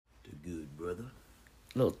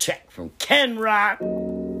Little check from Ken Rock,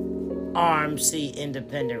 RMC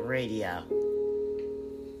Independent Radio.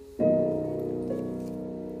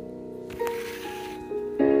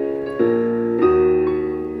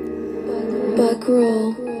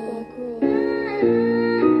 Buckroll.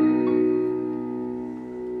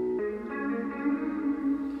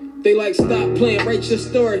 They like, stop playing, write your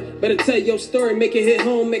story. Better tell your story, make it hit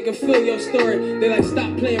home, make it feel your story. They like,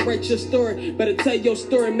 stop playing, write your story. Better tell your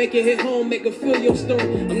story, make it hit home, make it feel your story.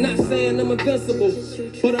 I'm not saying I'm invincible,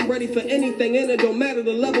 but I'm ready for anything, and it don't matter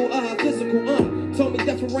the level of how physical. Told me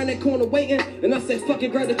death around that corner waiting, and I said, fuck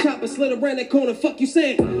it, grab the chopper, slid around that corner. Fuck you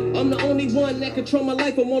saying? I'm the only one that control my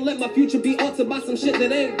life and won't let my future be altered by some shit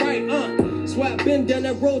that ain't right. Swear I've been down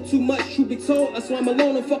that road too much, truth be told. That's why I'm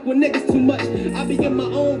alone and fuck with niggas too much. I be in my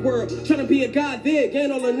own world, trying to be a god there.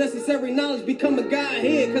 Gain all the necessary knowledge, become a god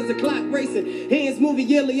here. Cause the clock racing, hands moving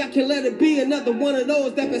yearly. I can't let it be another one of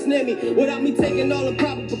those that pass near me without me taking all the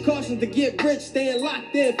proper precautions to get rich. Staying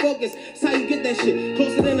locked in, focused. That's how you get that shit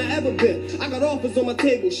closer than I ever been. I got offers on my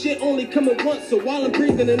table, shit only coming once. So while I'm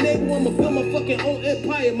breathing and able, I'ma build my fucking own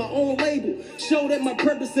empire, my own label. Show that my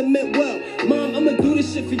purpose and meant well. Mom, I'ma do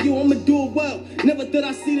this shit for you, I'ma do it well. Never did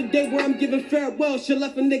I see the day where I'm giving farewell. Shit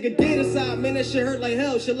left a nigga dead inside, man, that shit hurt like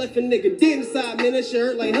hell. Shit left a nigga dead inside, man, that shit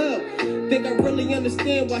hurt like hell. Think I really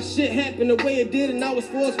understand why shit happened the way it did, and I was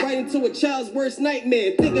forced right into a child's worst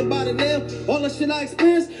nightmare. Thinking about it now, all the shit I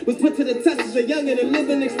experienced was put to the test as a youngin' and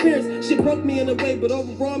living experience. Shit broke me in a way, but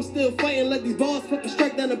overall I'm still fighting. Let these balls fucking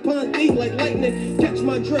strike down upon thee like lightning. Catch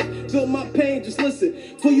my drift, feel my pain, just listen.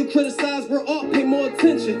 Before you criticize, we're all pay more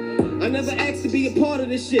attention. I never asked to be a part of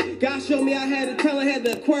this shit. God showed me I had the talent, had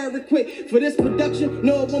to acquire it quick. For this production,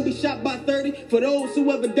 no, it won't be shot by 30. For those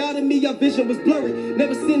who ever doubted me, your vision was blurry.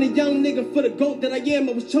 Never seen a young nigga for the GOAT that I am.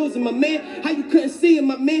 I was chosen, my man. How you couldn't see it,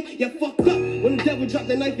 my man? You fucked up when the devil dropped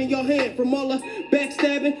the knife in your hand. From all the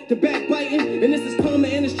backstabbing to backbiting. And this is karma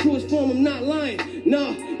in its truest form, I'm not lying.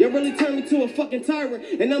 Nah, you really turned me to a fucking tyrant.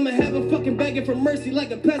 And I'ma have a fucking begging for mercy like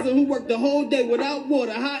a peasant who worked the whole day without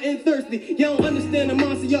water, hot and thirsty. You don't understand the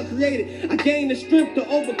monster y'all created. I gained the strength to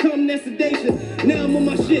overcome that sedation. Now I'm on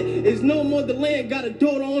my shit. It's no more the land. Got a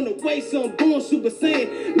daughter on the way, so I'm born Super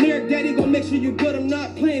Saiyan. Lyric daddy gon' make sure you good. I'm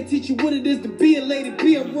not playing. Teach you what it is to be a lady,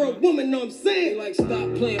 be a real woman. Know what I'm saying? They like,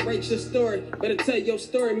 stop playing, write your story. Better tell your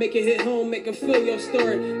story, make it hit home, make it feel your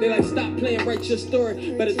story. They like, stop playing, write your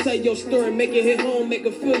story. Better tell your story, make it hit home, make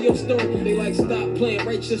it feel your story. They like, stop playing,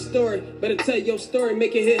 write your story. Better tell your story,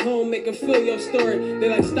 make it hit home, make it feel your story. They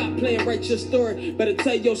like, stop playing, write your story. Better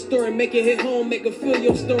tell your story, make it hit home, make it feel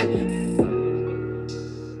your story.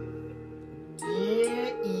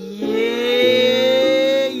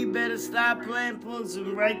 Yeah, you better stop playing puss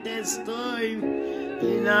and write that story.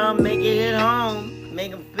 You know, make it hit home.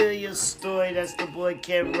 Make them feel your story. That's the boy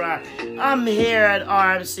Ken Rock. I'm here at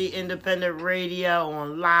RMC Independent Radio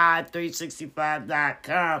on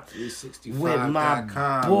Live365.com. 365.com. With my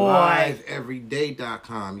boy.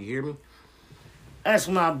 LiveEveryday.com. You hear me? That's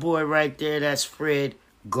my boy right there. That's Fred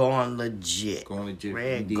Gone Legit. Going legit.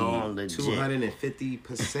 Fred Indeed. Gone Legit.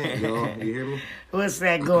 250%, y'all. You hear me? What's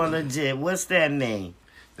that Gone Legit? What's that mean?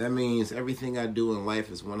 That means everything I do in life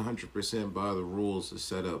is 100% by the rules that's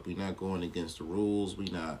set up. We're not going against the rules.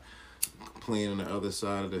 We're not playing on the other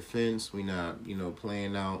side of the fence. We're not,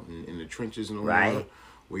 playing out in the trenches and all right. that.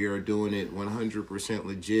 We are doing it 100%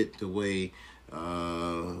 legit the way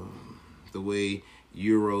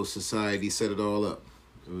Euro society set it all up.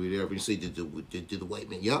 We ever say did the white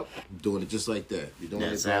man? Yup, doing it just like that.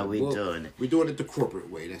 That's how we doing it. We're doing it the corporate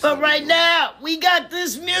way. That's but right now we got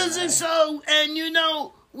this music,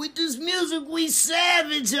 with this music we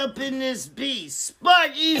savage up in this piece.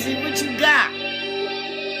 Spark Easy, what you got?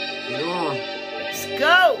 Get on. Let's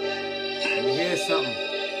go. Let me hear something.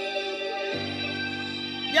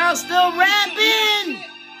 Y'all still rapping?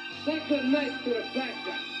 Second night to the black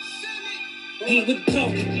guy. He would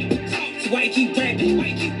talk, so why you keep rapping?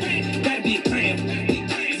 Gotta be a clown,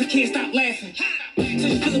 cause I can't stop laughing. So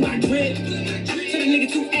you feelin' my drip, so the nigga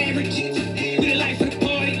too average. We the life of the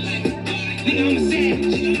party, nigga I'm a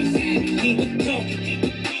savage. He would talk,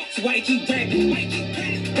 so why you keep rapping?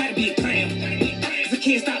 Gotta be a clown, cause I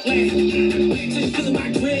can't stop laughing. So you feelin'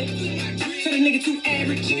 my drip, so the nigga too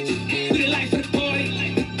average. We the life of the party,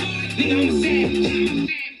 nigga I'm a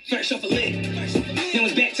savage. Fresh off a lick, now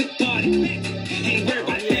it's back to the party. Ain't worried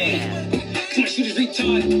about that, cause my shooter's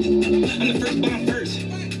retarded. I'm the first bomb first,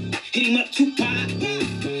 hit him up too high.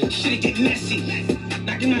 Shit get messy,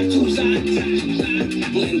 knock him out two sides.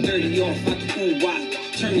 Letting dirty off out the pool wide.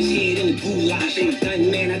 Turn his head in the goulash. Ain't a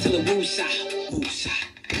done man, I tell a woosah.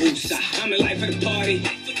 I'm the life of the party,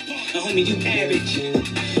 a homie you average.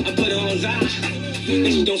 I put on Zah,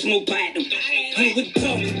 Niggas don't smoke platinum. Honey with the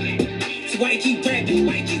talk. So why you keep rapping?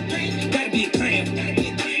 Gotta be a clown.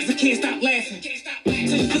 Cause I can't stop laughing. So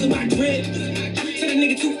you feeling my drip? So that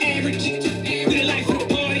nigga too average. We the life of the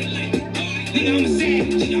party. Nigga, I'm a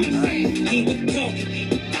savage. Ain't with the talk.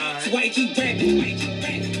 So why you keep rapping?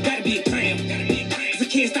 Gotta be a clown. Cause I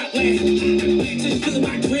can't stop laughing. So you feeling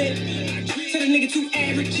my drip? So that nigga too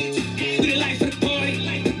average. We the life of the party.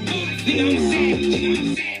 Nigga, I'm a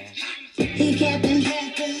savage. He capping,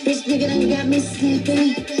 bitch nigga done got me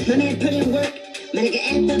sleeping. My man put in work, my nigga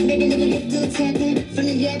act up, baby nigga get to tapping. From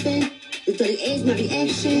the yapping, the 38's my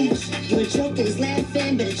reaction. You a joke, he's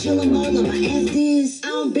laughing, better chill them all on my ass. I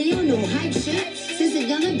don't be on no hype shit, since a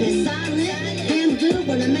young I've been silent. Damn good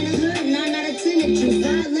when I'm in the hood, 9 out of 10 that you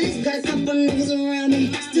violence. Got a couple niggas around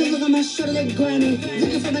me, still look on my shoulder like Grammy.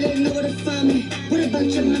 Looking for me, they know where to find me. With a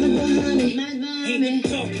bunch of mamas behind me. Ain't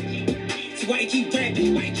talking, so why you keep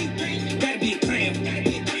rapping? Gotta be a clown,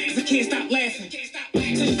 cause I can't stop laughing. So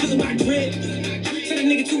you feeling my drip? So that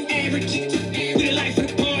nigga too average. We the life of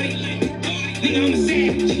the party. Nigga, I'm a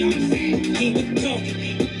savage. Ain't with the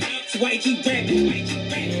talking, so why you keep rapping?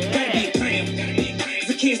 Gotta be a clown, cause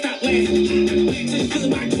I can't stop laughing. So you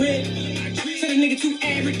feeling my drip? So that nigga too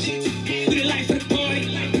average. We the life of the party.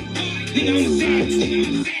 Nigga, I'm a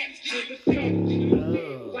savage.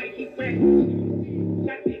 Why you keep rapping?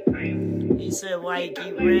 Gotta be a clown. He said, why you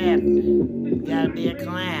keep rapping? Gotta be a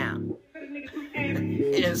clown.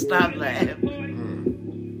 And stop laughing.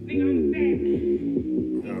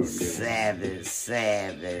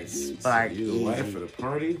 Savage, Sparky. You the life of the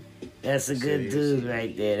party? That's a good dude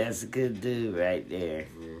right there. That's a good dude right there.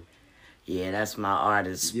 Yeah, that's my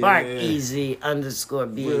artist. Spark Easy _BHG on dude.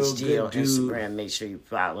 Instagram. Make sure you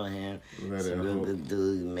follow him. Let He's a it real hope. good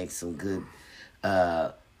dude. Make some good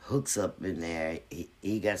hooks up in there.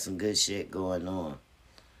 He got some good shit going on.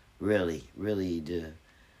 Really, really he do.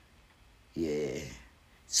 Yeah.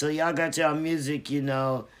 So y'all got y'all music, you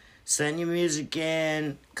know. Send your music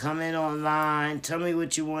in. Come in online. Tell me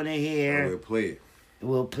what you want to hear. We'll play it.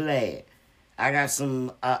 We'll play it. I got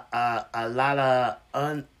some a lot of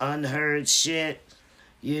unheard shit,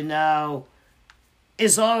 you know.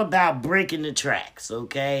 It's all about breaking the tracks,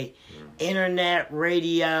 okay? Internet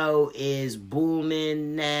radio is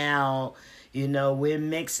booming now. You know, we're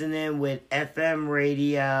mixing in with FM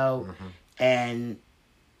radio, and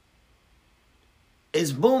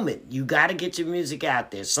it's booming. You got to get your music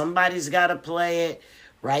out there. Somebody's got to play it.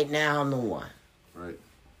 Right now, I'm the one. Right.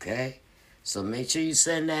 Okay? So make sure you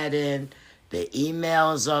send that in. The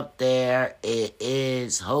email is up there. It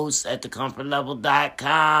is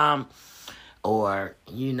host@thecomfortlevel.com. Or,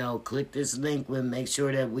 you know, click this link and make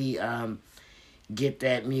sure that we get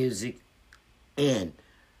that music in.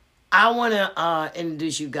 I want to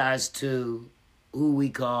introduce you guys to who we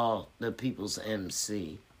call the People's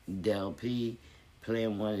MC. Del P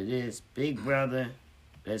playing one of this. Big brother,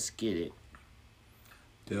 let's get it.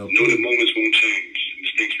 Del Know that moments won't change,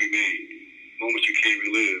 mistakes remain. Moments you can't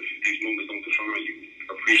relive, these moments don't define you.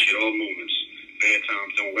 Appreciate all moments. Bad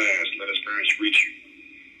times don't last, let experience reach you.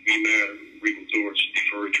 We matter, regal thoughts,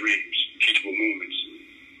 deferred dreams, teachable moments.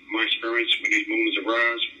 My experience, when these moments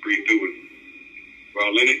arise, breathe through it.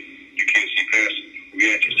 While in it, you can't see past it.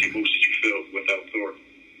 Reactions to emotions you feel without thought.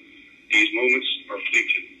 These moments are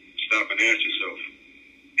fleeting. Stop and ask yourself,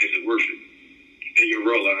 is it worth it? Then you'll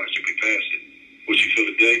realize you can pass it. What you feel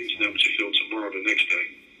today is not what you feel tomorrow or the next day.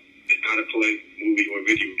 It's not a play, movie, or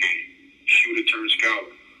video game. Shooter turn scholar.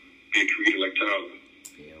 Be a creator like Tyler.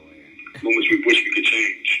 Moments we wish we could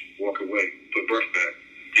change. Walk away. Put breath back.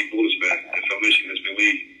 Take bullets back. The foundation has been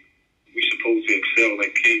laid. We supposed to excel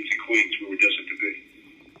like kings and queens we were destined to be.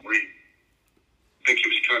 Rain. Thank you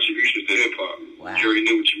for your contributions to hip-hop. Wow. You already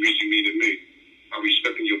knew what your music mean to me. I'm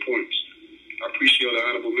respecting your points. I appreciate all the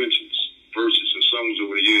honorable mentions, verses, and songs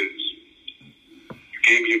over the years. You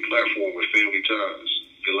gave me a platform with family ties.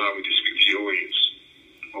 You allowed me to speak to your audience.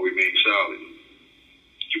 I'll remain silent.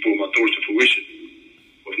 You brought my thoughts to fruition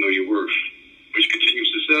with Know Your Worth. With continued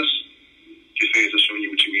success, your fans are showing you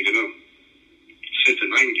what you need to know. Since the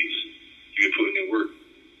 90s, you've been putting in work.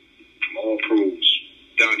 From all pros,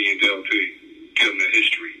 Donnie and Del P. Give them that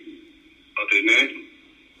history. Other than that,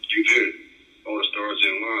 you did it. All the stars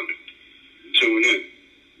in alignment. Tune in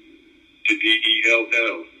to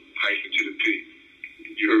DELL hyphen to the P.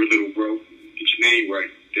 You heard little bro. Get your name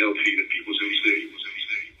right. Del P, the People's MC.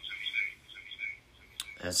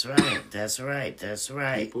 That's right. That's right. That's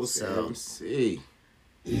right. People's So MC.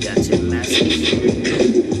 you got your message.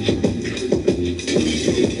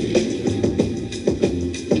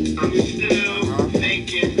 I'm still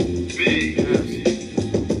thinking big. Yes.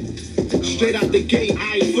 Straight out the gate, I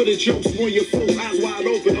ain't for the jokes when your folks eyes wide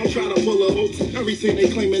open. I'm trying to pull a hoax. Everything they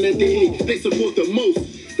claiming that they hate, they support the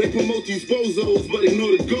most. They promote these bozos, but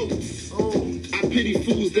ignore the goats. I pity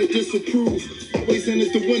fools that disapprove. Always in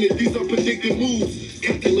it to win it. These are predicted moves.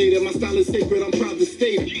 Calculated, my style is sacred. I'm proud to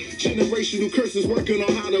state it. Generational curses working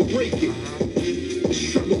on how to break it.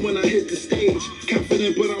 Struggle when I hit the stage.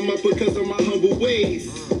 Confident, but I'm up because of my humble ways.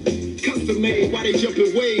 Custom made, why they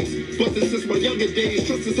jumping waves? Bustin' since my younger days,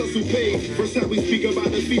 trust is hustle paid. First time we speak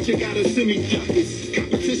about the feature, gotta send me duckets.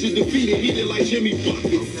 Competition defeated, heated like Jimmy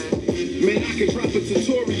Buckets. Man, I can drop a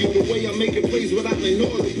tutorial, the way I'm making plays without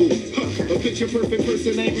inaudible. A picture perfect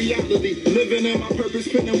person ain't reality. Living in my purpose,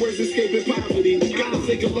 penning words, escaping poverty. Gotta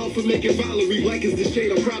take a love for making Valerie. Like is the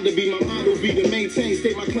shade I'm proud to be. My motto be to maintain,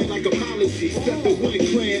 state my claim like a policy. Step the one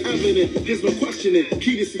clan evident, there's no questioning.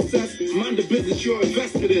 Key to success, mind the business you're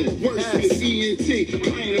invested in. Words to this ENT,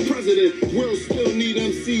 client and president. World still need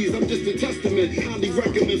MCs, I'm just a testament. Highly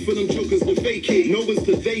recommend for them jokers to vacate. No one's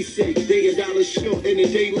to they say, they a dollar short and a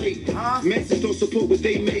day late. Maxes don't support what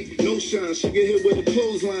they make, no shine. She get hit with a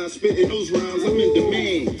clothesline, spitting those rhymes. I'm in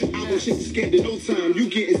demand. I want shit to scam in no time. You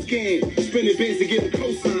getting scammed, spinning bands to get a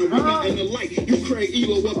cosign. We not in the light. You Craig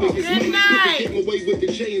Elo up against money. Put the game away with the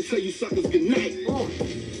J and tell you suckers good night.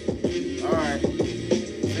 All right.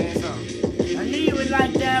 Say something. I knew you would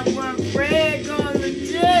like that one, Fred. Going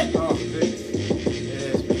legit. Oh, goodness.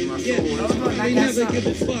 Yeah, I never give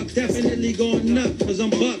a fuck, definitely going up, cause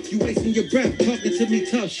I'm buck. You wasting your breath, talking to me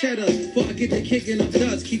tough, shut up. Before I get to kicking up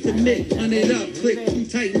dust, keep the mic, hunt it up, click too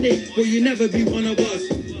tight knit, will you never be one of us.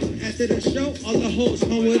 After the show, all the hoes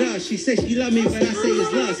home with us. She say she love me, but I say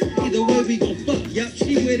it's lust. Either way, we gon' fuck. Yup,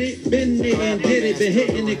 she with it, been there and did it. Been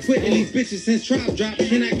hitting and quitting these bitches since Tribe Drop.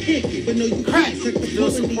 Can I kick it? But no, you can't. Suck the flow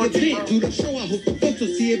in the event. Do the show, I hope the folks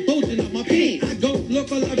will see it bulging up my pants. I go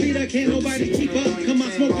local la vida, can't nobody keep up. Come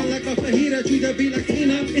on, smoking like a fajita, treat her be like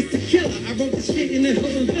Tina. It's the killer. I wrote this shit in the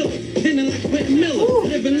hood and villa. Pinning like Quentin Miller.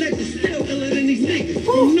 Living legend, still iller than these niggas.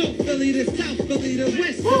 From North Philly to South Philly to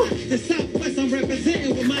West Side. The Southwest, I'm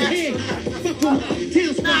representing with my head high. Fuck with my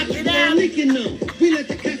town squad, they're leaking them. We let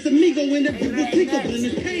the Casamigo in the people think of in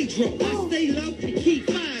the Pedro. I stay low and keep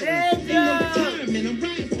firing. Ain't no retirement, I'm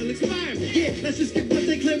riding till expiring. Yeah, let's just get what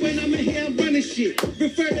they clear when I'm in here, I'm running shit.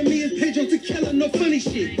 Refer to me as Pedro to killer, no funny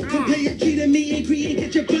shit. Compare your key to me and create,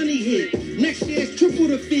 get your bunny hit. Next year's triple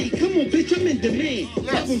the fee. Come on, bitch, I'm in demand.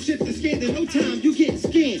 Yes. From shit to scanned in no time, you getting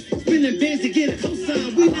scanned. Spinning bands to get a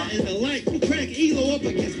cosign, we not in the light. You crack Elo up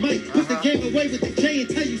against Mike. Put the game away with the J and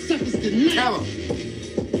tell you suckers good night. Tell him.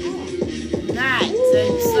 Night. Tell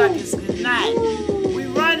you suckers good night. We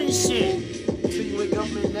running shit. Till you wake up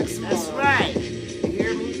in the next morning. That's right. You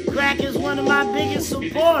hear me? Crack is one of my biggest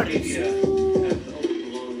supporters.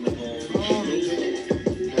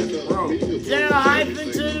 Bro. Zero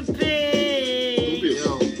hyphen to the pig.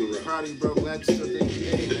 Yo, Cardi, bro, glad you still think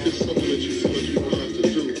If it's something that you feel like you don't have to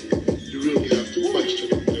do, you really have to question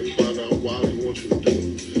it and find out why they want you to do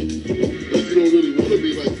it. But if you don't really want to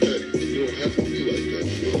be like that, you don't have to be like that.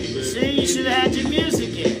 You know what I'm saying? See, you should have had your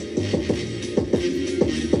music in.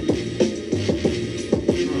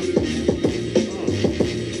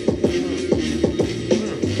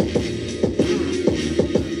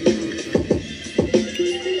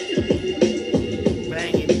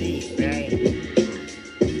 Banging beat, banging.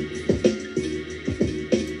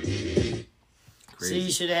 See,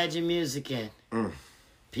 you should have had your music in.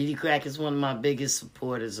 Petey Crack is one of my biggest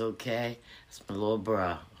supporters, okay? That's my little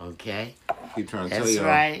bro, okay? keep trying to tell That's y'all.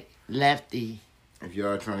 right, Lefty. If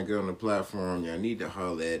y'all trying to get on the platform, y'all need to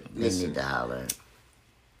holler at. They need to holler.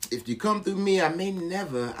 If you come through me, I may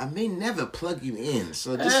never plug you in.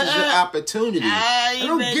 So this is your opportunity. I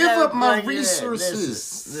don't give up my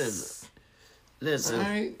resources. Listen,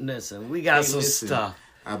 Alright. listen. We got some listen. stuff.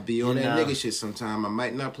 I be on You that know. nigga shit sometime. I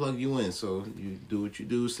might not plug you in, so you do what you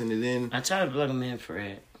do, send it in. I try to plug them in,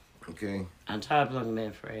 Fred. Okay. I try to plug them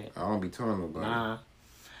in, Fred. I don't be telling nobody. Nah.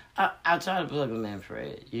 I try to plug them in,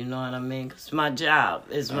 Fred. You know what I mean? 'Cause it's my job.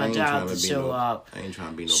 It's I my ain't job tryna to be show no- off. I ain't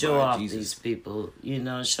trying to be nobody. Show off Jesus. these people, you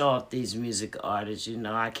know, show off these music artists. You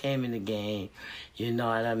know, I came in the game, you know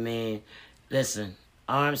what I mean? Listen,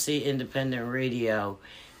 RMC Independent Radio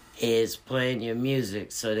is playing your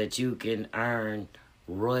music so that you can earn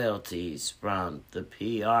royalties from the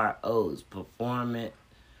PRO's, Performance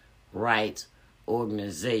Rights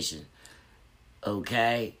Organization.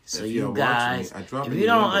 Okay? So If you y'all guys, watching me, I drop if in you the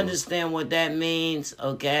don't windows. understand what that means,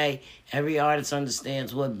 okay? Every artist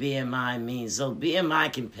understands what BMI means. So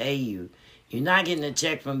BMI can pay you. You're not getting a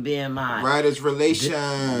check from BMI. Writers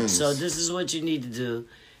relations. So this is what you need to do.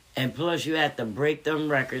 And plus you have to break them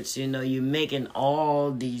records. You know, you're making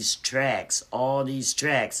all these tracks.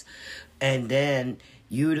 And then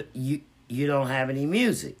you don't have any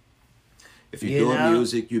music. If you're doing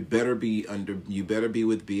music, you better be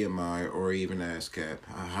with BMI or even ASCAP.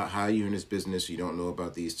 How you in this business? You don't know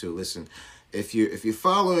about these two. Listen, if you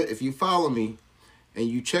follow me, and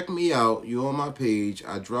you check me out, you on my page.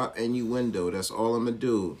 I drop Innuendo. That's all I'm gonna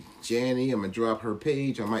do. Janny, I'm gonna drop her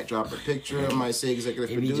page. I might drop a picture. I might say executive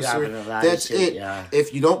producer. That's it. Yeah.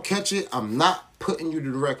 If you don't catch it, I'm not putting you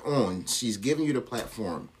direct on. She's giving you the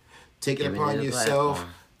platform. Take it upon yourself.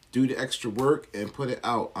 Platform. Do the extra work and put it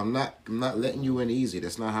out. I'm not letting you in easy.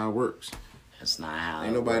 That's not how it works. That's not how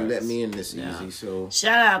Ain't nobody let me in this easy. So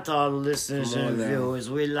shout out to all the listeners and viewers.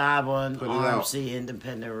 We're live on RMC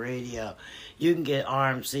Independent Radio. You can get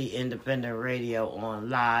RMC Independent Radio on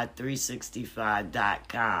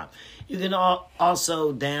live365.com. You can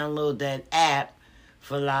also download that app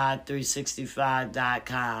for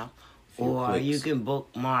live365.com. Or you can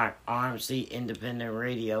bookmark RMC Independent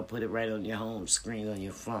Radio. Put it right on your home screen on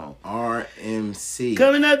your phone. RMC.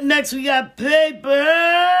 Coming up next, we got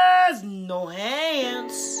Papers, No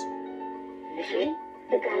Hands. Listen,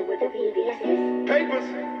 the guy with the VVS. Papers.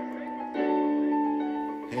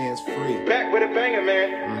 Hands free. Back with a banger, man.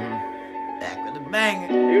 Mm-hmm. Back with a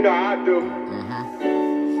banger. You know how I do.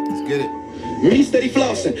 Mm-hmm. Let's get it. Me steady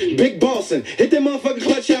flossing, big bossin', hit that motherfucking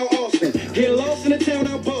clutch out Austin. Get lost in the town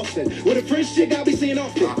out Boston, with a French chick I be seeing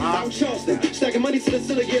often. Out Charleston, stacking money to the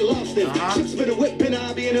cellar, get lost in. Chips with a whip pin,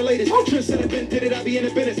 I be in the latest. Trips in the bin, did it, I be in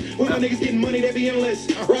the business. When my niggas getting money, they be endless.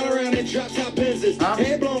 Ride around in drop top Benzes.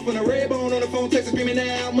 Head blown from the red bone on the phone, texting, screaming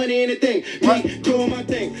out money, anything. Me doing my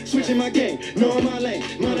thing, switching my game, knowing my lane,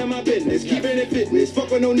 minding my business, keeping it fitness.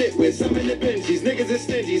 Fuck with no nitwits, I'm in the Benjis. Niggas is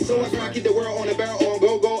stingy, so I try keep the world on the barrel on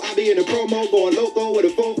go. I be in the promo. Going loco with a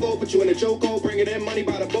fofo, put you in a choco, bringing in money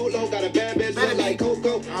by the boatload. Got a bad bitch, look like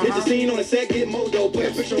Coco. Hit the scene on the set, get modo. Put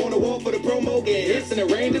a picture on the wall for the promo, get hits in the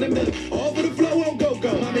range in the middle. All for the flow on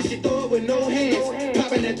go-go. Mommy, she throw it with no hands,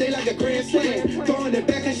 popping that thing like a grand slam. Throwing it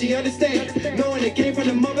back and she understands, knowing it came from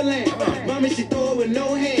the motherland. Mommy, she throw it with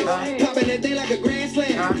no hands, popping that thing like a grand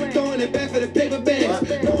slam. Throwing it back for the paper bags,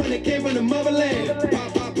 knowing it came from the motherland.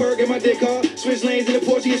 Pop, perk in my dick hard, switch lanes in the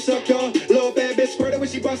Porsche, get sucked off. Little bad bitch squirted when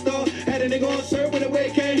she bust off. Had a nigga on serve when the way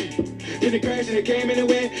came. Then it crashed and it came in the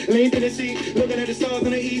way. Leaned in the seat, looking at the stars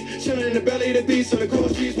on the east. Chilling in the belly of the beast on the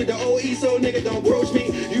cold streets with the OE. So nigga don't approach me.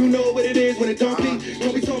 You know what it is when it don't be.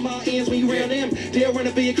 Don't be talking about ends when you round them. They'll run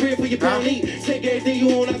up in your crib for your bounty. Take everything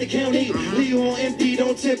you own out the county. Leave you on empty,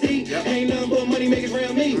 don't tip me. Ain't nothing but money makers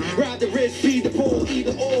around me. Ride the rich, feed the poor,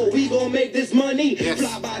 either or. We gon' make this money.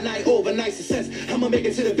 Fly by night, overnight success. I'ma make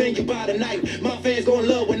it to the venue by the night. My fans gon'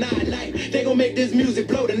 love when I night. They gon' make this music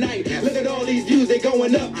blow tonight. Look at all these views, they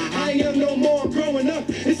going up. I ain't young no more, I'm growing up.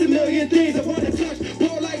 It's a million things I wanna touch.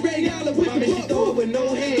 Blow like Ray Allen with the she throw it with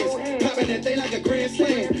no hands. Popping that thing like a grand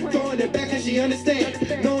slam. Throwing it back and she understands.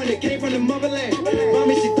 Knowing it came from the motherland.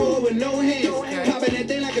 Mommy, she throw it with no hands. Popping that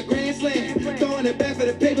thing like a grand slam. Throwing it back for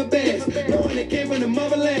the paper bags. Knowing it came from the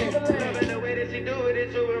motherland. Loving the way that she do it,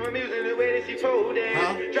 it's true. I'm using the way that she fold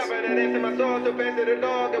it. Dropping that ass in my soul so fast to the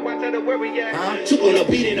dog and watch out of where we at. Took on a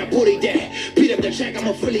beat and I put it down. Beat up the track, I'm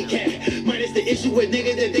a fully cat. Minus the issue with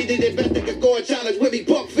niggas that they did it best. They could go and challenge with me.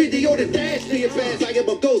 Buck 50 or the dash to your fast like a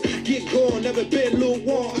ghost. Get going, never been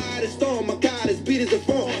lukewarm. Eye of the storm, my God, this beat is a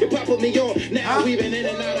form. It pop put me on. Now weaving in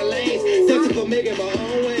and out of lanes. That's it for making my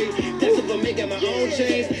own way. That's it for making my own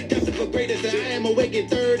change. That's it for greatness that I am awakened.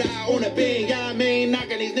 Third eye on a beam. Y'all mean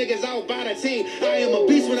knocking these niggas out by the team. I am a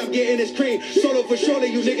beast when I'm getting this cream. Solo for surely,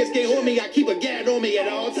 you niggas can't hold me. I keep a gad on me at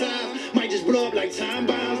all times. Might just blow up like time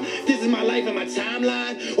bombs. This is my life and my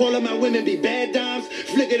timeline. All of my women be bad dimes.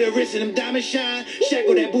 Flicker the wrist and them diamonds shine.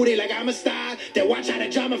 Shackle that booty like I'm a star. Then watch how the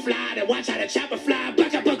drama fly. Then watch how the chopper fly.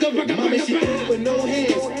 Mommy, she throw it with no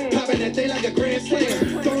hands. Popping that thing like a grand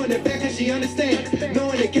slam. Throwing it back and she understands.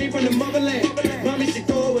 Knowing it came from the motherland. Mommy, she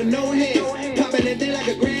throw it with no hands. Popping that thing like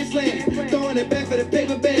a grand slam. Throwing it back for the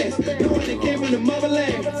paper bags. Knowing it came from the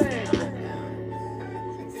motherland.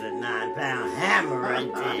 It's a 9-pound hammer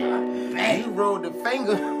right there. Bang. You rolled the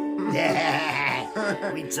finger.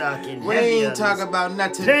 Yeah. We talking We heavy ain't on talking this. about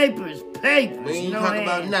nothing. Papers. We ain't no talking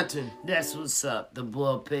about hands. nothing. That's what's up. The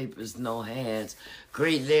boy Papers, no hands.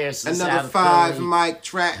 Great lyricist. Another out of 5 Philly. mic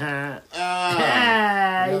track. Another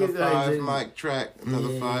You're gonna 5 do- mic track.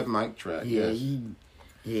 Another 5 mic track. Yeah, Yes.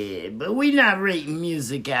 yeah, but we not rating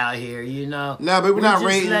music out here, you know. No, but we're not just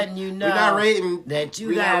rating. letting you know We're not rating. that you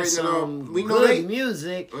We're not got rating at all. some We no good rate.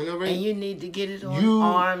 music, We no rate. and you need to get it on You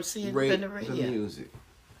RMC rate Independent the Radio. music.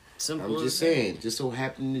 Simple. I'm just saying, just so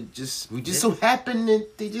happen to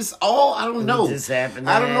they just all, I don't know. Just happen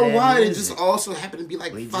to I don't know have why. It music. just also happen to be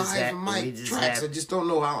like We 5 just of my we just tracks. have- I just don't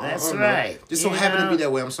know how. That's I don't right. Know. Just so You happen to know, be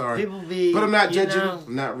that way. I'm sorry. people be- but I'm not you judging, know.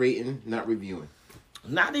 I'm not rating, not reviewing.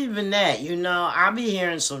 Not even that, you know. I'll be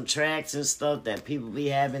hearing some tracks and stuff that people be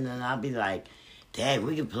having, and I'll be like, "Dad,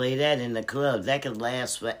 we could play that in the club. That could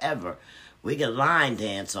last forever. We could line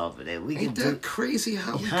dance off of that. We Ain't could that do." crazy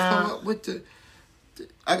how we come up with the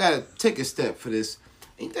I gotta take a step for this.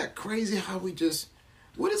 Ain't that crazy how we just?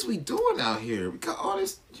 What is we doing out here? We got all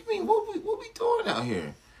this. You mean what we doing out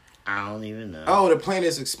here? I don't even know. Oh, the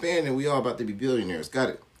planet's expanding. We all about to be billionaires. Got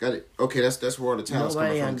it. Okay, that's where all the talent's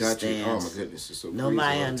Nobody coming from. Got you. Oh understands. my goodness, it's so Nobody crazy.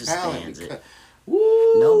 All the understands talent. it.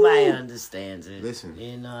 Woo! Nobody understands it. Listen.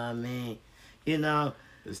 You know what I mean? You know.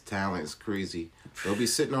 This talent is crazy. Don't be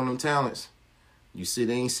sitting on them talents. You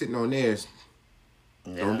ain't sitting on theirs.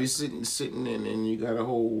 Yeah. Don't be sitting and you got a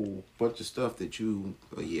whole bunch of stuff that you.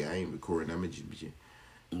 Oh yeah, I ain't recording. I'm just.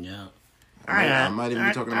 Yeah. I might even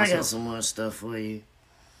be talking to I got myself. some more stuff for you.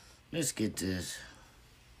 Let's get this.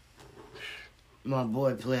 My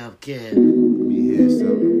boy Playoff Kid. Let me hear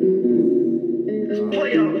something.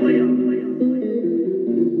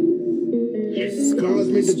 Cars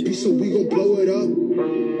made the beat, so we gon' blow it up.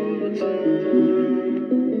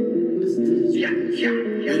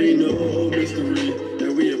 It ain't no mystery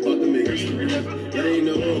that we about to make history. It ain't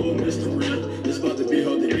no mystery. It's about to be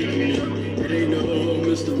hard to get to me. It ain't no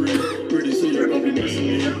mystery. Pretty soon you're gonna be missing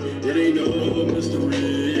me. It ain't no mystery.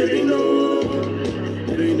 It ain't no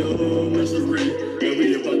mystery that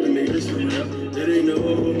we about to make history. It ain't no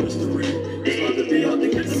mystery. It's about to be hard to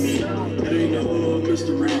get to me. It ain't no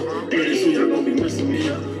mystery. Pretty soon you're gonna be missing me.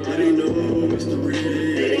 It ain't no mystery.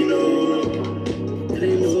 It ain't no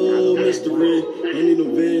mystery. Ain't need no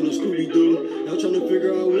van, no Scooby-Doo. Y'all trying to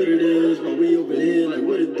figure out what it is, but we over here like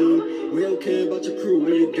what it do. We don't care about your crew, or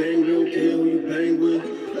your gang, we don't care who you bang with.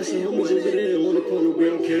 That's some homies over there on the corner, we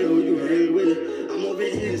don't care who you hang with. I'm over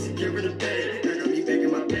here, secure the bag. I got me back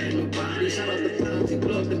in my bag, nobody. Shout out the clowns, he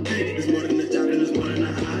blow up the beat. It's more than a job and it's more than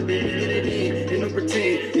a hobby. Get it in, ain't no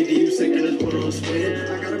pretend. Either you sinking this water or swim.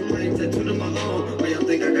 I got a mind tattooed on my arm. Why y'all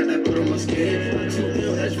think I got that put on my skin? I'm too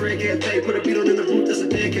ill, that's Red Cafe. Put a beat on in the booth, that's a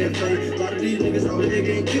dead cafe. A lot of these niggas out here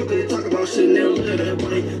getting killed cause they talk about shit and they don't live that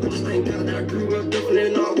way. I just thank God that I grew up different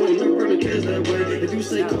and all one never really cares that way. If you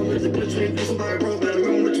say come as a glitch, you ain't do somebody wrong, better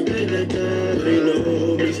remember what you did that day. It ain't no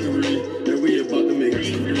mystery that we about to make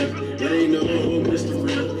history. It ain't no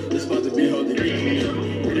mystery. It's about to be hard to get to me.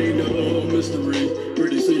 It ain't no mystery.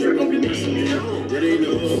 Pretty soon you're gonna be missing me. It ain't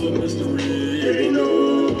no mystery. It ain't no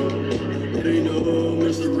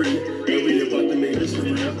mystery that we about to make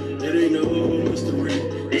history. It ain't no mystery.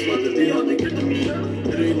 It's about to be hard to get to me.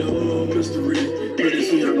 It ain't no mystery. Pretty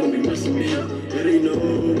soon you're gonna be missing me. It ain't no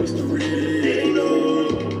mystery. It ain't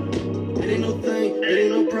no thing. It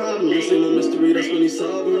ain't no problem. This ain't no mystery. That's when he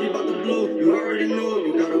solved. We about to blow. You already know.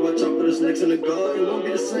 You gotta watch out for the snakes in the garden. It won't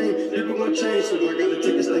be the same. People gonna change. So I gotta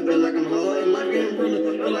take a step back like I'm hard. And life getting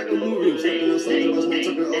realer. Feel like a movie. I'm stepping outside the bus. My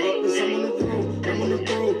tucker off. Cause I'm on the throw. I'm on the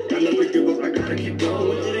throw. I never give up. I gotta keep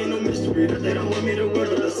going. It ain't no mystery that they don't want me to work.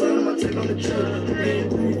 The sun on my take on the chill. They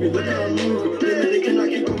improve me. Look how I'm moving. They cannot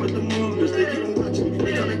keep up with the movements. They keep on watching me.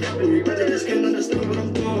 They tryna copy me. But they just can't understand what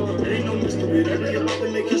I'm doing. It ain't no mystery that they about to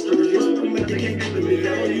make history. It's a man they can't get to me. I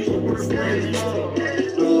don't use the word friends.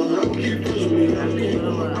 No, I will keep pushing me. I'm being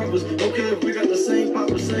on purpose. Okay, if we got the same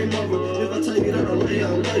papa, same mother. If I tell you that I love you, I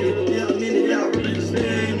love you. Yeah, I mean it. Yeah, I really just mean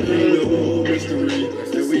it. Ain't no mystery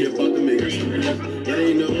that we about to make history. It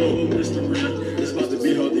ain't no mystery. It's about to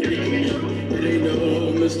be hard to get to me. It ain't no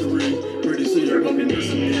mystery. Pretty soon you're gonna be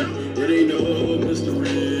missing me. It ain't no mystery.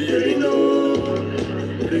 It ain't no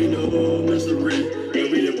mystery that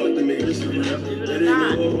we about to make history. It ain't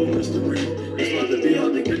no mystery. It's about to be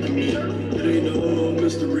hard to get to me. It ain't no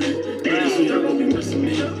mystery. Pretty soon you're gonna be missing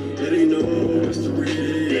me. It ain't no mystery.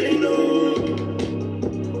 It ain't no.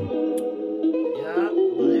 Yeah,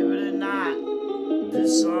 believe it or not,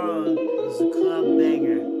 this song is a club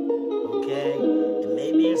banger. Okay? And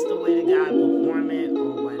maybe it's the way the guy perform it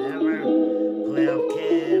or whatever. Playoff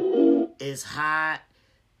Cab is hot.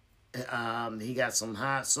 He got some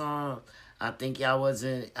hot songs. I think y'all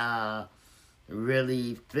wasn't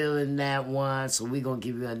really feeling that one, so we gonna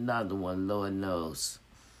give you another one. Lord knows.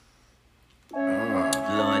 Lord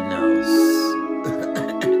knows.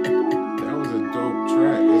 That was a dope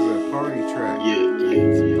track. It was a party track.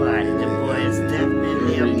 It's a party. The boy is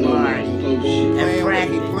definitely a party.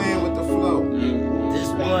 And He playing with the flow. This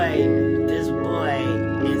boy is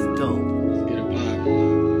dope.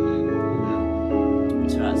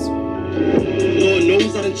 Trust me. Lord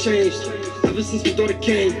knows I done changed. I ever since my daughter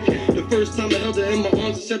came. The first time I held her in my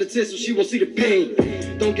arms and shed a tear so she won't see the pain.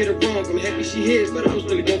 Don't get it wrong, I'm happy she hears, but I was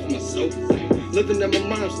really going for myself. Living at my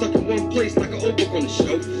mind, stuck in one place like an old book on the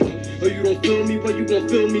shelf. Oh, you don't feel me, well, you gon'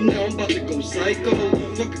 feel me now, I'm about to go psycho.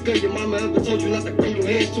 Fuck a gun, your mama ever told you not to bring your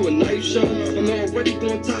hands to a knife show? I'm already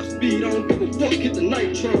going top speed, I don't give a fuck, hit the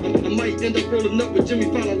nitro. I might end up rolling up with Jimmy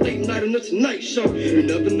Fallon late night on the Tonight Show. You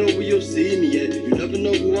never know where you'll see me at, you never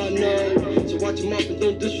know who I know. So watch your mouth and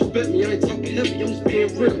don't disrespect me, I ain't talking heavy, I'm just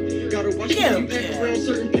being real. Gotta watch how you act around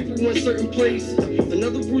certain people in certain places.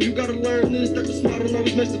 Another rule you gotta learn is that the smile don't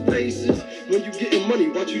always match the faces. When you getting money,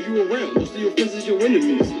 watch who you around, most of your friends is your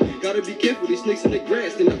enemies. Gotta be careful, these snakes in the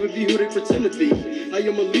grass, they never be who they pretend to be. I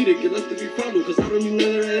am a leader, get left to be followed, cause I don't need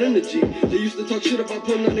none of that energy. They used to talk shit about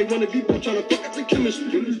putting on they wanna be, but trying to fuck up the chemistry.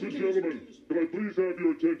 Ladies and gentlemen, can I please have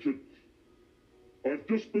your attention? I've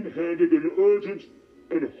just been handed an urgent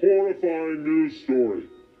and horrifying news story.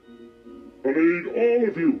 And I need all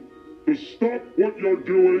of you to stop what you're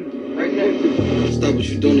doing right now. Stop what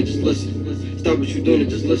you're doing and just listen. Stop what you're doing and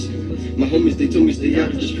just listen. My homies, they told me stay out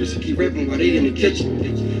of the streets and keep rapping while they in the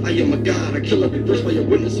kitchen. I am a god, I kill every verse by your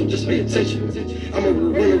witness, so just pay attention. I'm a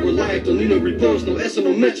runner with life, don't need no reports, no S or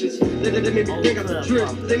no mentions. They made me bring out the drip,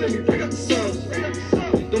 they made me bring out the songs.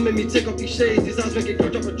 Don't make me take off these shades, these eyes make it go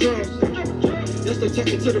drop a drums. Y'all still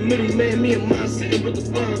talking to the middle man, me and mine sitting with the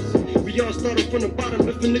thumbs. We all started from the bottom,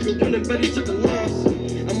 if a nigga winning, bet he took a loss.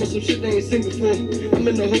 I'm on some shit they ain't seen before. I'm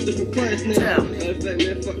in a whole different class now. Matter of fact,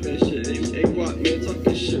 man, fuck that shit. Hey, Guap, man, talk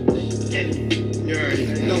this shit, bro. You already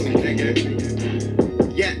know me, nigga.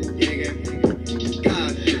 Yeah, nigga.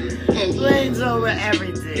 God, Flames over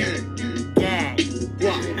everything. Gang.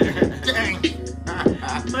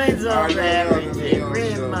 Flames over everything.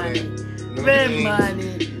 Red money. Red money.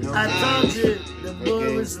 I told you. The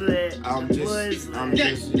boy was lit. I'm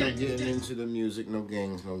just getting into the music. No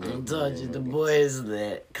gangs, no gangs. I told you, the boy is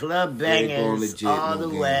lit. Club bangers all the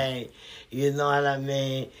way. You know what I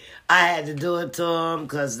mean? I had to do it to them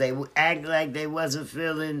because they act like they wasn't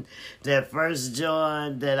feeling that first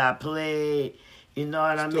joint that I played. You know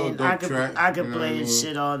what I mean? I could play his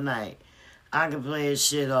shit all night. I can play his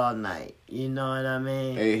shit all night. You know what I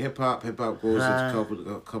mean? Hey, hip hop goes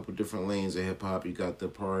a couple different lanes of hip hop. You got the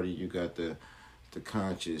party, you got the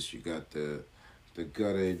conscious, you got the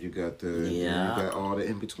gutted, you got you got all the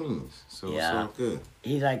in betweens. So it's all good.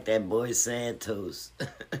 He like that boy Santos.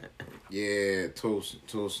 Yeah, toast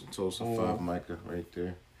and Five Micah right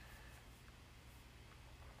there.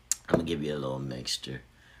 I'm gonna give you a little mixture.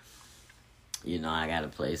 You know I gotta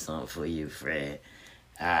play something for you, Fred.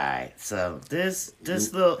 Alright, so this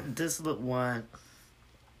little one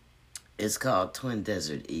is called Twin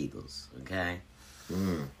Desert Eagles, okay?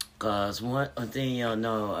 Cause one thing y'all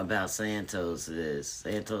know about Santos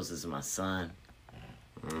is my son.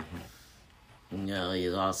 You know,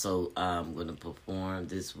 he's also gonna perform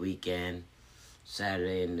this weekend,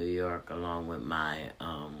 Saturday in New York, along with my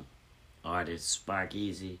artist Spark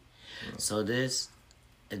Easy. So this,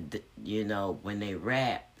 you know, when they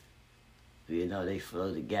rap, you know, they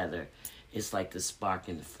flow together. It's like the spark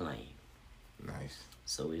and the flame. Nice.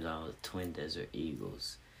 So we know the Twin Desert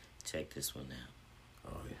Eagles. Check this one out.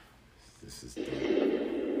 Oh yeah, this is. Hey,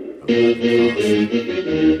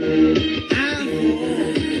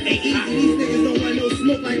 these niggas don't want no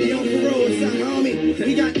smoke like they on parole or something, homie.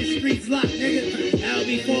 We got the streets locked, nigga.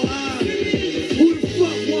 LB4R. Who the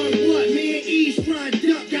fuck want what? Me and E's trying to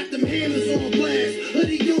duck. Got them hammers on blast.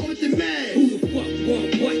 Hoodie going with the mag. Who the fuck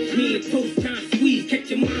want what? Me and Toast trying to squeeze. Catch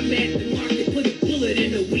your mom at the market, put a bullet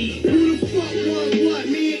in the weed. Who the fuck want what?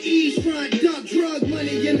 Me and E's trying to duck. Drug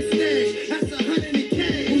money in the stash. That's 100 in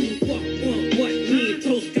cash. Who the fuck want what? Me and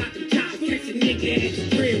Toast got them choppers. Catch a nigga at the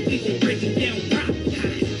crib, we gon' break him down proper.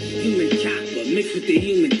 Human chopper mixed with the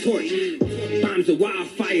human torch. Bombs of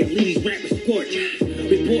wildfire, leave these rappers scorched.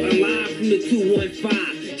 Reporting live from the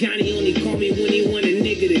 215. Johnny only call me when he want a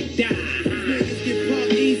nigga to die. Niggas get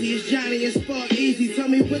bumped easy. It's Johnny and Spark Easy. Tell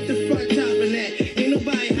me what the fuck topping that? Ain't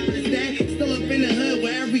nobody hot as that. Still up in the hood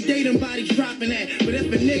where every day them bodies dropping at. But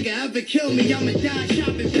if a nigga ever kill me, I'ma die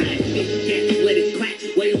shopping back. Big cats, let it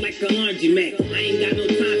clap, waiting like a laundromat. I ain't got no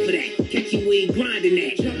time for that. Catch you where you grinding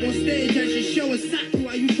at. Jump on stage at your show and sock you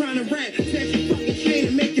while you trying to rap. Snatch your fucking chain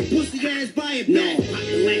and make your pussy ass buy it No, back. pop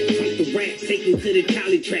the lamp, pump the rap, take him to the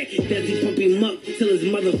collie track. Does he pump him up till his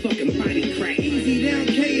motherfucking body crack? Easy down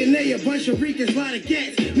K&A, a bunch of Ricans, lot of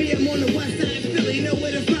gats. Me, I'm on the west side of Philly, know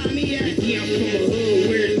where to find me at. Yeah, I'm from a hood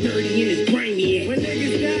where it's dirty and it's grimy at. When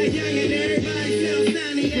niggas die young and everybody sells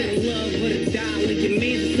shiny For at. the love of the dollar, your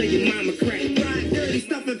man's till your mama crack. Riding dirty,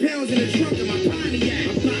 stuffing pounds in the trunk of my Pontiac.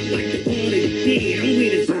 I pop like the ball of the dead, I'm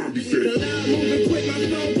with a zombie The loud moving quick, my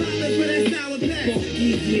phone popping for that sound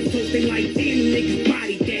me and Toast, they like, damn, niggas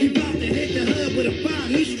body that. We bout to hit the hood with a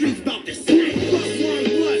bomb. These streets bout to smack. Fuck one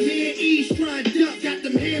blood. Me and East trying to duck. Got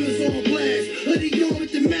them hammers on blast. Hoodie on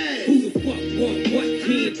with the mask. Who the fuck want what?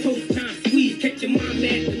 Me and Toast time squeeze. Catch your mom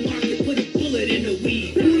at the market, put a bullet in the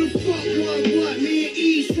weed. Who the fuck want what? Me and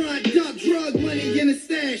East trying to duck. Drug money in the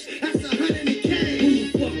stash. That's 100 in cash. Who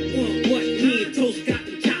the fuck want what? Me and Toast got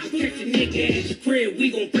the chop. Catch a nigga at your crib, we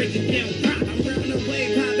gon' break it down. Pop. I'm round the way,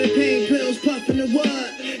 popping pain pills, puffing the wood.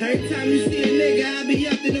 Every time you see a nigga, I be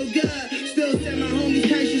up to no good. Still send my homies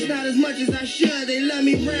cash, not as much as I should. They love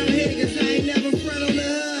me round here, cause I ain't never front on the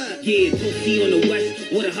hood. Yeah, Toasty on the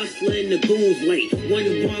west, with a hustler in the goons late. One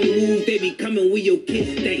wrong move, they be coming where your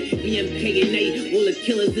kids stay. BMK and A, all the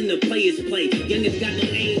killers in the players play. Youngest got no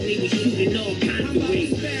aim, they be shooting all kinds of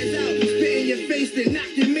ways. Spaz out, spit in your face, then knock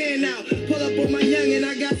your man out. Pull up on my youngin',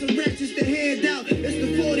 I got some ratchets to hand out. It's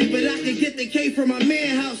the 40, but I can get the K from my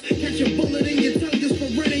man house. Catch a bullet in your tongue just for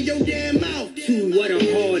running your damn mouth. Two, what a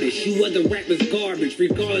hardest, you other rappers garbage.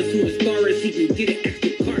 Regardless who the star is, he can get an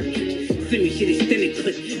extra cartridge. Send me shit extended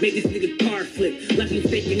clip, make this nigga car flip. Left him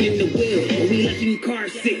faking in the wheel, or we left him car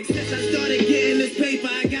sick. Since I started getting this paper,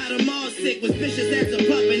 I got them all sick. Was vicious as a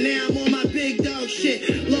puppet, now I'm on my big dog shit.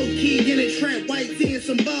 Low key in a trap, white tee and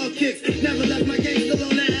some ball kicks. Never left my gang, still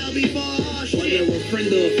on that LB4R shit. Whether a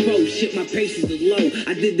friend or a foe, shit, my patience is low.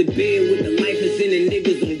 I did the bed with the lifers and the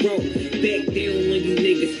niggas on road. Back down on you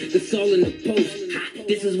niggas, that's all in the post. Ha,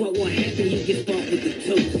 this is what will happen, you get fought with the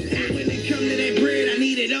toast. When it come to that bread, I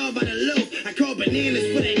need it all by the loaf. I call bananas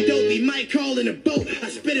for that dope, he might call in a boat. I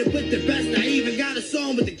spit it with the best, I even got a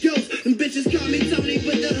song with the ghost. Them bitches call me Tony,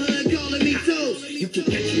 but the hood calling me Toast. You can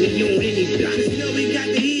catch me on any block. Just know we got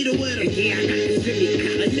the heater with him. Yeah, I got the semi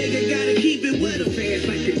A nigga gotta keep it with him. fast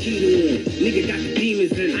like the key to him. Nigga got the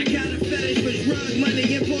demons in I him. got a fetish for drug money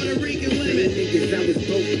and Puerto Rican women. Niggas I was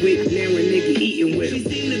broke with, now a nigga eating with She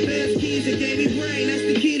him. seen the best keys and gave me brain, that's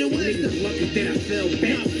the key to wisdom. Niggas lucky that I fell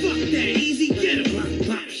back. Nah, fuck that, easy, get him. Pop,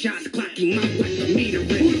 pop, shots, clocking my like a meter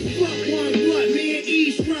Who in. the fuck want what? Me and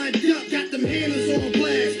East trying to duck, got them hammers on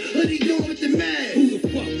blast. Hoodie going with the mask. Who the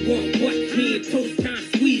fuck want what? Me and Toast time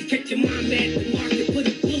squeeze, catch your mom at the market, put a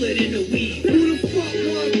bullet in the weed. Who the fuck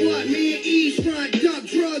want what? Me and East trying to duck,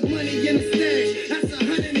 drug money in the stash. That's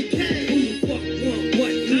 100 in cash. Who the fuck want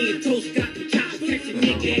what? Me and Toast got the chop, catch a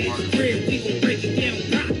nigga at your crib, we gon' break it down.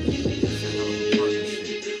 Pop.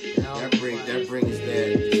 That brings that.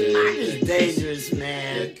 It's dangerous,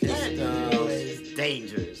 man. That That is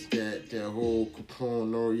dangerous. That whole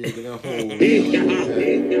Capone Noriega, that whole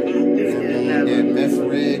that meth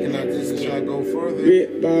rig, and I just try to go further.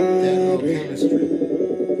 That little chemistry,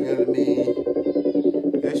 you know what I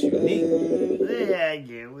mean? That's unique.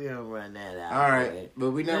 Yeah, we don't run that out. All right,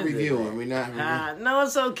 but we're not reviewing. We're not. No,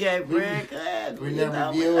 it's okay, Brick. We're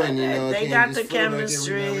not reviewing. You know, they it got can't the just feel like we're not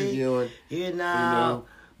chemistry. reviewing, You know.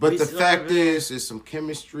 But we the still fact have it. is, there's some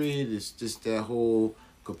chemistry. There's just that whole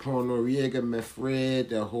Capone Noriega, Meth Red,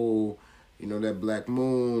 that whole, you know, that Black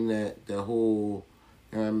Moon, that whole,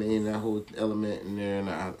 you know what I mean, that whole element in there, and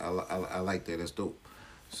I like that. That's dope.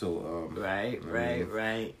 So Right.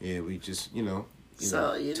 Yeah, we just, you know.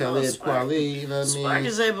 So, you know, Talib Spark, Kweli, you know what I mean? Spark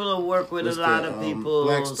is able to work with What's a lot that, of people.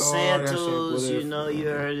 Black Star, that shit, Santos, whatever. you know, you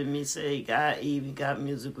heard me say he even got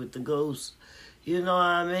music with the Ghosts. You know what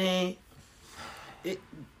I mean?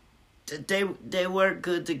 They work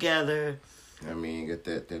good together. I mean, you got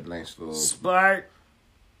that nice little. Spark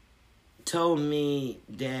told me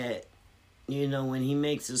that, you know, when he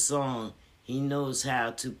makes a song, he knows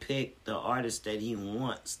how to pick the artist that he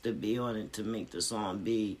wants to be on it to make the song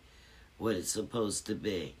be what it's supposed to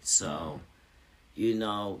be. So, you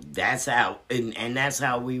know, that's how, and that's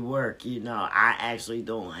how we work. You know, I actually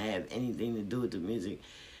don't have anything to do with the music.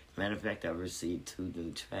 Matter of fact, I received 2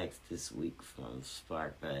 new tracks this week from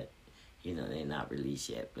Spark, but, you know, they're not released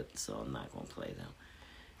yet, but so I'm not going to play them.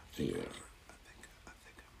 I think I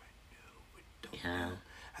might know what you don't know.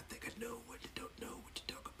 I think I know what you don't know what you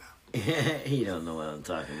talk about. He don't know what I'm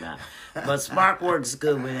talking about. But Spark works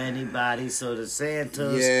good with anybody, so the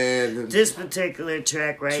Santos, this particular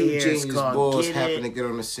track right here is called boys Get happen It. to get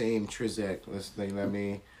on the same Trizak, let's think, I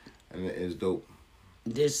mean, and it's dope.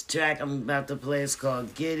 This track I'm about to play is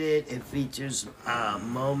called Get It. It features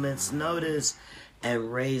Moments Notice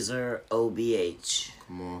and Razor OBH.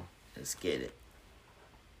 Come on. Let's get it.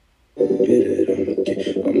 Get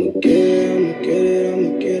it, I'ma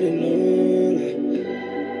get it on.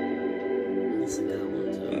 It's a good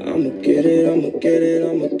one, too. I'ma get it, I'ma get it,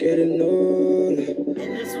 I'ma get it, no.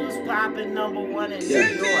 And this was popping #1 in New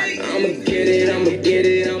York. I'ma get it, I'ma get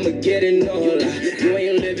it, I'ma get it, no. You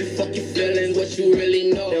ain't living, fuck your feelings, what you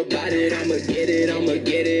really know about it. I'ma get it, I'ma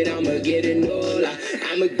get it, I'ma get it, no.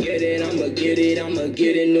 I'ma get it, I'ma get it, I'ma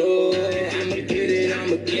get it, no. I'ma get it,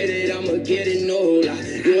 I'ma get it, I'ma get it, no.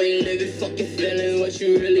 You ain't living, fuck your feelings, what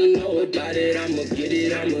you really know about it. I'ma get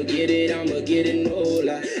it, I'ma get it, I'ma get it, no.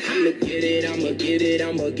 I'ma get it, I'ma get it,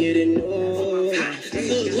 I'ma get it, no.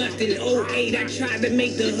 Hood left in '08, I tried to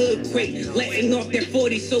make the hood quake. Letting off that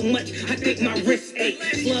 40 so much, I think my wrist ache.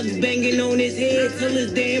 Slugs banging on his head till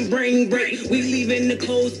his damn brain break. We leaving the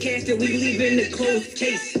closed casket, we leaving the closed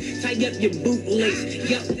case. Tie up your bootlace,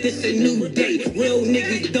 yup, this a new day. Real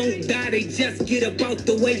niggas don't die, they just get up out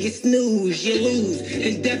the way. You snooze, you lose,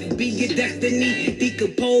 and death be your destiny.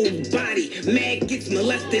 Decomposed body, mad gets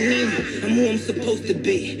molesting me. I'm who I'm supposed to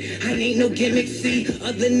be. I ain't no gimmick, see.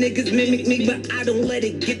 Other niggas mimic me, but I don't let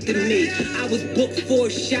it get to me. I was booked for a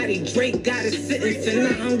shotty, Drake got a sentence, and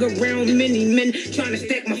I hung around many men trying to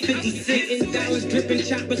stack my 50 cents. In dollars dripping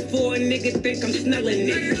choppers for a nigga think I'm snelling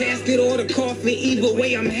it. Casket or the coffin, either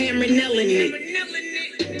way I'm hammering it.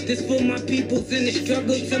 This for my peoples in the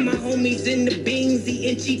struggle, to my homies in the beans,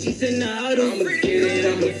 eating chichis in the huddle. I'ma get it,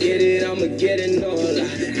 I'ma get it, I'ma get it, no.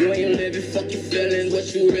 You ain't living, fuck your feelings,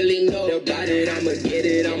 what you really know about it. I'ma get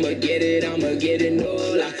it, I'ma get it, I'ma get it, no.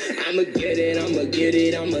 I'ma get it, I'ma get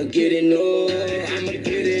it, I'ma get it, no. I'ma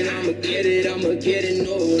get it, I'ma get it, I'ma get it,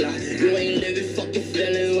 no. You ain't living, fuck your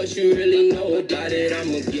feelings, what you really know about it.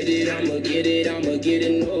 I'ma get it, I'ma get it, I'ma get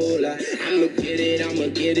it, no. I'ma get it, I'ma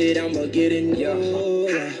get it, I'ma get it, no.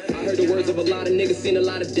 I heard the words of a lot of niggas, seen a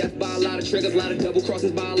lot of death by a lot of triggers, a lot of double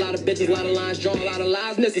crosses by a lot of bitches, a lot of lines drawn, a lot of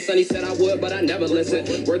lies missing. Sonny said I would, but I never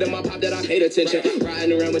listened. Word of my pop that I paid attention.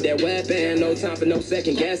 Riding around with that weapon, no time for no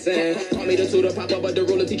second guessing. Call me the tutor, pop up, but the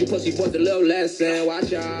ruler teach you pussy boys a little lesson.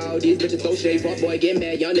 Watch out, these bitches throw shade, fuck boy get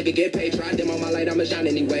mad, young nigga get paid. Tried them on my light, I'ma shine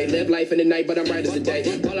anyway. Live life in the night, but I'm bright as the day.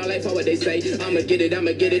 All I like for what they say, I'ma get it, don't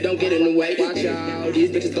get in the way. Watch out,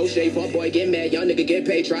 these bitches throw shade, fuck boy get mad, young nigga get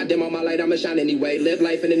paid. Tried them on my light, I'ma shine anyway. Live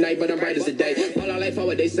life in the night, but I'm bright as the day. All I like for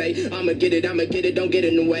what they say, I'ma get it, don't get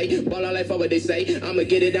in the way. All I like for what they say, I'ma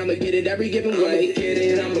get it every given way. I'ma get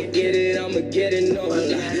it, I'ma get it, I'ma get it, no.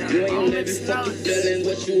 You ain't living, fuck your feelings,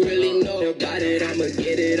 what you really know about it. I'ma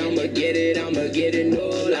get it, I'ma get it, I'ma get it, no.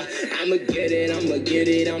 I'ma get it, I'ma get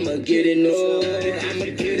it, I'ma get it, no. I'ma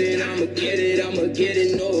get it, I'ma get it, I'ma get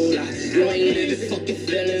it, no. You ain't living, fuck your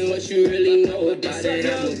feelings, what you really know about it.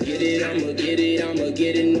 I'ma get it, I'ma get it, I'ma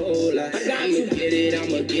get it, no. I'ma get it,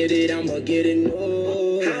 I'ma get it, I'ma get it,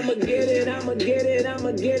 no. I'ma get it, I'ma get it,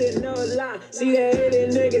 I'ma get it, no lie. See that hit in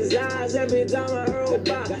niggas' eyes every time I hurl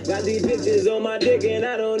by. Got these bitches on my dick and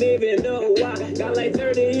I don't even know why. Got like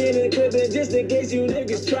 30 in the clipping just in case you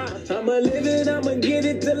niggas try. I'ma live it, I'ma get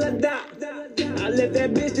it till I die. I left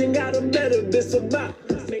that bitch and got a better bitch about.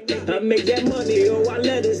 I make that money, oh I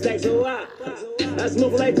let it stack so high. I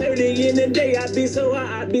smoke like 30 in a day, I be so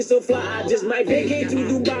high, I be so fly. I just might vacate to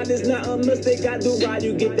Dubai, it's not a mistake, I do right.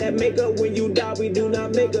 You get that makeup when you die, we do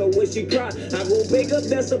not make her when she cry. I go bake up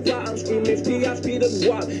that supply, I'm screaming free, I speed up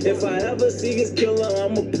guap. If I ever see his killer,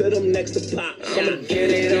 I'ma put him next to Pop. I'ma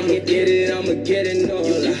get it, I'ma get it, I'ma get it, no.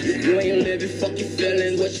 You ain't living, fuck your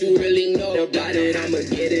feelings, what you really know about it. I'ma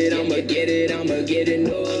get it, I'ma get it, I'ma get it,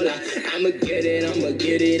 no. I'ma get it, I'ma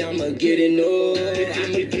get it, I'ma get it, no.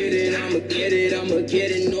 I'ma get it, I'ma get it, I'ma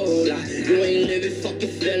get it, no. You ain't living, fuck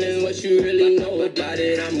your feelings, what you really know about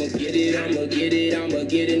it. I'ma get it, I'ma get it, I'ma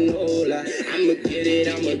get it, no. I'ma get it,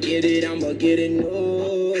 I'ma get it, I'ma get it,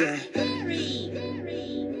 no.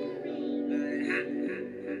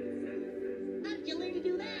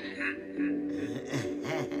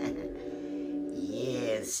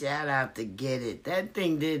 Yeah, shout out to Get It. That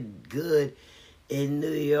thing did good in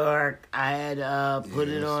New York. I had put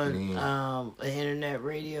it on an internet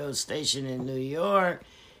radio station in New York,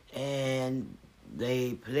 and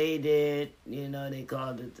they played it. You know, they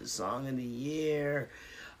called it the Song of the Year.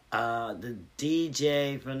 The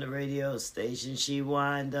DJ from the radio station, she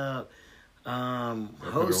wound up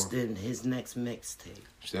hosting his next mixtape.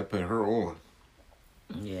 That put her on.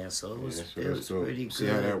 Yeah, so it was pretty good. See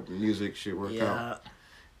how that music shit work out?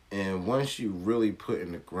 And once you really put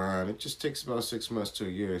in the grind, it just takes about 6 months to a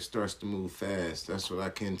year. It starts to move fast. That's what I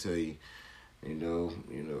can tell you. You know.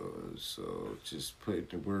 So just put it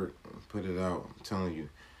to work, put it out. I'm telling you.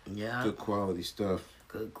 Yeah. Good quality stuff.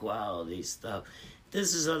 Good quality stuff.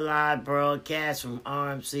 This is a live broadcast from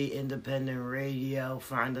RMC Independent Radio.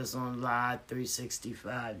 Find us on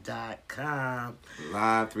live365.com.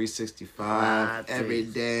 Live 365 every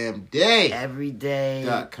damn day. Every day,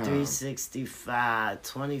 .com. 365,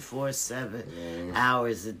 24/7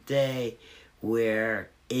 hours a day,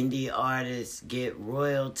 where indie artists get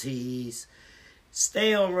royalties.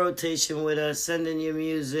 Stay on rotation with us. Send in your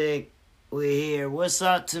music. We're here. What's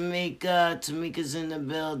up, Tamika? Tamika's in the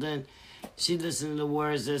building. She listened to the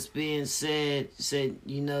words that's being said. Said,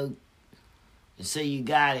 you know, say you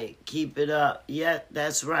got it. Keep it up. Yeah,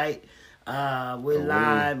 that's right. We're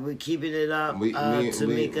live. We're keeping it up.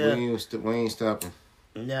 Tamika. We ain't stopping.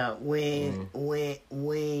 No, we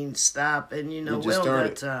ain't stopping. You know, we don't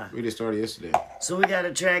got time. We just started yesterday. So we got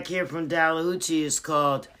a track here from Dallahoochie. It's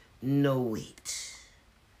called No Wait.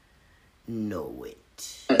 No Wait.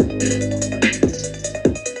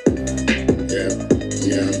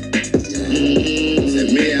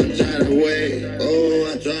 Said me, I'm trying to wait.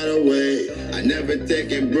 Oh, I try to wait. I never take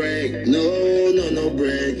a break. No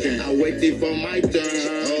break. I waiting for my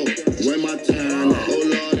turn. Oh, when my turn. Oh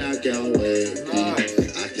Lord, I can't wait. I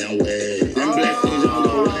can't wait. Them blessings on the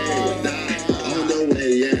way. On the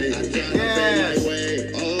way, yeah. I try to pay my way.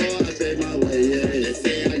 Oh, I pay my way, yeah. They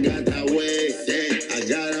say I got that way. Say I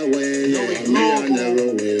got a way, yeah. Me, I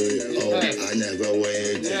never wait. Oh, I never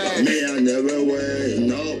wait. Me, I never wait.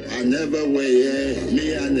 No, I never wait, yeah.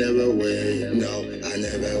 Me, I never wait. No, I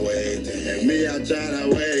never wait. And me, I try to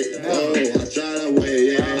wait. Oh, I try to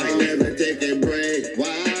wait, yeah. I never take a break.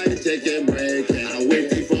 Why take a break? I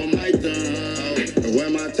waiting for my turn.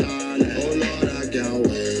 When my turn, oh Lord, I can't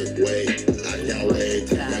wait. I can't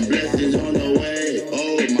wait. My blessings on the way.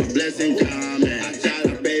 Oh, my blessing coming. I try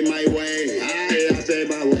to pay my way. I pay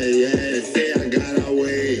my way, yeah. They say I gotta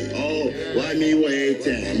wait. Oh, why me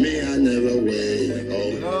waiting? Me, I never wait.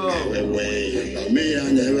 Oh, never wait. Me,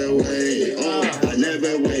 I never wait. Oh, I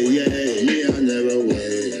never wait, yeah. Me, I never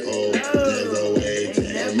wait. Oh, never wait.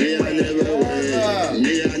 Me, I never wait.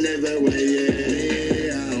 Me, I never wait, yeah.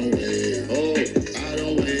 Me, I don't wait. Oh, I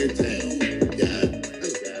don't wait, yeah.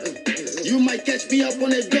 You might catch me up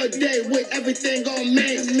on a good day with everything on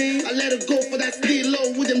me. I let her go for that steel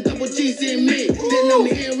low with them double G's in me. Then I'm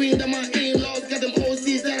hearing that my in-laws got them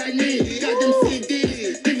OCs that I need. Got them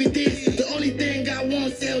CDs, DVDs. The only thing I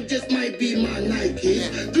won't sell just might be my Nikes.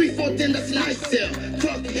 3-4-10, that's nice sell.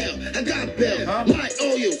 Fuck hell, I got bell. My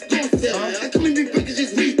oils don't sell. I come in big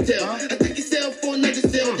packages retail. I take a sale for another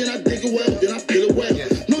sale, then I dig it well, then I fill it well.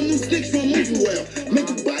 No new sticks from moving well. Make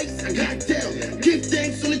the bikes, I got tell. Give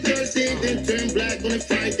thanks on a Thursday, then turn black on a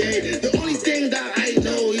Friday. The only thing that I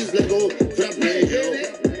know is let go for that bread, yo.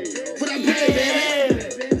 For that bread, baby.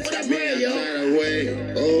 For that bread, yo. I try to wait.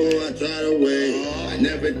 Oh, I try to wait. I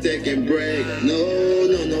never take a break. No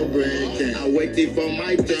break. I waiting for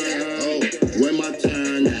my turn. Oh, when my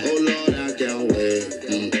turn. Oh Lord, I can't wait.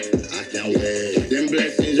 I can't wait. Them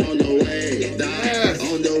blessings on the way.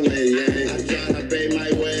 On the way, yeah. I try to pay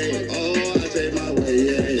my way. Oh, I pay my way,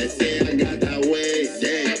 yeah. They say I got that way.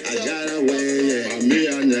 Yeah, I got a way, yeah. For me,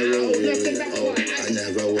 I never wait. Oh, I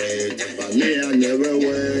never wait. For me, I never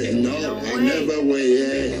wait. No, I never wait,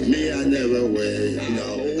 yeah. Me, I never wait.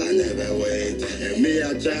 No, I never wait. And me,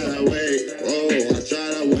 I try to wait. Oh, I try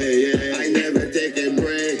to wait, yeah. I never take a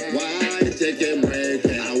break. Why take a break?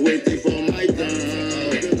 I waiting for my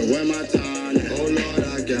turn. When my turn, oh Lord,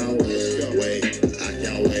 I can't wait. I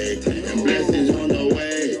can't wait. And blessings on the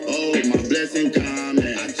way. Oh, my blessing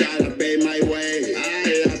coming. I try to pay my way.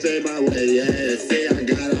 I pay my way, yeah. Say I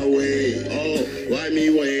gotta wait. Oh, why me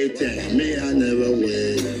waiting? Me, I never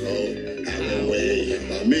wait. Oh, I will wait.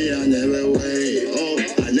 Me, I never wait. Oh,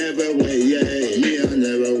 I never wait, yeah. Me, I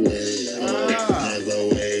never wait. Oh, never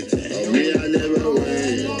wait. Oh, me, I never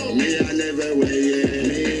wait. Me, I never wait, yeah.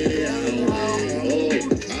 Me, I don't wait. Oh,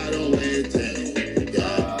 I don't wait.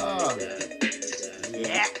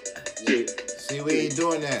 Yeah. See, we ain't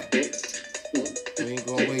doing that. We ain't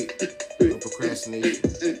gonna wait. No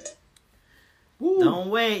procrastination. Don't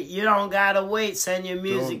wait. You don't gotta wait. Send your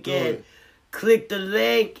music Don't do in. it. Click the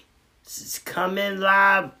link. Come in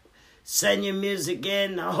live. Send your music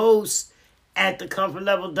in. The host at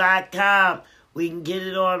thecomfortlevel.com. We can get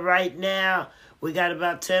it on right now. We got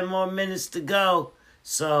about 10 more minutes to go.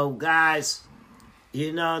 So, guys,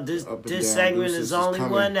 you know, this segment is only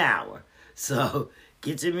 1 hour. So,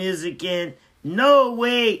 get your music in. No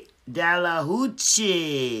wait.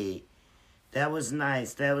 Dallahoochie. That was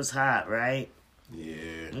nice. That was hot, right?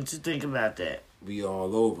 Yeah. What you think about that? We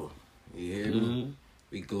all over. You hear me?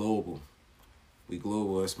 We global. We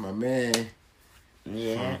global. That's my man.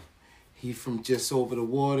 Yeah. He from just over the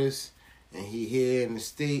waters, and he here in the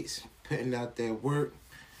States, putting out that work.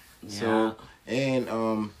 Yeah. So,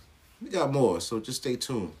 and we got more, so just stay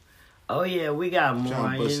tuned. Oh yeah, we got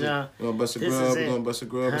more. You know, you gonna bust a this grub? is You it. gonna bust a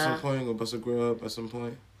grub at Huh? some point? You gonna bust a grub at some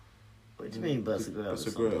point? What do you mean bust a grub? Bust a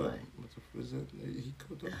at some grub. point? Is it? He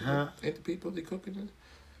cooked it. Huh? Ain't the people they cooking it?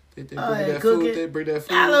 They bring Oh, that cook food. it. They bring that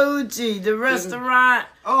food. Alauchi, the restaurant.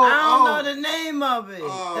 Oh, I don't oh. know the name of it.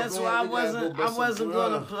 Oh, That's man, why I we gotta wasn't. go I bust some wasn't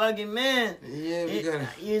grub. gonna plug him in. Yeah, we gotta.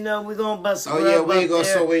 You know, we're gonna bust. Oh yeah, we ain't gonna.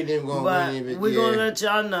 there, So we ain't gonna. but we ain't even, we're yeah. gonna let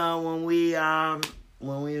y'all know when we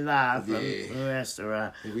live from Yeah. the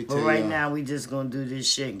restaurant. We But tell right y'all. now, we just gonna do this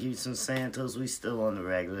shit and give you some Santos. We still on the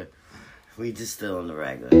regular. We just still on the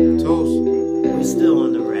regular. Toast. We still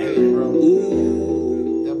on the regular. Bro.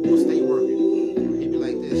 That boy stay working. He be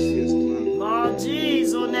like this. Oh,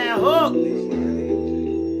 jeez, on that hook.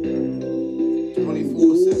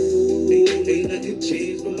 24/7. Ain't nothing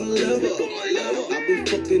changed but my lover. I've been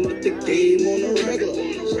fucking up the game on the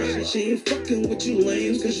regular. She ain't fucking with you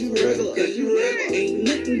lames cause you regular. Ain't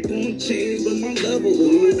nothing gonna change but my level.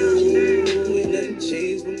 Ain't nothing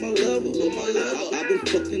changed but my level. I've been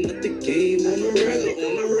fucking up the game on the regular.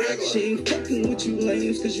 She ain't fucking with you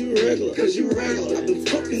lames cause you regular. I've been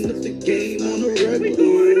fucking up the game on the regular.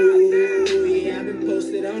 Yeah, I've been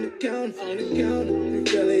posted on the count. From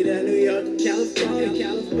Philly to New York to California.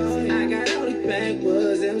 I got all the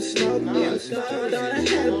backwoods and I'm smoking. Thought I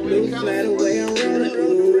had a blue flat away and rolling.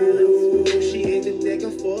 Ooh, she hit the dick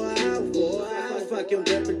in 4 hours. I fucking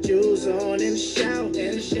whip her jewels on in the shower.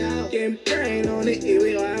 Getting brain on the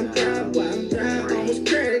E while I'm driving. Almost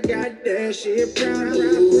credit, goddamn, she a brown.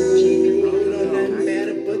 You know nothing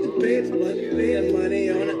matter but the paper. Money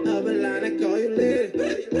on the other line, I call you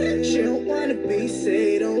later. She don't wanna be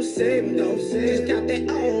saved, don't save me. Just got that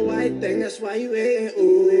old white thing, that's why you ain't.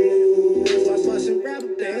 Ooh, I'm busting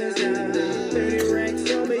rapper bands out. 30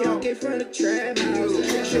 racks on me, okay, from the trap house.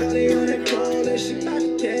 Shorty on that call and she bout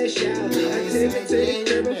to cash out. I take it to the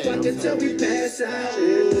crib and fuck it till we pass out.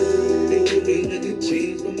 Ooh, ain't nothing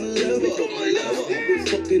changed but my level. I've been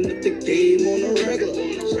fucking up the game on the regular.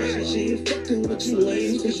 She ain't fucking with you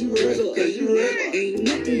lanes cause you regular. Ain't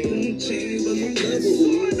nothing gonna change but my level.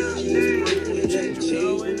 Ain't nothing changed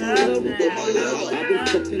but my level. I've been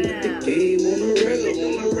fucking up the game on the regular.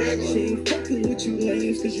 She ain't fucking with you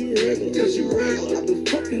lanes cause you regular. I've been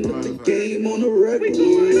fucking up the game on the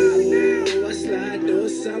regular. I slide doing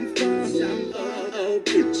something fun. Oh,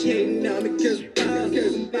 bitch hating on me cause I'm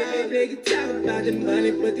bald. Nigga talk about the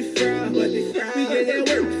money but they fraud. We get that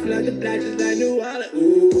work, flood the block just like New Orleans.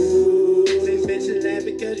 Ooh, they bitches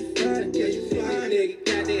laughing cause you funny. Nigga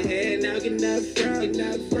got their head now get enough from.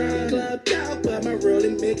 Club out but my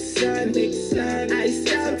rolling mix sun.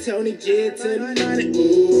 Ice out Tony G to the money.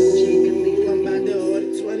 Ooh, I'm about to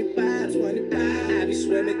order 25. I be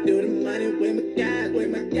swimming through the money with my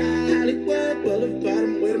guy. Hollywood Boulevard,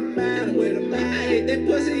 I'm with a mile. I hate that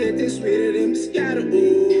pussy, it's sweeter than Moscato.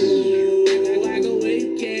 Ooh, I go where you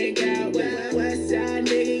can't go. West side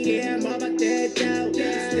nigga, yeah, I'm on my dad out.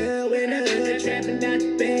 Still in the hood, trapping out the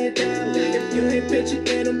bed though. If you ain't pitching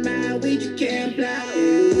in a mile, we just can't blow.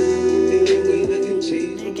 Ooh, ain't nothing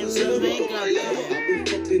changed. I've been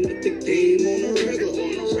fucking up the game on the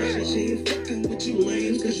regular. She ain't fucking with you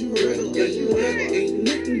lanes cause you regular. Ain't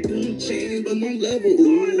nothing gonna change but my level.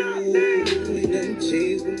 Ooh, ain't nothing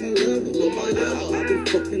changed but my level. I've been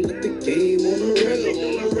fucking up the game on the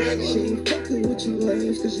regular. She ain't fucking with you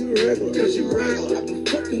lanes cause you regular. I've been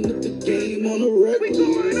fucking up the game on the regular.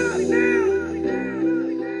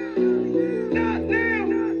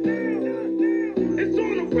 It's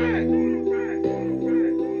on the rack.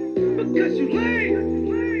 Because you lame.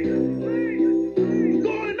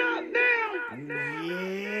 Going out now.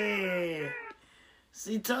 Yeah.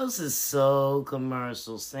 See, Toast is so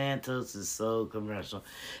commercial. Santos is so commercial.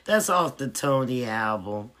 That's off the Tony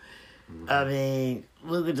album. I mean,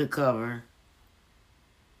 look at the cover.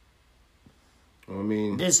 I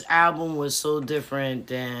mean, This album was so different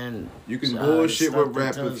than you can the bullshit stuff with that rap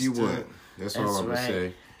if Toast you did. want. That's all I'm gonna right.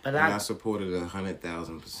 say. But and I I supported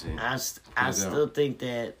 100,000%. I still think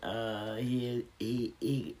that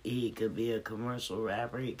he could be a commercial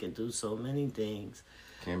rapper. He could do so many things.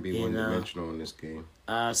 Can't be You know. one-dimensional in this game.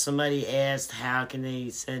 Somebody asked how can they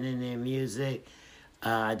send in their music.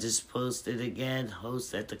 I just posted again,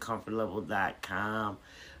 host at thecomfortlevel.com.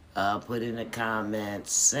 Put in the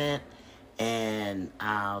comments, sent, and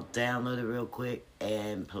I'll download it real quick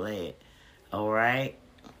and play it. All right?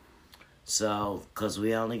 So, because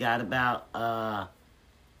we only got about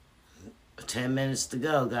 10 minutes to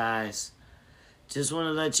go, guys. Just want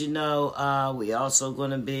to let you know, we also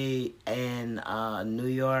going to be in New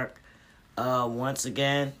York once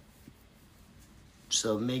again.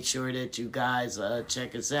 So make sure that you guys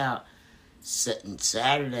check us out.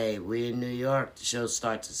 Saturday, we're in New York. The show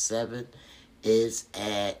starts at 7. It's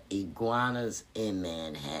at Iguanas in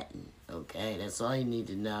Manhattan. Okay, that's all you need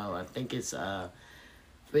to know. I think it's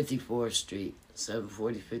 54th Street,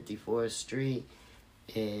 740 54th Street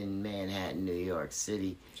in Manhattan, New York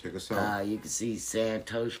City. Check us out. You can see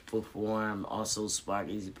Santosh perform, also Spark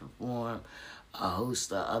Easy perform, a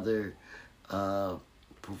host of other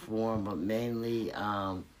perform, but mainly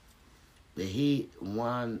the Heat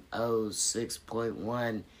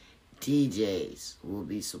 106.1 DJs will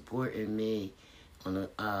be supporting me on the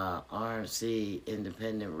RMC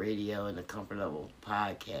Independent Radio and the Comfort Level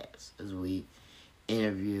podcast as we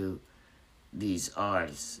interview these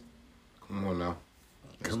artists. Come on now.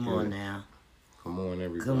 Come on now. Come on,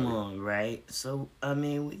 everybody. Come on, right? So, I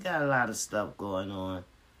mean, we got a lot of stuff going on.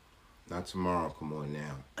 Not tomorrow, come on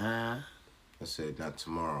now. I said not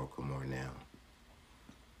tomorrow, come on now.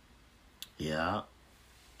 Yeah.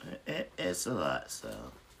 It's a lot,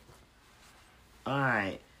 so.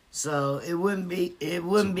 Alright. So,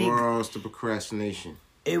 Tomorrow's the procrastination.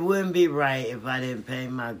 It wouldn't be right if I didn't pay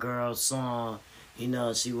my girl Song. You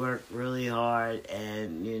know, she worked really hard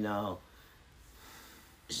and, you know,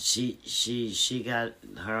 she got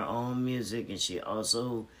her own music and she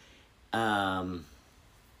also, you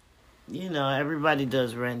know, everybody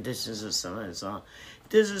does renditions of some of the song.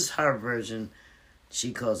 This is her version.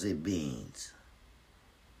 She calls it Beans.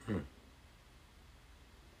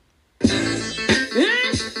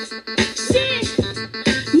 Shit,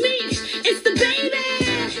 me, it's the baby.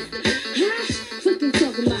 What you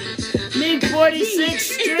talking about? Mid 46th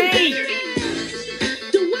Street.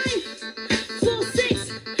 The wife,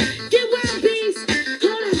 46. Get wild, beans.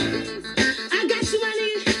 Hold on, I got you, my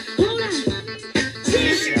nigga. Hold on.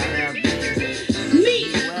 Shit, me,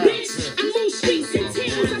 bitch. I move streets and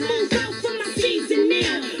towns. I move out for my season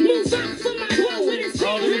now. Move out for my bro with his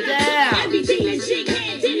Hold it down. Everything that chick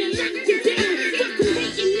had didn't knock it down. Fuck them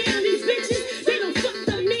hating now, these bitches. They done fucked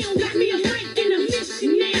up now. Got me a mic and a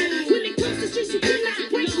mission now. When it comes to streets, you cannot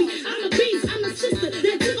break me. I'm a beast, I'm a sister that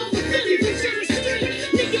took over Philly from China Street.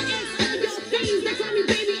 Nigga ask all your things. They call me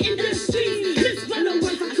baby in the streets. Miss for the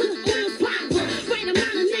work, I cook oil popper. Right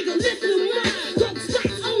amount of nigga lifting them up. Coke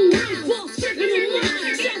spots on house walls, stripping them up.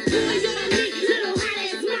 Chef boy, you're a neat little hot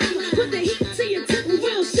ass mama. Put the heat to your tip,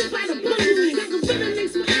 real shit by the bundle. Got the rhythm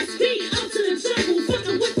mix with SP up to the jungle.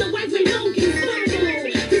 Fucking with the wife ain't no can fumble.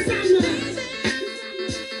 Cause I'm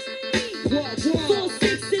the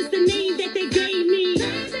 4-6 is the name that they gave me.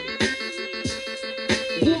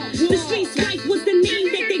 The streets wife was the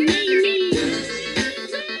name that they made me.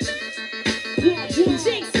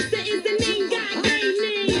 Jake sister is the name God gave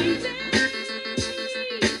me.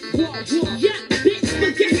 Yeah, bitch,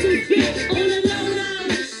 but guess who's back on the low low?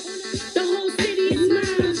 The whole city is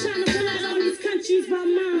mine. I'm trying to pull out all these countries by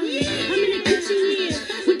mine. I'm in the kitchen here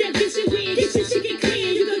with that bitch in weird. Get your chicken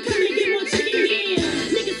clear. You gon' come and get more chicken here.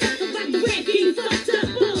 Niggas talk about the red king fucked up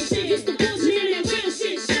bullshit. It's the bullshit and that real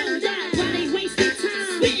shit showed up. While they wasting time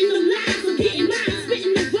spitting them lies, I'm getting mine,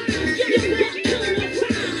 spitting the rhymes. Yo, back killing the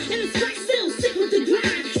crime, and the spot still sick with the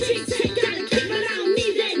grind. Chick take out a kick, but I don't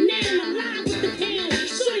need that now. I'm live with the pound.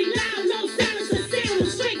 Shorty loud, no silence or sound. I'm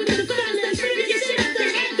straight with the thunder, bring your shit up to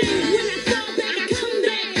heaven. When I fall back, I come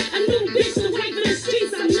back. A new bitch to wait for the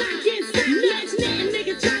streets. I'm not getting stopped. Nuts, nothing,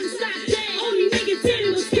 nigga trying to stop that. Only nigga did it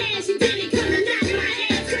was cash. He did it, come and knock my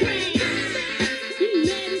ass crack. You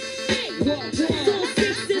mad as shit.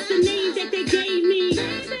 4-6 is the name that they gave me.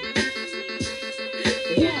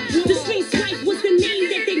 The streets wife was the name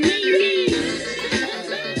that they made me.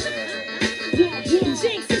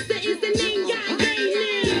 Jake sister is the name God gave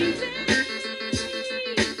me.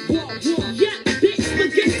 Yeah, bitch, but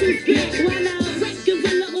guess who's back? While I wreck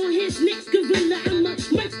gorilla on his next gorilla, I'ma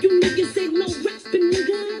wreck you niggas, ain't no rapping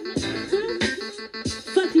nigga. Huh?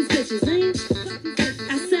 Fuck these bitches, man.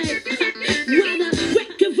 I said, while I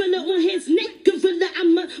wreck gorilla on his neck gorilla,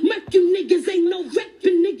 I'ma murk you niggas, ain't no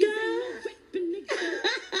rapping nigga.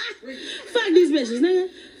 Fuck these bitches, nigga.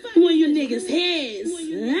 One of you niggas' heads. Huh?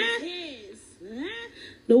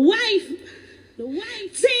 The wife.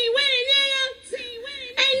 Team winning, nigga.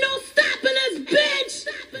 Ain't no stopping us, bitch.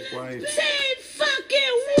 Wife. Team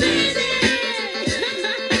fucking winning.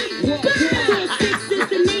 4-6 is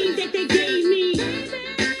the name that they gave me.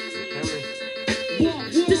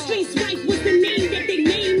 The streets wife was the name that they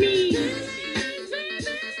made me.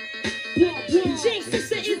 Jake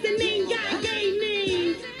sister is the name God gave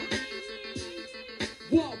me.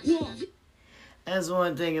 That's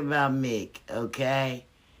one thing about Meek, okay?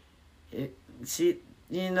 She,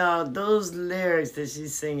 you know, those lyrics that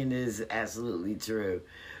she's singing is absolutely true.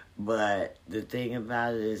 But the thing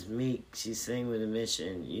about it is Meek, she sing with a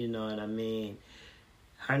mission, you know what I mean?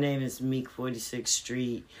 Her name is Meek 46th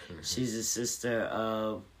Street. She's a sister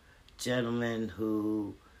of gentleman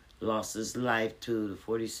who lost his life to the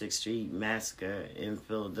 46th Street Massacre in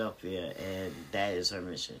Philadelphia, and that is her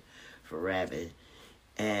mission for rapping.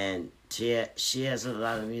 And she has a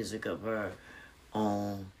lot of music of her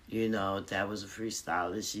own, you know, that was a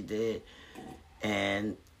freestyle that she did.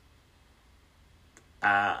 And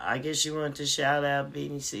I guess she wanted to shout out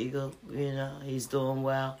Beanie Siegel, you know, he's doing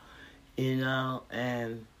well, you know,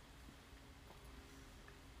 and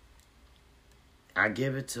I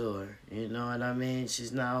give it to her, you know what I mean?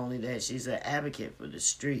 She's not only that, she's an advocate for the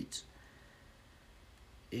streets,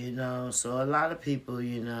 you know, so a lot of people,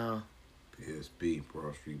 you know. PSB,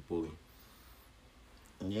 Broad Street Bully.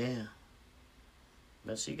 Yeah.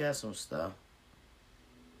 But she got some stuff.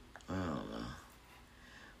 I don't know.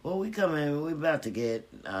 Well, we about to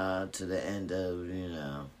get to the end of, you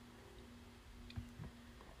know,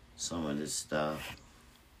 some of this stuff.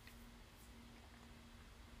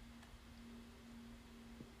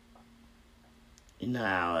 You know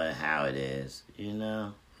how it is, you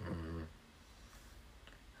know? Mm-hmm.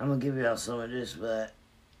 I'm going to give y'all some of this, but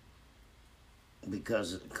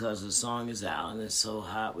because the song is out and it's so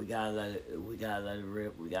hot, we gotta let it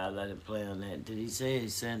rip. We gotta let it play on that. Did he say he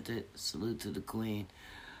sent it? Salute to the Queen.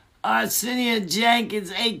 Arsenio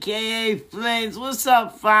Jenkins, a.k.a. Flames. What's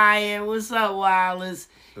up, Fire? What's up, Wireless?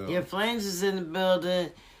 Yeah, Flames is in the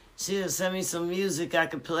building. She'll send me some music I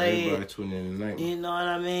could play. Everybody tuning in tonight. You know what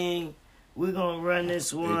I mean? We're going to run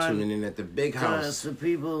this one. They're tuning in at the big house. The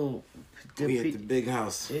people... We at the big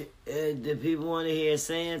house. The people want to hear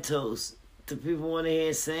Santos. The people want to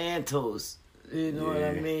hear Santos. You know what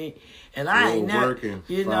I mean? And I ain't never...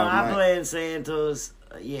 You know, I played Santos.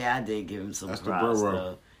 Yeah, I did give him some props,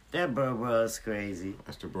 though. That bro is crazy.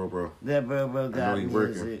 That's the bro. That bro got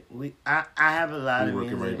music. I have a lot of music.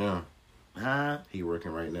 He working right now. Huh? He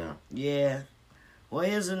working right now. Yeah. Well,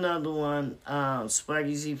 here's another one.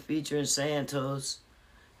 Sparky Z featuring Santos.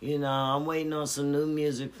 You know, I'm waiting on some new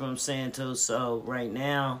music from Santos. So right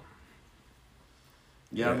now,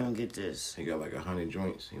 y'all gonna get this. He got like 100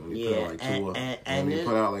 joints. He only put out like two of them. And he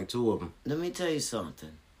put out like 2 of them. Let me tell you something.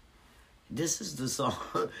 This is the song.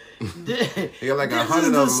 He got like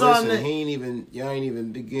 100 of them. Listen, y'all ain't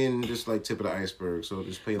even begin just like tip of the iceberg. So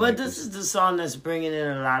just play. But this is the song that's bringing in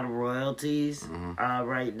a lot of royalties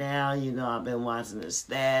right now. You know, I've been watching the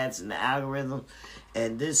stats and the algorithm,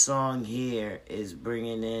 and this song here is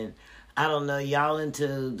bringing in. I don't know, y'all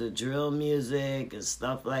into the drill music and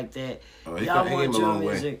stuff like that. Y'all want drill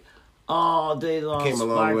music all day long. Came a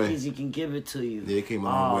long way. Sparky's, he can give it to you. Yeah, it came a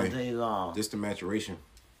long way. All day long. Just the maturation.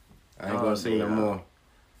 I ain't gonna say no more.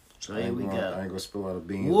 So here we go. I ain't gonna spill out the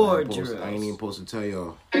beans. War I ain't even supposed to tell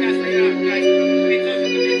y'all.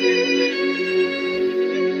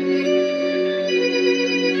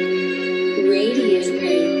 Radius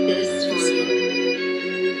made this one.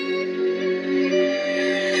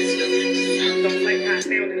 Don't like how I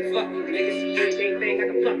sound in the fuck you niggas. Anything I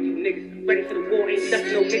can fuck you niggas. Ready for the war, ain't stuck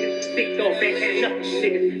no niggas. Big dog, back had enough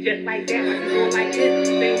niggas. Just like that, I can go like this.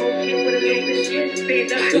 Same old shit with a little bit of shit.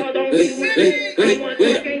 Stand up, y'all don't really want it. I want to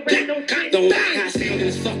talk, ain't ready, don't cut. Don't like how I sound in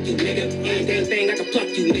this fuck you nigga. Anything I can fuck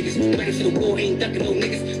you niggas. Ready for the war, ain't ducking no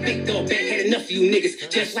niggas. Big dog, back had enough of you niggas.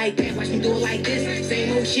 Just like that, watch me do it like this.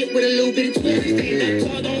 Same old shit with a little bit of twist. Stand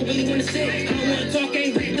up, y'all don't really want to sit. I don't want to talk,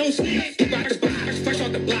 ain't ready, don't snitch. Rock the box, fresh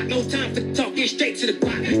off the block, no time for talk, get straight to the block.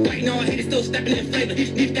 Fighting all headed, still stepping in flavor.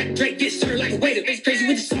 If that Drake get served like a waiter. It's crazy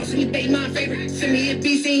with the sauce and you bait my favorite. Send me a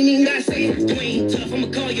piece, ain't even gotta say it. You ain't tough, I'ma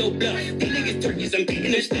call your bluff. These niggas turkeys, I'm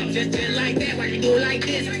beating their stuff. Just like that, why you do it like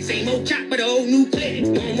this? Same old chop, but a whole new clip.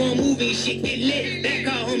 One movie, shit get lit. That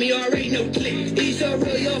car, homie, already no clip. These so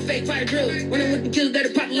real, you're fake fire drills. When I'm with the kills,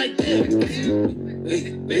 better pop like this.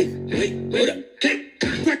 Hold up, click.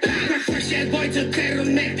 Fresh ass boy to the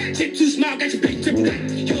neck. Tip too small, got your bitch tripping back.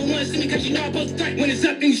 You don't wanna see me cause you know I'm both tight. When it's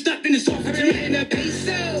up, then you stuck, then it's off. I'm in a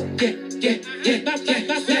peso. Yeah.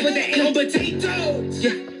 Like with that on potatoes.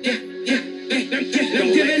 Yeah.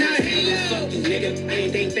 I'm giving out halo. Fuck you, nigga.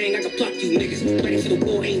 Anything I can pluck you niggas. Ready for the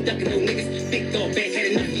war, ain't ducking no niggas. Big dog, back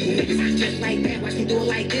had enough of you niggas. Just like that, watch me do it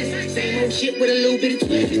like this. Same old shit with a little bit of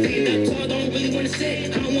twist. Stand up tall, don't really wanna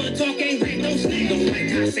sit. I don't wanna talk, ain't ready, don't snitch. Don't like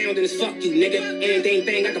how I sound in this fuck you, nigga.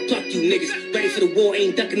 Anything I can pluck you niggas. Ready for the war,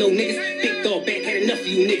 ain't ducking no niggas. Big dog, back had enough of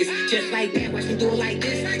you niggas. Just like that, watch me do it like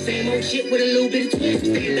this. Same old shit with a little bit of twist.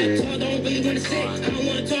 Stand up tall, don't really wanna sit. I don't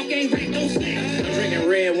wanna talk, ain't ready, don't snitch. I'm drinking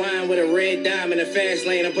red wine with a red a dime in the fast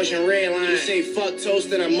lane, I'm pushing red line. You say fuck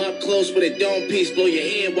toast and I'm up close with a dome piece, blow your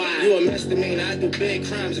head wide. You a misdemeanor, I do big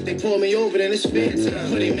crimes. If they pull me over, then it's fair time.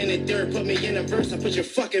 Put him in the dirt, put me in a verse, I put your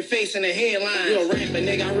fucking face in the headline. You a rapper,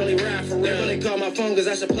 nigga, I really ride for real. They really call my phone cause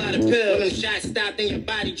I supply the pill. When them shots stop, then your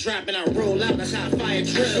body drop and I roll out, that's how I fire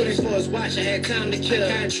drill. Shooting for his watch, I had time to kill.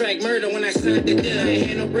 I contract murder when I signed the deal. I ain't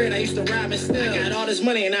had no bread, I used to rob and steal. I got all this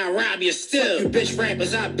money and I rob you still. Fuck you bitch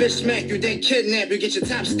rappers, I bitch smack you, then kidnap you. Get your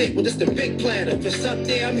top stick, well this the big platter. If it's up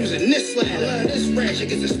there, I'm using this ladder. I love this ratchet,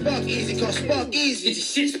 gets the spark easy, cause spark easy. Get your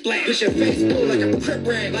shit splat. Get your face blue like a crip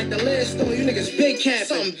rag, like the lid stone. You niggas big cap,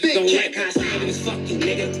 something big. Don't like how I sound this, fuck you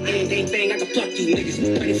nigga. Anything I can pluck you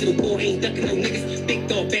niggas. Ready for the war, ain't ducking no niggas. Big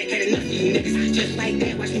dog back, had enough of you niggas. Just like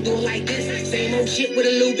that, watch me do it like this. Same old shit with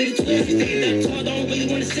a little bit of twist. Stand up tall, don't really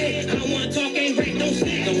wanna say it. I don't wanna talk, ain't rap, don't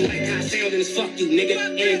snap. Don't like how I sound this, fuck you nigga.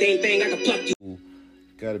 Anything I can pluck you.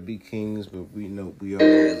 Gotta be kings, but we know we all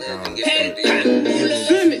down.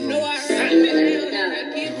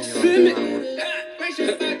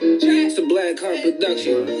 It's a Black Heart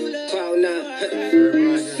production. Cloud9.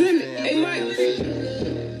 Hey Mike.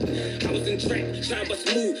 I was in track, trying to bust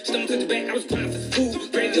a move. Stomach to the back, I was crying for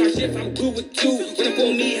food. Graveyard shift, I'm good with two. When I'm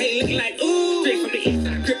on me, hey, looking like ooh. Straight from the east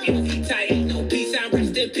side, grip your feet tight. Ain't no peace sign,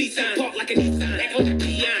 rest in peace sign. Park like a Nissan, act like a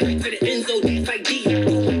peon. To the Enzo, dance like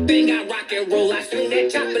Dion. Thing I rock and roll, I swing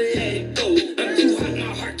that chopper, let it go. I'm too hot,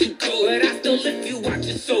 my heart too cold, but I still lift you, watch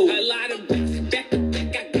your soul. A lot of bitches back to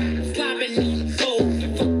back, I got them slobbing on the soul.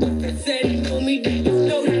 Fuck what they said, you know me, then you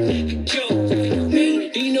know that nigga Joe. Me,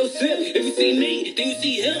 do you know Sim? If you see me, then you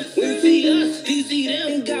see him. When you see us, do you see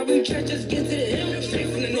them? God, we try just get to the hill. Straight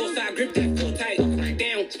from the north side, grip that full tight. Right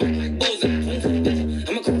down, spot like bullseye.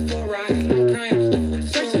 I'ma go for a ride, crying.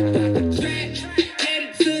 Searching about the track,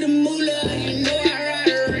 headed to the moolah. You know I ride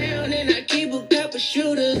around and I keep a couple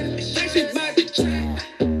shooters. Searching about the track,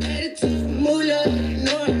 headed to the moolah. You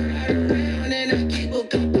know I ride around and I keep a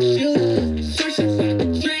couple shooters. Searching about the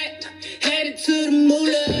track, headed to the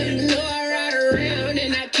moolah. You know I ride around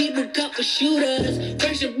and I keep a couple shooters.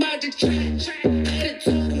 Fresh about the track, headed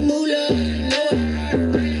to the moolah. You know I ride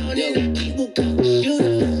around and I keep a couple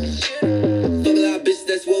shooters. Fuck a lot of bitches,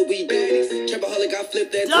 that's what we do. Trapaholic, I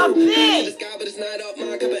flip that too. The sky, but it's not off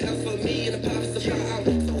my cup of else for me and the pop supply.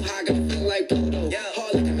 I'm so high, got to feel like Pluto.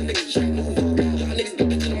 Hard like my niggas try to move on. Y'all niggas be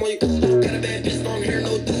bitching, I'm on your cool. Got a bad bitch, long hair,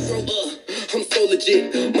 no do-bro. I'm so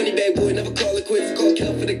legit. Money bag boy, never call it quits. Call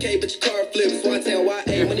kill for the K, but your car flips. Swantown,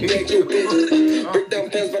 YA, money bag, your bitch. Break down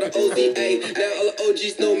pants by the OZA. Now all the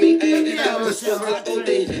OGs know me. I was supposed to like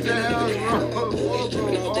OD.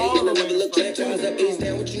 Tripping all day, and I never look back. Rise up, ease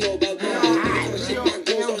down, what you know about that? Shit, my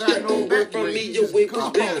goons don't strap no work from me. Your wig push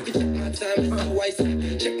back. Check my time, it's so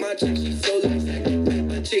icy. Check my check, she's so low.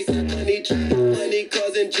 Chasing money,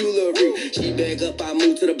 causing jewelry. She bag up, I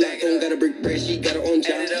move to the black home. Got a brick bread, she got her own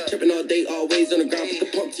job. Tripping all day, always on the ground. Put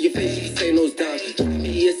the pump to your face, she say those dimes. Try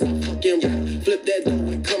me, it's a fucking rap. Flip that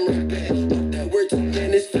door and come right back. Put that word to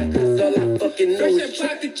man, it's fat. That's all I fucking know. Fresh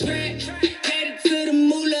up the track, headed to the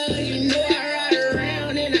moolah. You know I ride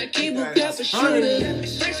around and I keep a couple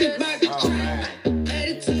shooters. Fresh up the track,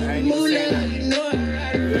 headed to the moolah. You know I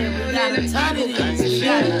ride around and I keep a couple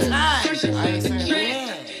shooters. Fresh up the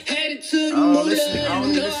track, headed to the moolah.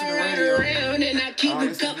 You know I ride around and I keep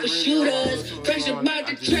a couple shooters. Fresh about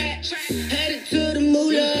the track, headed to the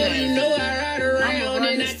moolah. You know I ride around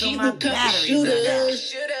and I keep a couple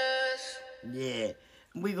shooters. Yeah,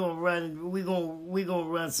 we gonna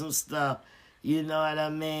run some stuff. You know what I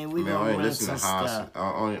mean? We gonna run some stuff.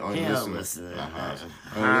 I only listen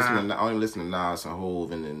to I only listen to Nas and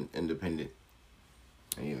Hove and Independent.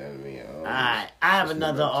 You know what I mean? Alright, I have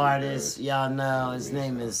another artist. Y'all know his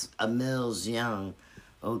name is Emils Young.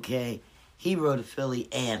 Okay, he wrote a Philly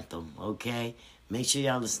anthem. Okay, make sure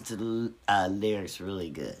y'all listen to the lyrics really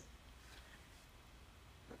good.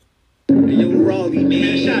 Yo, Robbie,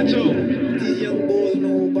 man, shot to these young boys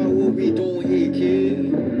know about what we doing here, kid.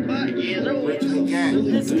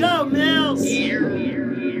 Let's go, Mills.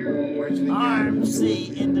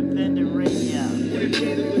 RMC Independent Radio.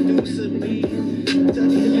 This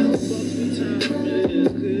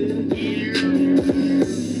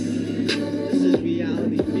is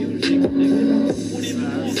reality music, nigga.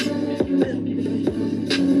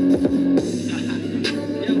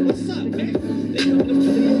 Yo, what's up, man? They coming to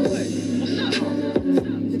Philly your way. What's up?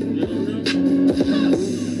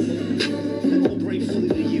 I'm gonna bring Philly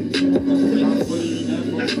to you.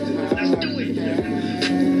 Let's do it.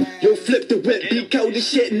 Yo, flip the whip, be cold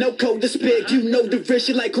talking shit, no code to speak. You know the risk,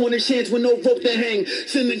 you like corner chance with no rope to hang.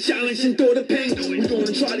 Send the challenge and throw the pain. We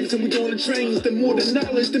going trolleys and we going trains. The more the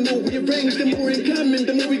knowledge, the more we arrange. The more in common,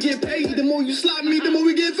 the more we get paid. The more you slap me, the more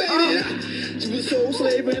we get faded. She was a soul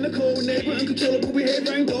slave and a cold neighbor. Uncontrollable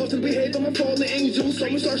behavior, ain't thoughts and behave. I'm a fallen angel. So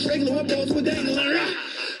we start straggling my balls with dangling.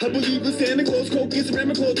 I believe in Santa Claus, coke, and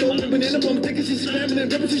ceramic clothes, open banana bum, thinking she's spamming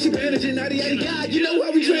and representing she managing, yada God, you know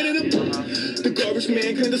how we training them. The garbage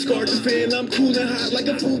man can discard the fan, I'm cool and hot like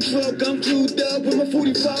a food truck, I'm clued up with my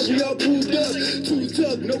 45, we all pulled up, too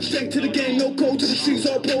tough, no strength to the game, no code to the streets,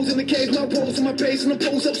 all pros in the cage, my pose in my pace, and I'm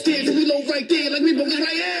pose upstairs, and we low right there, like we both right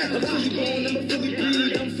here. I'm Philly born, I'm a Philly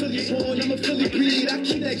breed, I'm Philly born, I'm a Philly breed, I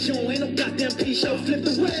keep that joint, ain't no goddamn piece, I'll flip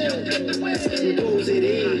the wheel, it goes it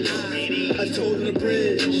is, I told her the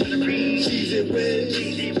bridge. Cheese and wedge,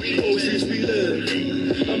 oceans we live.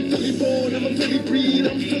 I'm Philly born, I'm a Philly breed.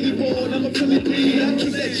 I'm Philly born, I'm a Philly breed. I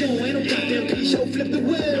keep that joint, ain't no goddamn piece. Yo, flip the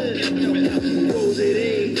wheel. Rose it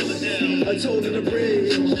is, I told her the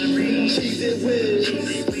bridge. Cheese and wedge,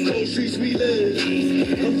 cold streets we live.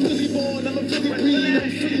 I'm Philly born, I'm a Philly breed.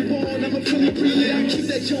 I'm Philly born, I'm a Philly breed. I keep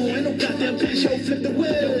that joint, ain't no goddamn piece. Yo, flip the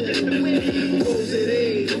wheel. Rose it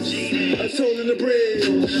is, I told her the bridge.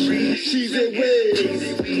 Cheese and wedge.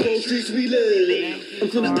 Cold streets we live. I'm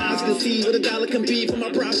from the eyes can see what a dollar can be for my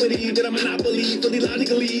property that I monopoly. Fully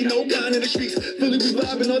logically, no gun in the streets. Fully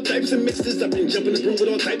reviving all types of mixes. I've been jumping the room with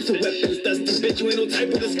all types of weapons. Dusty bitch, you ain't no type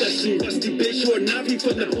of discussion. Rusty bitch, you are not free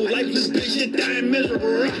from the pool. Lifeless bitch, you're dying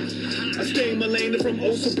miserable. I stay in my lane from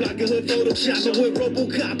Osa blocking her Photoshop with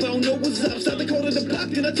Robocop. I don't know what's up. South Dakota the block,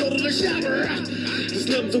 then I told her to shop. The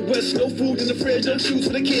slums of West, no food in the fridge, no shoes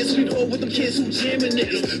for the kids. We roll with them kids who jamming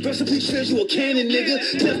niggas. Recipe trash, you a cannon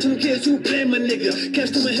nigga. Left to them kids who blame my nigga.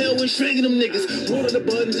 Catch them in hell and strangling them niggas. Roll to the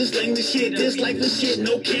button, just slang the shit. This lifeless shit,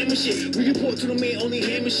 no camera shit. We report to the man, only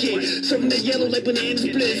hammer shit. Serving that yellow like banana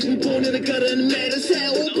splits. We born in the gutter and mad as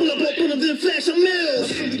hell. Pull up, then flash on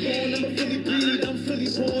mills. I'm Philly born, I'm a Philly breed. I'm Philly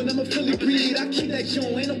born, I'm a Philly breed. I keep that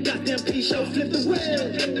joint, ain't no goddamn piece. Yo, flip the wheel.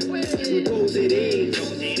 It goes it is.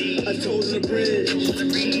 I told her the bridge.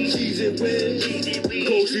 Cheese and wedge.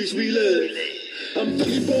 Cold streets we live. I'm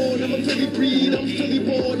Philly born, I'm a Philly breed. I'm Philly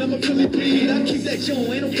born, I'm a Philly breed. I keep that joint,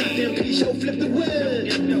 ain't no goddamn piece. Yo, flip the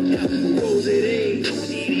wheel. Rose it is.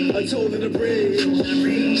 I told her the bridge.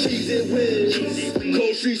 Cheese and wedge.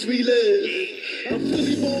 Cold streets we live. I'm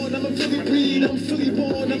Philly born, I'm a Philly breed. I'm Philly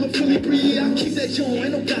born, I'm a Philly breed. I keep that joint,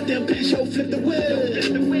 ain't no goddamn piece. Yo, flip the wheel.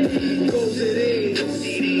 Rose it is.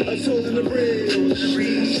 I told her the bridge.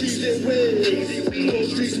 Cheese and wedge. Cold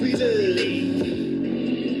streets we live.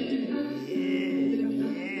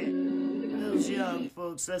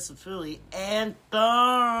 Folks, that's a Philly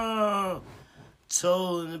anthem.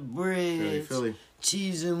 Toll in the bridge, Philly.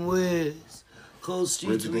 Cheese and whiz, cold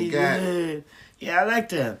streets Original we guy. live. Yeah, I like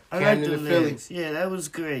that. I like Cannon the to Philly. lyrics. Yeah, that was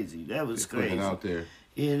crazy. That was Just putting crazy. it out there.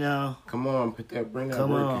 You know. Come on, bring that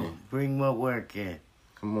Come work on, in. bring what work in.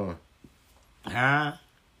 Come on. Huh?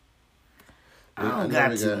 I don't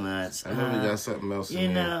got too much. I know we got something else. You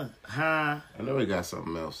know, huh? I know we got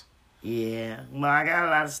something else. Yeah. Well, I got a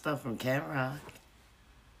lot of stuff from Camp Rock.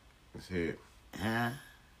 Let's hear it. Huh?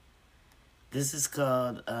 This is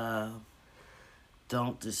called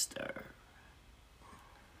Don't Disturb.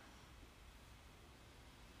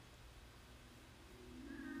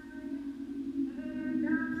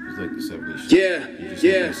 It's like the 70s shit.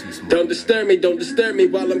 Yeah. Don't disturb me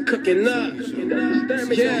while I'm cooking up.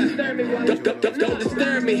 Yeah. Don't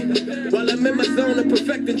disturb me while I'm in my zone of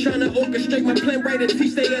perfecting, trying to orchestrate my plan right and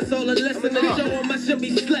teach they ass all a lesson and show them I should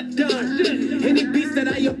be slept on. Any beats that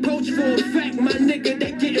I approach for a fact, my nigga,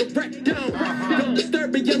 they getting wrecked down. Don't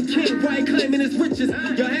disturb a young king, why he claiming his riches?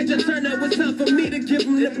 Y'all had your turn, now it's time for me to give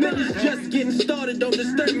him the minutes. Just getting started, don't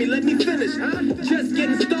disturb me, let me finish. Just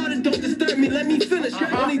getting started, don't disturb me, let me finish.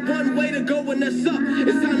 Only one way to go and that's up.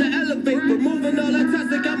 It's time to elevate. Removing all that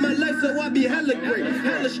toxic out my life so I be hella great.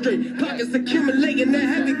 Hella straight. Pockets accumulating that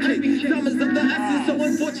heavy cake. Time is of the essence, so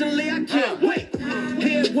unfortunately I can't wait.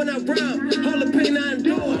 Here when I rhyme, all the pain I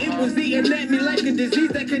endure, it was eating at me like a disease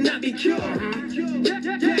that cannot be cured. Yeah,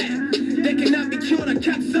 they cannot be cured. I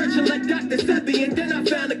kept searching like Dr. Sebi and then I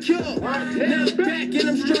found a cure. Now I'm back and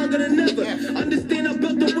I'm stronger than ever. Understand I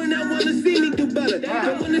built the win, I wanna see me do better.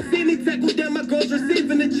 Don't wanna see me tackle down my goals,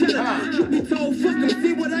 receiving the cheddar. Truth be told, fuck them,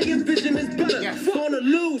 see what I envision is better. Gonna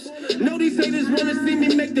lose. Know these haters wanna see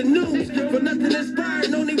me make the news. But nothing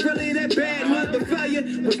inspired, only really that bad news. But failure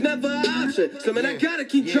was never an option. So man, I gotta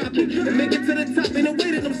keep dropping and make it to the top. Ain't no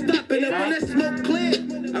way that I'm stopping. And when that smoke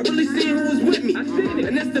cleared, I really seen who was with me.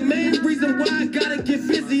 And that's the main reason why I gotta get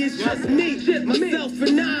busy. It's just me, myself,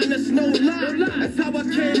 and I. And that's no lie. That's how I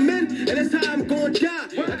came in. And that's how I'm gonna die.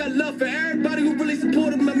 I got love for everybody who really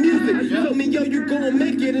supported my music. Told me, yo, you gon'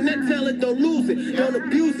 make it, and that talent, don't lose it. Don't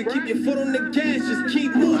abuse it, keep your foot on the gas, just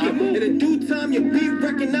keep moving. In a due time, you'll be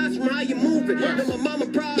recognized from how you move it. Know my mama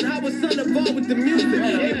proud how her son involved with the music.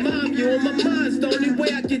 Hey, mom, you on my mind, it's the only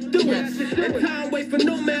way I can do it. And time wait for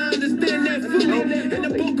no man, I understand that fully. And the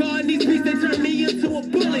Bogart in these beats, they turn me into a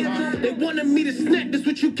bully. They wanted me to snap, that's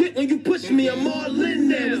what you get when you push me. I'm all in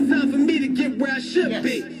there, it's time for me to get where I should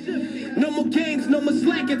be. No more games, no more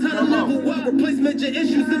slacking, time to level up. Replace major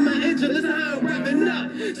issues in my engine, listen how I'm revving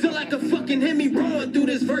up. Still like a fucking Hemi rolling through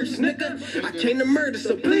this verse, nigga. I came to murder,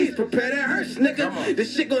 so please prepare that hearse, nigga.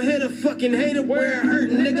 This shit gon' hit a fucking hater where it hurt,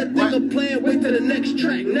 nigga. Think I'm playing, wait till the next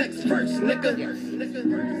track, next verse, nigga.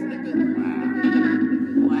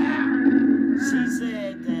 She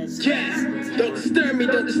said that. Yeah, don't disturb me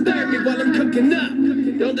while I'm cooking up.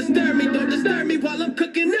 Don't disturb me while I'm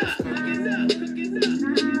cooking up.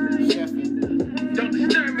 Don't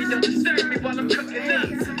disturb me while I'm cooking up.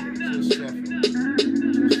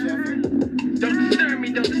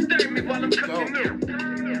 Don't disturb me while I'm cooking up.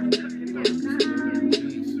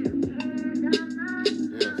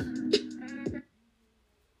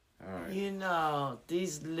 You know,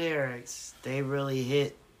 these lyrics, they really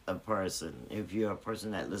hit a person. If you're a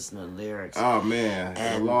person that listens to lyrics. Oh man, I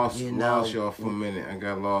and, lost you know, y'all for a minute. I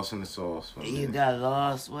got lost in the sauce for a minute. You got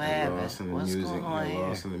lost? What happened? Lost in the What's music. going on here?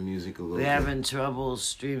 Lost in the music a little We're bit. having trouble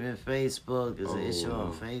streaming Facebook. Is an issue no.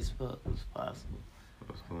 on Facebook? It's possible.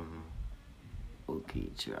 What's going on? We'll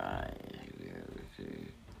keep trying.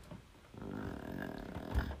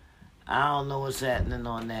 I don't know what's happening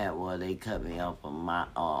on that. Well, they cut me off on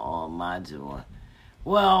my joint.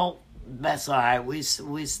 Well, that's all right. We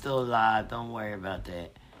still live. Don't worry about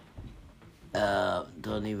that.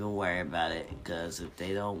 Don't even worry about it, because if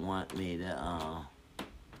they don't want me to,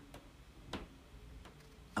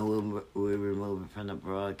 we'll remove it from the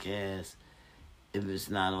broadcast. If it's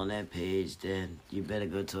not on that page, then you better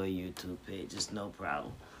go to a YouTube page. It's no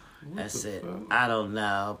problem. That's it. I don't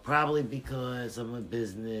know. Probably because I'm a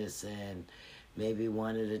business, and maybe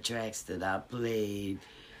one of the tracks that I played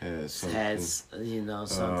has you know,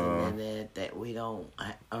 something in it that we don't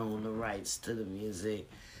own the rights to the music.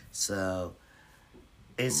 So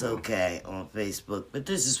it's okay on Facebook. But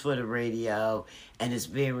this is for the radio, and it's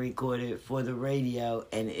being recorded for the radio,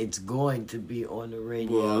 and it's going to be on the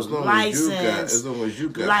radio. Well, as long as you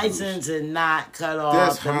got license and not cut off.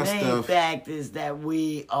 That's the hot main stuff. fact is that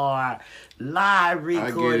we are live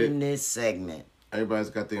recording this segment. Everybody's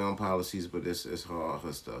got their own policies, but it's all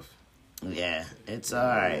her stuff. Yeah, it's all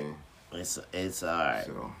right. It's all right.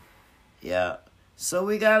 So. Yeah. So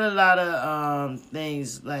we got a lot of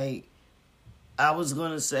things, like I was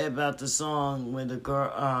gonna say about the song when the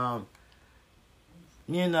girl,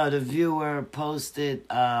 you know, the viewer posted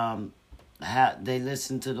how they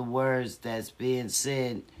listened to the words that's being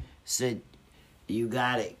said, you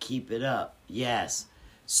got it, keep it up. Yes.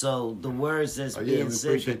 So the words that's being we said.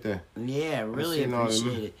 appreciate that. Yeah, really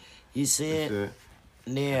appreciate it. You see it?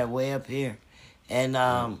 Yeah, way up here. And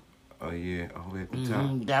oh yeah, all the way at the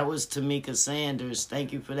top. that was Tamika Sanders.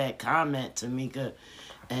 Thank you for that comment, Tamika,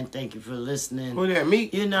 and thank you for listening. Who that? Me?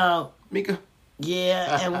 You know, Mika.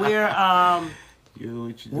 Yeah, and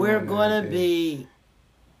we're gonna be,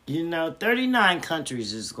 you know, 39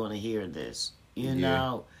 countries is gonna hear this. You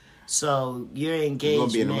know, so your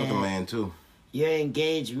engagement. You're gonna be in another land too. Your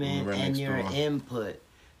engagement Right and next your door. input.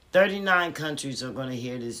 39 countries are gonna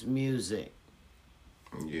hear this music.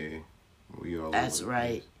 Yeah, we all. That's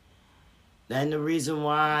right. And the reason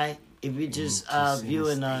why, if you're just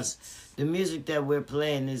viewing us, the music that we're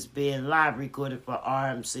playing is being live recorded for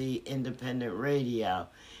RMC Independent Radio.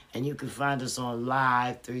 And you can find us on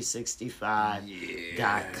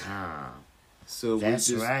live365.com. So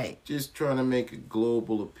That's we're right. just trying to make a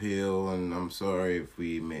global appeal, and I'm sorry if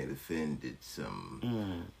we may have offended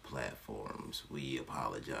some platforms. We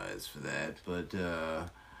apologize for that, but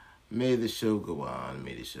may the show go on.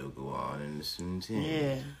 May the show go on in the soon time.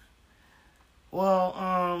 Yeah. Well,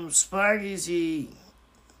 Sparkeezy,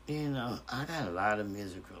 you know, I got a lot of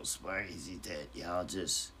music from Sparkeezy that y'all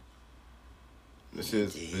just. It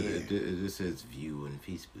says view on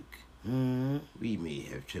Facebook. Mm-hmm. We may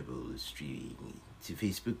have trouble streaming to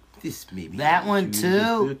Facebook. This may be that one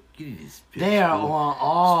too. They are on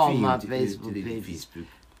all my Facebook pages.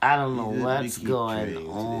 I don't know what's going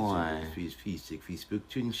on. Facebook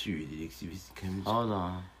to ensure that activity comes. Hold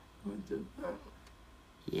on. What the fuck?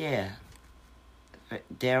 Yeah.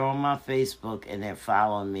 They're on my Facebook and they're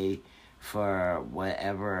following me for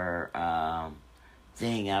whatever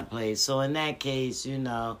thing I play. So in that case, you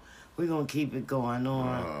know, We're gonna keep it going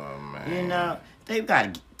on. Oh, man. You know, they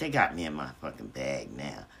got me in my fucking bag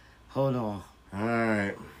now. Hold on. All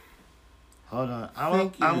right. Hold on.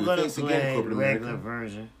 Thank you. I'm gonna Thanks play again, corporate regular America.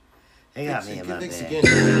 version. They got me in my Thanks bag.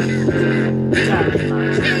 again. They got me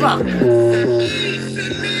in my fuck.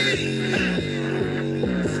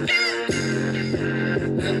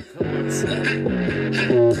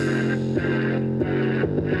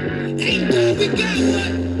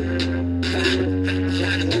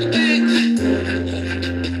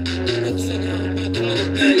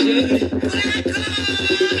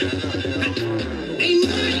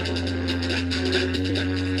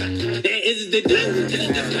 Is it the dough? Is it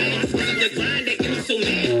the flash? Is it the grind that gets me so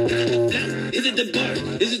mad? Is it the bar?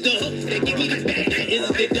 Is it the hook that get me the bag? Is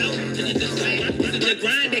it the dough? Is it the flash? Is it the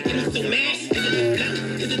grind that gets me so mad? Is it the flow?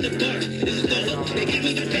 Is it the bar? Is it the hook that get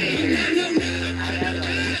me the bag?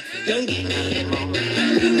 Don't get me in my bag.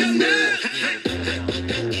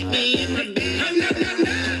 Don't get me in my bag.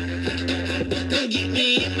 Don't get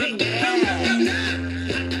me in my bag.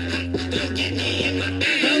 Don't get me in my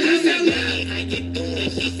bag. How you doing?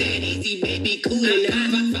 She said easy, baby, cool and high.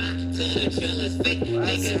 To the trellis, fake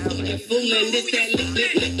niggas fucking fooling. This that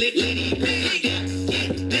litty bag.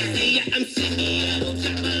 Get busy, I'm singing auto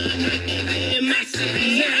chopper. I'm not in my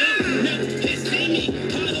city. No, it's me.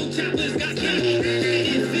 Auto choppers got me.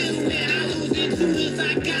 It feels where I lose into this. I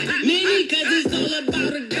got many, cause it's all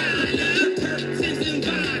about a guy. Perks and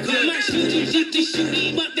vibes. My shooting jeep to shoot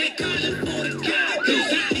him up. They call it for the guy. Cause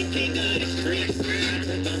I king of the streets.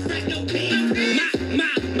 Don't break no beat.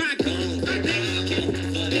 My goons. They kill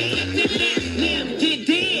for the them get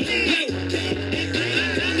dead.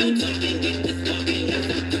 No talking, get this fucking.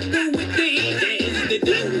 Go with the heat. Is it the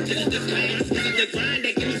dough? Is it the flash? Is it the grind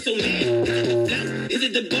that get me so mad? Is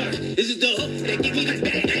it the bar? Is it the hook that get me the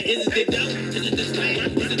bag? Is it the dough? Is it the flash?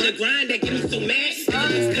 Is it the grind that get me so mad?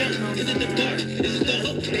 Is it the bar? Is it the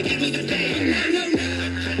hook that get me the bag?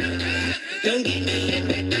 Don't get me in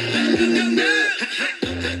my bag.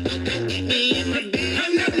 Don't get me in my bag.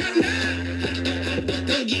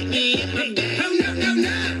 Don't get me in my bag.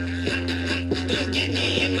 Don't get me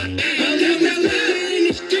in my bag. In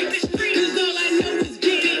the street, cause all I know is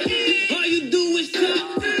get it. All you do is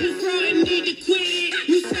talk. You fraud and need to quit it.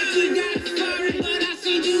 You said you got foreign, but I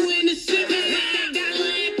seen you in the city.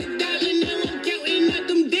 Dollar after dollar, now I'm counting up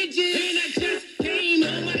them digits. And I just came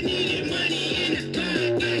home, I needed money in the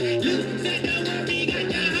pocket. You said don't worry, got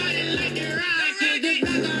your heart in like a rocket. The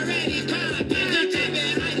block already popped. I'm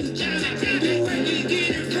tripping, I just tryna take it. Work to get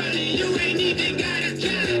in front of you, ain't even got a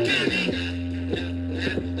job.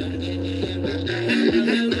 Don't get me in my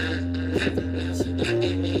bag.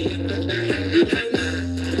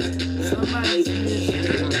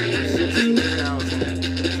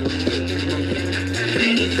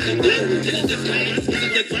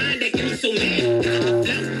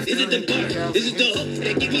 Is it the bar? Is it the hook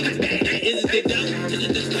that give me the bag? Is it the dough? Is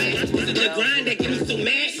it the flash? Is it the grind that give me so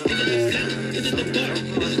mad? Is it the flow? Is it the bar?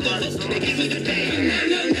 Is it the hook that give me the bag?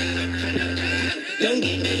 Don't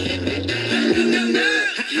get me in my bag.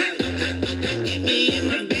 Don't get me in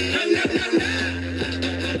my bag.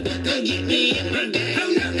 Don't get me in my bag.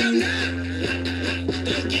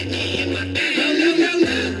 Don't get me in my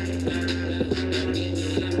bag.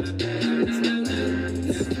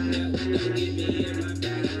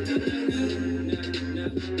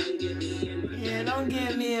 Yeah, don't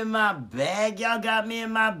get me in my bag. Y'all got me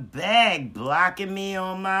in my bag, blocking me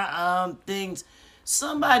on my things.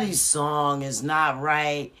 Somebody's song is not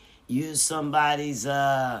right. Use somebody's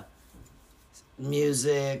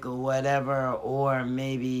music or whatever, or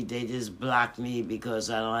maybe they just blocked me because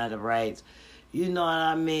I don't have the rights. You know what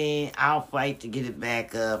I mean? I'll fight to get it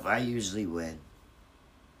back up. I usually win.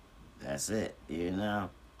 That's it, you know?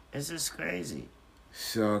 It's just crazy.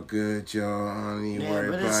 It's all good, y'all. I don't even Yeah, worry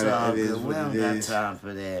but it's about all it. It is good. We what don't it got is. time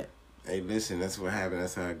for that. Hey, listen, that's what happened.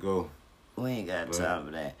 That's how it go. We ain't got But- time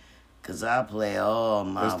for that. Because I play all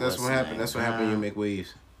my... That's what's what the happened. name, That's what happened when you make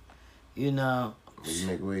waves. You know, When you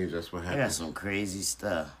make waves, that's what I got happens. some crazy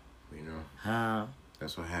stuff. You know? Huh?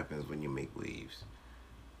 That's what happens when you make waves.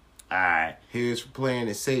 Alright. Here's for playing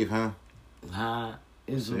it safe, huh? Huh?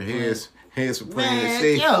 Here's for playing it Man,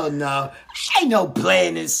 safe. yo, no. Ain't no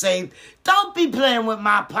playing it safe. Don't be playing with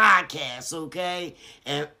my podcast, okay?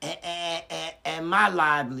 And my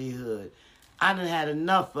livelihood. I done had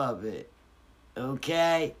enough of it,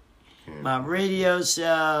 okay? My radio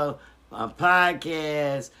show, my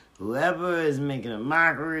podcast, whoever is making a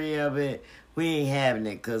mockery of it, we ain't having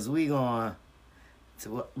it because we'll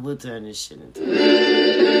turn this shit into...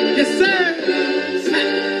 Yes, sir.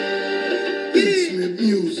 Basement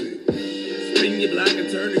music. Bring your block and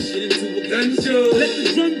turn this shit into a gun show. Let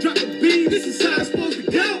the drum drop the beat, this is how it's supposed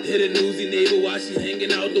to go. Hit a nosy neighbor while she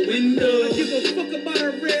hanging out the window. I give a fuck about a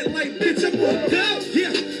red light, bitch, I'm on go. Yeah,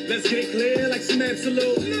 let's get it clear like some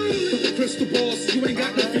absolute. Fuck a crystal ball, so you ain't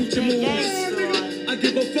got no future moves. I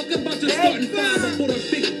give a fuck about your starting five. I put a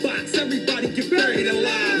big box, everybody get buried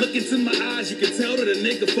alive. Look into my eyes, you can tell that a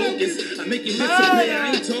nigga focus. I make you miss a play, I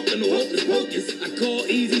ain't talking no hocus pocus. I call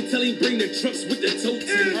easy, tell him bring the trucks with the totes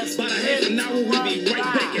in. About a half an hour, we'll be right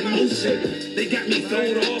back in motion. They got me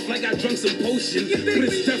thrown off like I drunk some potion. Put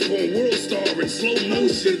a step on World Star in slow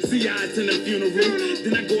motion. See, I attend a funeral,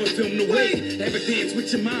 then I go and film the wake. Have a dance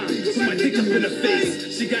with your mom, put my dick up in her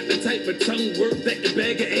face. She got the type of tongue work that can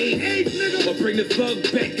bag of eight. Or bring the thug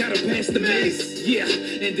back, gotta pass the mace. Yeah,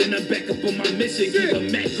 and then I'm back up on my mission. Keep a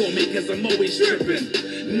Mac on me, cause I'm always tripping.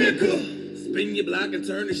 Nigga. Spin your block and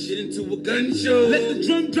turn this shit into a gun show. Let the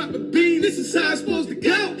drum drop a beat, this is how it's supposed to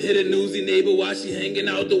go. Hit a nosy neighbor while she hanging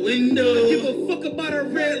out the window. I give a fuck about a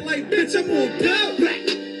red light, bitch, I'm on go. Black.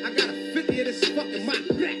 I got a 50 of this fucking mop.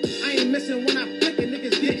 Black. I ain't missing when I blink and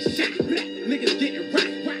niggas get shot. Black. Niggas getting rocked.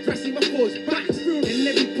 Dressing my boy's box. And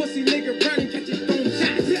every pussy nigga running, catch his own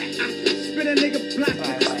shot. I spin a nigga block,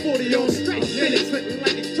 get the 40 on straight. Then it flip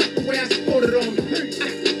like a truck the way I sported on me. I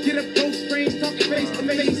get up close range, talking face to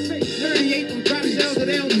face. 38 from drop shells, so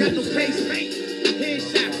they don't got no pace.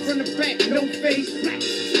 Headshot from the back, no face.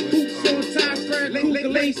 Hoops on time, square,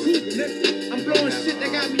 lace. I'm blowing shit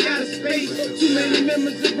that got me out of space. Too many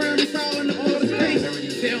members around me crawling all the space.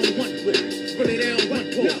 They don't want war, really they don't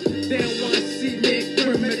want war. They don't want to see me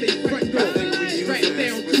grim at their front door. Strap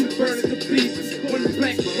down, 2 burners apiece. One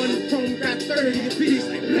black, one chrome, got 30 apiece.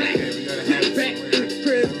 Black, get back in the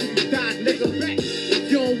crib, you die, nigga.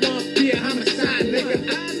 You don't want to be a homicide, nigga.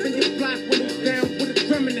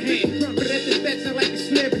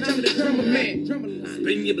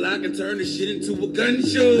 Spin your block and turn this shit into a gun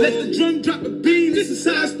show. Let the drum drop a beat, this is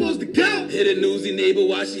how it's supposed to go. Hit a nosy neighbor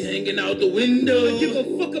while she hanging out the window. I give a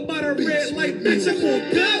fuck about a red light, bitch, I'm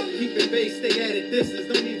on go. Keep it bass, stay at it distance,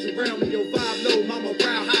 don't need you around me. Your vibe low, mama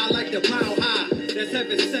round high like the mile high. That's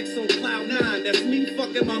having sex on cloud 9. That's me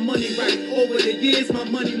fucking my money right. Over the years, my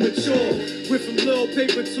money mature. Went from little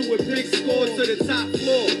paper to a big score to the top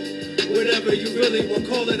floor. Whatever you really will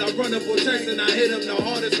call it, I run up on checks and I hit them the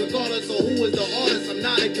hardest regardless of who is the artist. I'm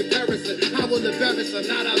not in comparison. I will embarrass, I'm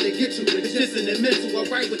not out to get you. It's just an mental. I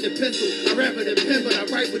write with the pencil. I rap with the pen, but I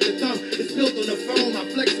write with the thumb. It's built on the phone. I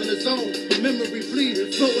flex on the zone. My memory bleeds.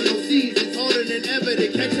 Floating on seas. It's harder than ever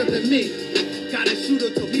to catch up to me. Gotta shoot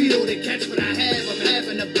a torpedo to catch what I have. I'm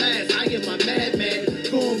having a blast. I am a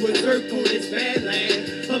madman. Going berserk on this bad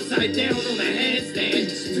land. Upside down on a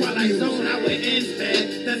handstand. Twilight zone, how it ends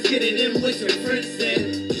bad. Let's get it in what your friend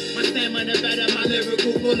said. My stamina better, my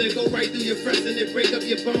lyrical bullet go right through your fresh and it break up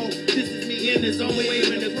your bone. This is me in the zone,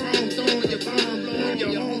 waving the chrome, throwing your bomb, blowing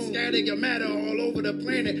your home, scattering your matter all over the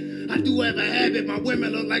planet. I do have a habit, my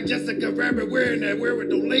women look like Jessica Rabbit wearing that wear with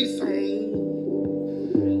the lace on.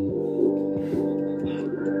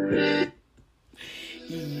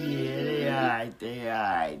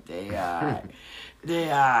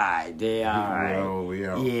 They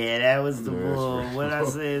are. Yeah, that was the bull. What I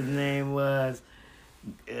said his name was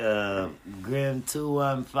Grim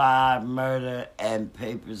 215 Murder and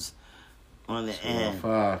Papers on the end.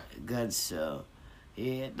 Gun show.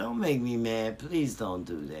 Yeah, don't make me mad. Please don't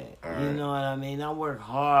do that. All you right. know what I mean? I work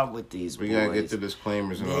hard with these boys. We gotta get the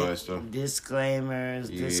disclaimers and all that stuff. Disclaimers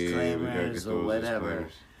or whatever.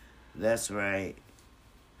 Disclaimers. That's right.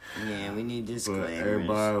 Yeah, we need disclaimers. But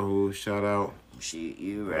everybody who shout out,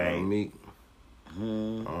 you right. Meek,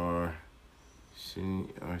 or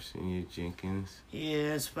Senior Jenkins.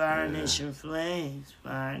 Yeah, it's Fire Nation Flames.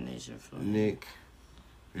 Fire Nation Flames. Nick,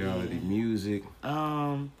 Reality Music.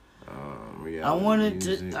 Reality I wanted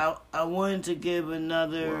Music. I wanted to give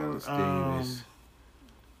another Davis.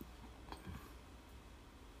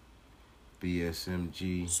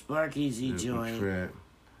 BSMG. Spark Easy Liquid joint. Trap.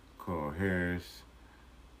 Carl Harris.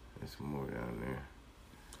 There's some more down there.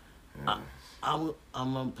 Yeah. I'm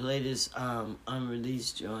gonna play this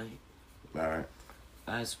unreleased joint. All right.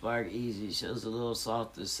 By Spark Easy. Shows a little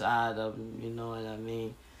softer side of him, you know what I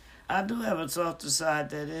mean? I do have a softer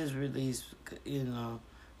side that is released, you know.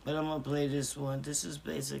 But I'm gonna play this one. This is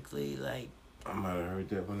basically like I might have heard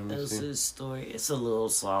that one. This is story. It's a little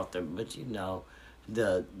softer, but you know,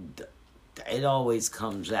 it always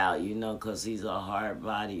comes out, you know, because he's a hard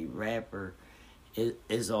body rapper. It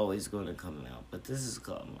is always going to come out. But this is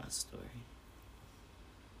called My Story.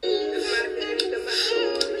 They're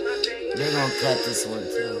going to cut this one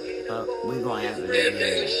too. But we're going to have it in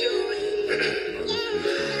here.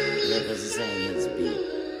 Yeah, because it's saying his beat.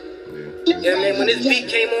 Yeah, man, when this beat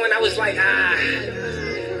came on, I was like,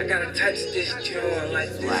 I gotta touch this joint like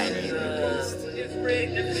this.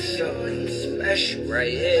 It's something special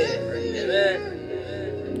right here. Yeah,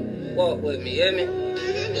 man. Walk with me, hear me? Man,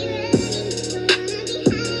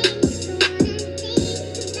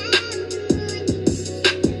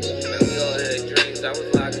 we all had dreams. I was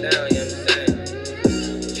locked down, you understand?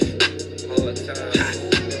 All the time.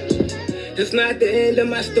 It's not the end of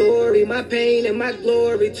my story, my pain and my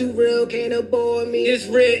glory. Too real, can't abhor me. It's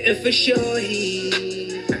written for sure.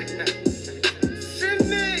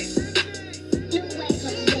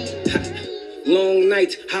 Long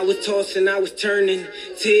nights, I was tossing, I was turning.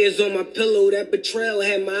 Tears on my pillow, that betrayal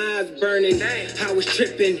had my eyes burning. I was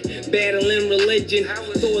tripping, battling religion.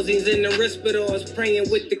 Thorsies in the Respirators, praying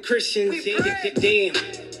with the Christians. Damn,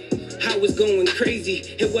 I was going crazy.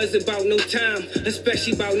 It wasn't about no time,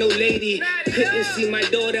 especially about no lady. Couldn't see my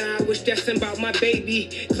daughter, I was stressing about my baby.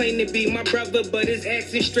 Claimed to be my brother, but his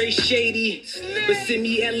acting straight shady. But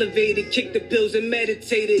semi-elevated, kicked the pills and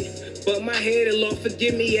meditated. But my head, Lord,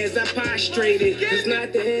 forgive me as I prostrated. It's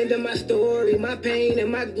not the end of my story, my pain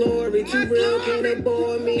and my glory. Too real, can't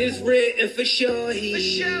abhor me. It's written for sure.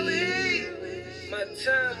 My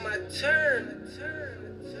time, my turn.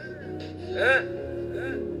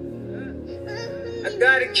 I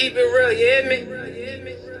gotta keep it real, you hear me?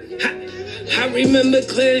 I remember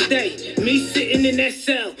clear as day, me sitting in that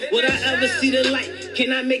cell. Would I ever see the light?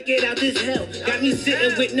 Can I make it out this hell? Got me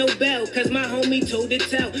sitting with no bell, cause my homie told to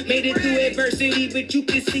tell. Made it through adversity, but you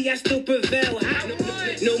can see I still prevail.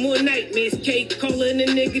 No more nightmares, cake calling a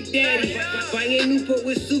nigga daddy. Buying Newport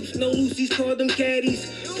with soups, no Lucy's, call them caddies.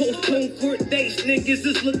 Postpone court dates, niggas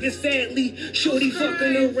is looking sadly. Shorty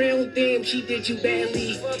fucking around, damn, she did you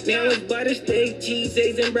badly. Now it's butter steak, cheese,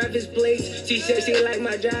 eggs, and breakfast plates. She said she like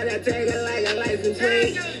my job, I tag her like a license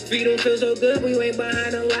plate. Freedom feel so good, we ain't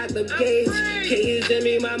behind a locked up cage. K is in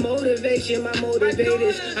me, my motivation, my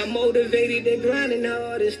motivators. I'm motivated and grinding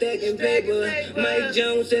hard and stacking paper. Mike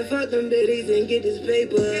Jones said fuck them biddies and get this paper.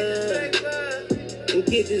 And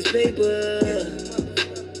get this paper.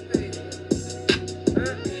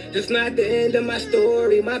 It's not the end of my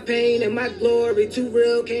story, my pain and my glory. Too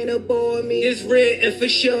real, can't abhor me. It's written for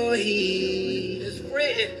sure. It's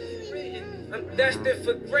written. I'm destined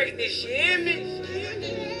for greatness, you hear me?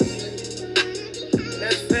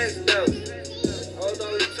 That's facts though.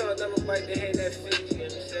 Although you talk, never bite the hand that fits, you know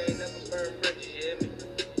what I'm saying? Never burn bridges, you hear me?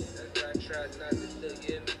 That's what I try not to do, you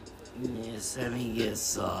hear me? Yeah, Sammy gets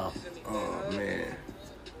soft. Oh, man.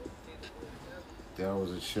 That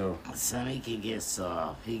was a show. Sammy can get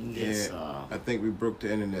soft. He can get soft. I think we broke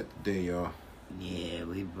the internet today, y'all. Yeah,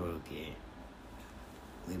 we broke it.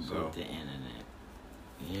 We broke the internet.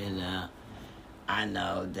 You know, I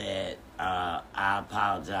know that I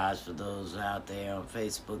apologize for those out there on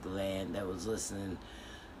Facebook land that was listening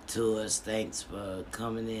to us. Thanks for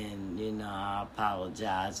coming in. You know, I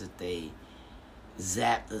apologize if they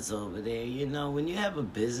zapped us over there. You know, when you have a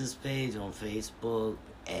business page on Facebook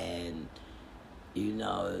and you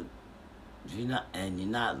know, you're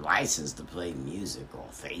not licensed to play music on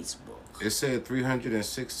Facebook. It said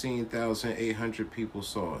 316,800 people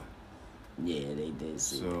saw it. Yeah, they did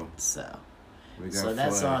see it. So So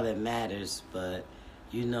that's all that matters. But,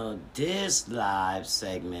 you know, this live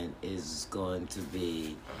segment is going to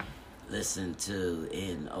be listened to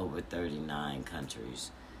in over 39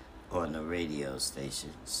 countries on the radio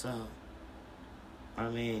station. So, I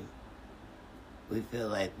mean, we feel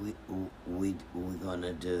like we're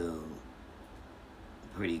gonna do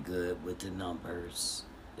pretty good with the numbers,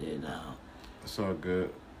 you know. It's all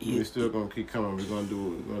good. We're still gonna keep coming. We're gonna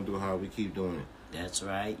do how we keep doing it. That's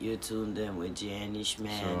right. You're tuned in with Janny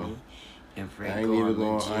Schmanny and Frank. I ain't even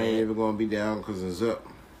gonna be down because it's up.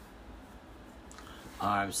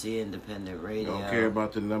 RMC Independent Radio. Don't care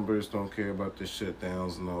about the numbers. Don't care about the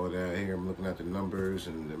shutdowns and all of that. Here I'm looking at the numbers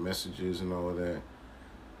and the messages and all of that.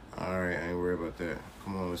 All right, I ain't worried about that.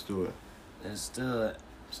 Come on, let's do it. Let's do it.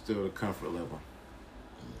 Still the comfort level.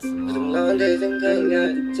 Some long days and I ain't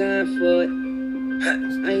got the time for it.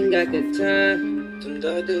 I ain't got the time. Some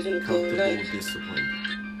dark days and cold nights. Discipline.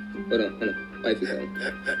 Hold on. Wifey calling.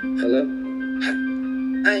 Hello?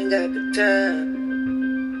 I ain't got the time.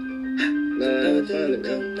 Some dark days and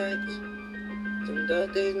cold nights. Some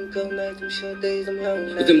dark days and cold nights. Some short days and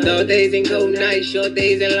long nights. Some dark days and cold nights. Short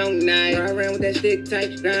days and long nights. Ride around with that stick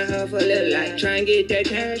tight. Grind hard for a little light. Try and get that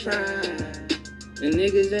cash right. And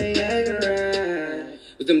niggas ain't acting right.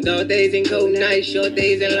 With them dark days and cold nights, short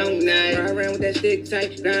days and long nights. Ride around with that stick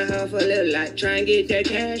tight, grind hard for a little light. Try and get that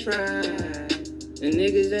cash right. And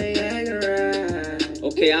niggas ain't acting right.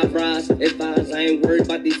 Okay, I rise, advise, I ain't worried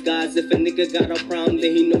about these guys. If a nigga got a problem,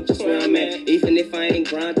 then he know just where I'm at. Even if I ain't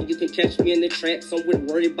grinding, you can catch me in the trap. Somewhere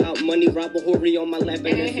worried about money, rob a hurry on my lap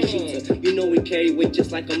and that's a shooter. You know we carry weight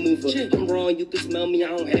just like a mover. I'm wrong, you can smell me, I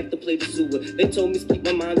don't have to play the sewer. They told me speak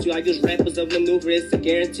my mind to, I use rappers of maneuver. It's a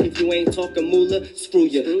guarantee if you ain't talking moolah, screw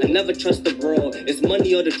you. I never trust the broad, it's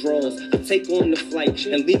money or the draws. I take on the flight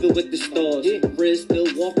and leave it with the stars. Riz still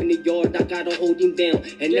walking the yard, I gotta hold him down.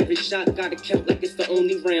 And every shot gotta count like it's the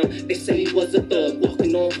only round. They say he was a thug,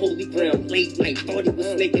 walking on holy ground. Late night, thought he was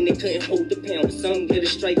snaking, they couldn't hold the pound. Some get a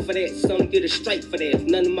strike for that, some get a strike for that. If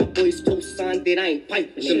none of my boys co-signed it, I ain't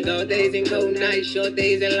piping. Some dog days and cold nights, short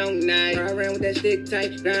days and long nights. Ride around with that stick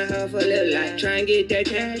tight, grind hard for a little life. Try and get that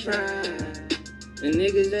cash right. And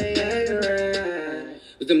niggas ain't acting right.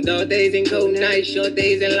 With them dog days and cold nights, short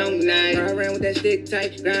days and long nights. Ride around with that stick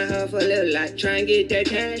tight, grind hard for a little life. Try and get that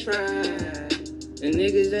cash right. And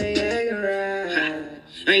niggas ain't acting right.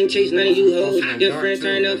 I ain't chase none of you hoes. Your friends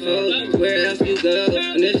turn up foes. Where else you go?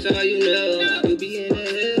 And that's all you know. You be in the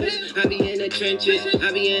hills, I be in the trenches,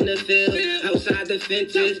 I be in the field, outside the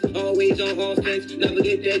fences, always on offense, never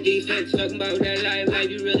get that defense. Talking about that life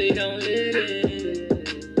like you really don't live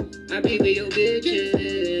it. I be with your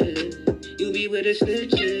bitches, you be with the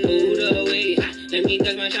snitches. Hold on, wait, let me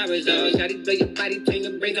touch my showers off. Shawty blow your body, turn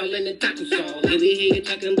your brains all in the taco sauce. Let me hear you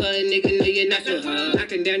talking about a nigga, know you're not so hard.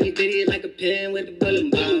 Knocking down your ditty like a pen with a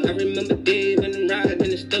bullet ball. I remember days when I'm riding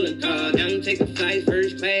in a stolen car. Now I'm taking flights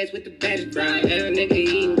first class with the baddest bride. Every nigga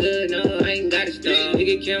eating good, no, I ain't got a star.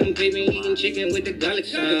 Nigga counting paper, eating chicken with the garlic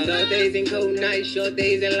sauce. Dog days and cold nights, short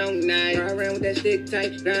days and long nights. Ride around with that stick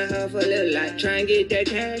tight, grind hard for a little life. Try and get that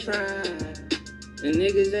cash right. And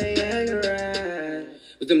niggas ain't acting right.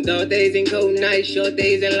 With them dog days and cold nights, short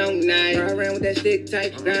days and long nights. Ride around with that stick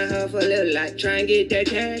tight, grind hard for a little life. Try and get that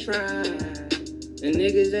cash right. And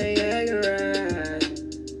niggas ain't acting right.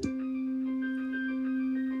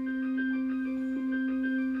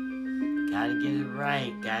 Gotta get it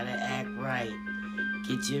right, gotta act right.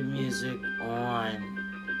 Get your music on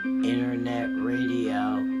internet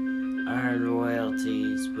radio. Earn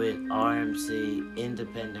royalties with RMC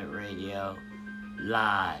Independent Radio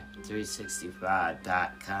Live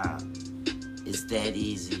 365.com. It's that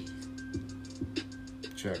easy.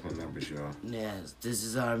 Check my numbers, y'all. Yes, this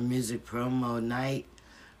is our music promo night.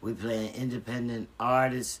 We playing independent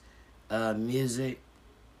artists, music.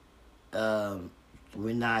 We're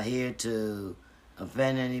not here to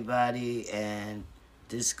offend anybody, and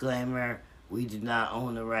disclaimer, we do not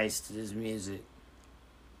own the rights to this music.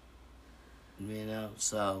 You know,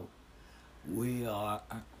 so we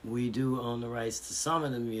do own the rights to some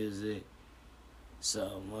of the music.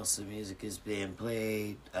 So most of the music is being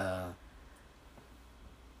played,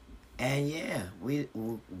 and yeah, we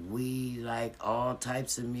like all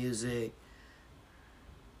types of music.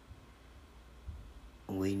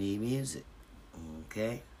 We need music,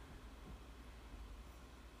 okay?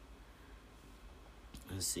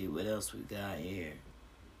 Let's see what else we got here.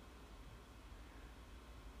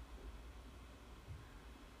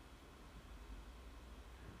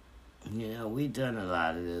 You know, we done a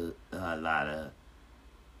lot of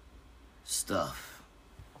stuff.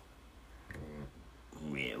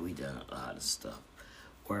 Yeah, we done a lot of stuff.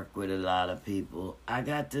 Work with a lot of people. I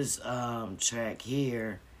got this track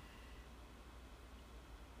here.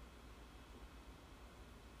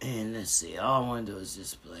 And let's see, all I want to do is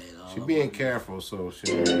just play it all. She being careful, so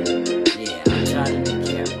she. Yeah, I'm trying to be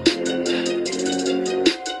careful.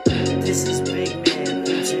 This is Big Man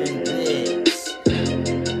featuring Biggs.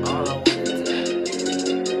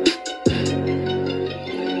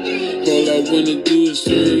 All I want to do is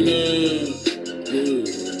turn up,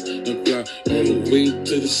 and fly all the way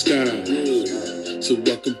to the sky. So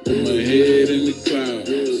I can put my head in the clouds.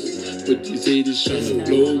 But these haters tryna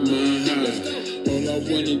blow my high. All I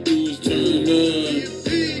wanna do is turn up,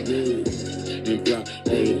 and fly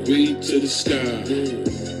all the way to the sky.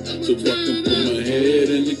 So I can put my head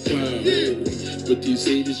in the clouds. But these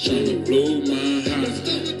haters tryna blow my high.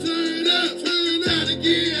 Turn up and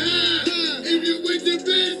get high. If you with the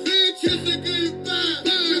best bitch, it's a good vibe.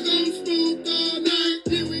 We're gonna smoke all night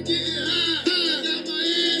till we get high. Got my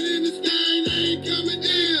head in the sky and I ain't coming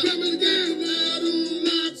down. Coming down, loud on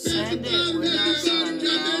lock. Pass the bottle, drop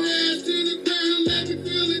that ass to the ground, let me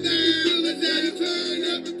feel it down. That's how you turn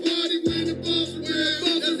up the party when the boss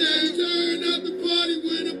around. That's how you turn up the party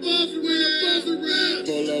when the boss around.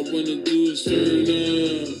 All I wanna do is turn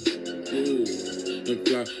up, and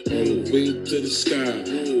fly all the way to the sky.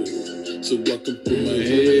 So I can put my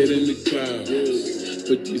head in the clouds.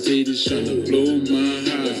 But these haters tryna blow my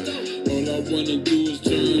high. All I wanna do is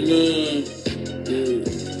turn up,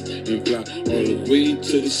 and fly all the way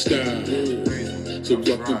to the sky. So I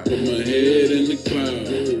can put my head in the clouds.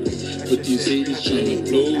 But these haters tryna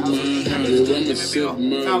blow my high. I'ma sip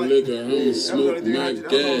my liquor, I'ma smoke my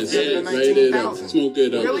gas. Light it up, smoke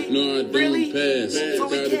it up. No, I don't pass.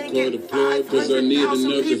 Gotta call the plug, cause I need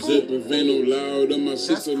another zip. If ain't no loud, my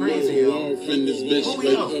sister move off in this bitch.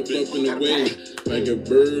 Like up in the way. Like a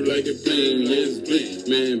bird, like a plane, yes, bitch.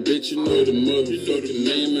 Man, bitch, you know the motherfucking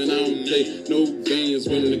name, and I don't play no games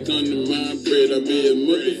when it come to my bread. I be a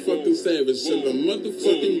motherfucking savage till I'm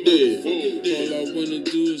motherfucking dead. All I wanna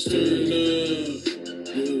do is turn up,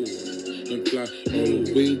 and fly all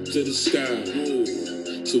the way to the sky,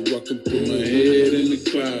 so I can put my head in the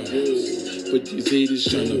clouds. But these haters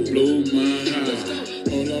tryna blow my high.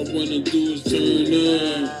 All I wanna do is turn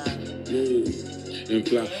up, and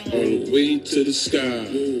fly all the way to the sky,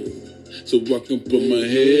 so I can put my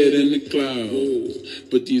head in the clouds.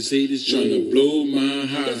 But these haters tryna blow my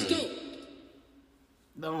high.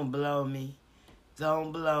 Don't blow me.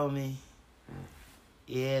 Don't blow me.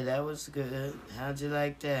 Yeah, that was good. How'd you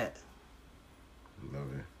like that?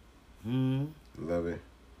 Love it. Love it.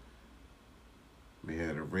 We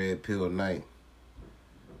had a red pill night.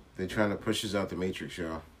 They're trying to push us out the Matrix,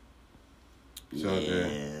 y'all. It's all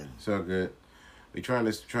good. It's all good. We trying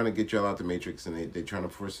to get y'all out the Matrix, and they trying to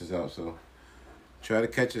force us out. So try to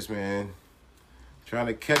catch us, man. Trying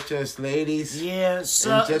to catch us, ladies. Yeah,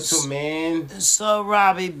 so and gentlemen. So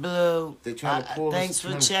Robbie Blue, they trying to pull thanks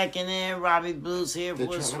for checking in. Robbie Blue's here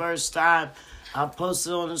for his first time. I'll post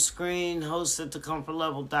it on the screen. Host at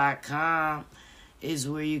thecomfortlevel.com is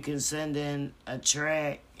where you can send in a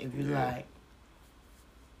track if you like.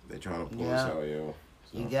 They trying to pull us out, yo.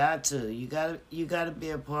 So. You got to. You got to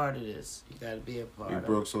be a part of this. You got to be a part of it. We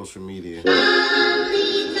broke social media.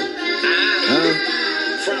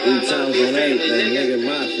 3 times on everything, nigga,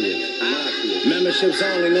 mafia. Memberships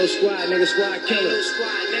only, no squad, nigga, squad killer.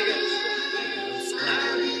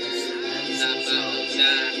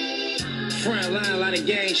 Front line, lot of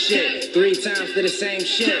gang shit. 3 times to the same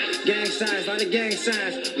shit. Gang signs, lot of gang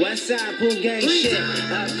signs. West side, pool gang shit.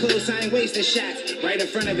 Up close, I ain't wasting shots. Right in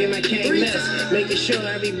front of him, I can't miss. Making sure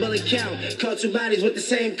every bullet count. Caught 2 bodies with the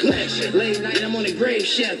same clip. Late night, I'm on a grave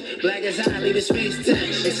shift. Black as I leave his face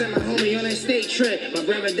touch. They sent my homie on that state trip. My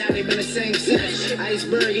brother died, they been the same sex.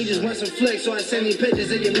 Iceberg, he just wants some flicks, so I send me pictures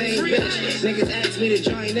of your main bitch. Niggas ask me to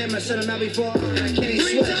join them, I sent them out before, I can't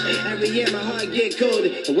switch. Every year, my heart get colder.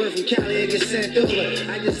 The word from Cali, it gets sent over.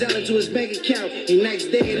 I just sell it to his bank account. The next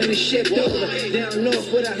day, then it's shipped over. Down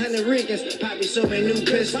north with 100 Ricans. Poppy sold me a new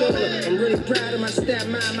pistol. I'm really proud of my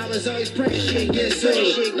stepmom. I was always praying shit get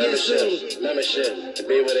sold. Membership. To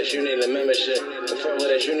be with us, you need a membership. To fuck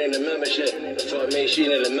with us, you need a membership. To fuck me, she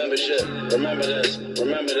need a membership. Remember this.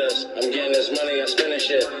 Remember this. I'm getting this money, I spending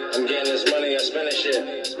shit. I'm getting this money, I spending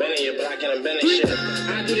shit. Spending your block and I'm bending shit.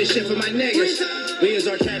 I do this shit for my niggas. We is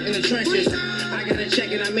our trap in the trenches. I got a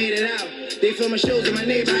check and I made it out. They film my shows in my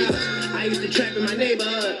neighborhood. I used to trap in my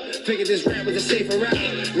neighborhood. Figured this rap was a safer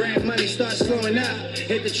route. Rap money starts slowing up.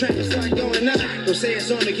 Hit the trap and start going up. Don't say it's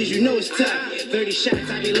on me cause you know it's tough. 30 shots,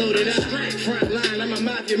 I be loaded up. Front line, I'm a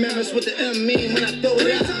mafia members with the M mean when I throw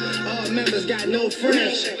it up. All members got no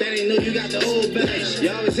friends. That ain't know you got the old badge.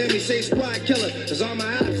 You always hear me say squad killer. Cause all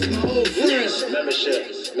my ops is my old friends.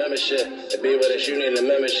 Membership. To be with us, you need a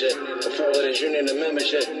membership. To fuck with us, you need a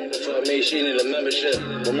membership. To fuck me, she need a membership.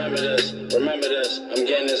 Remember this. Remember this. I'm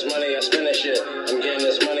getting this money, I spending shit. I'm getting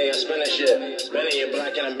this money, I spending shit. Spending your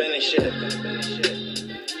block and I'm bending shit.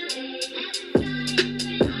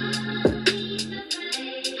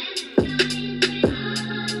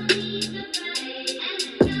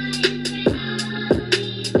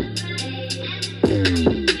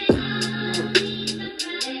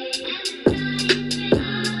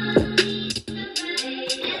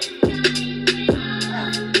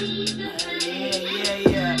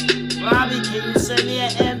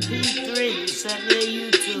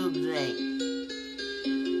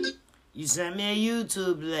 Send me a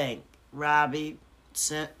YouTube link, Robbie.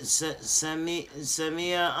 Send me a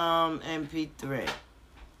MP3.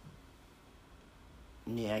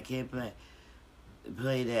 Yeah, I can't play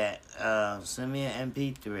that. Send me an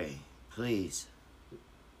MP3, please.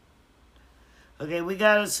 Okay, we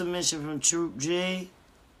got a submission from Troop G.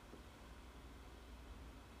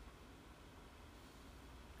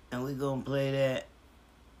 And we gonna play that.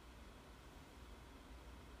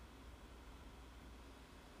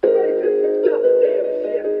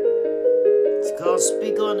 Called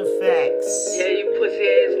Speak on the Facts. Yeah, you pussy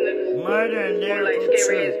ass niggas. Murder and lyrical like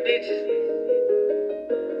scary truth. ass bitches.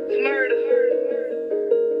 It's murder.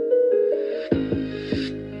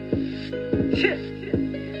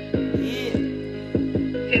 Yeah.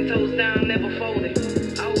 10 toes down, never folded.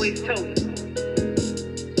 too.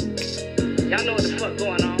 Y'all know what the fuck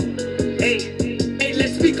going on. Hey,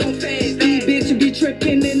 let's speak on fast. These bitches be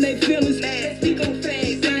tripping in they feelings. Let's speak on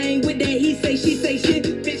fast. I ain't with that he say, she say shit.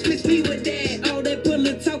 Bitch, miss me with that. All that pull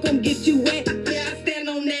talk, I'm get you wet. Yeah, I stand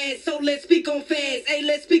on that. So let's speak on fast. Hey,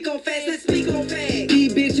 let's speak on fast. Let's speak on fast.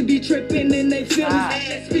 These bitches be tripping in they feelings.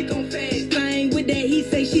 Let's speak on fast. I ain't with that he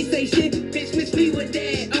say, she say shit. Bitch, miss me with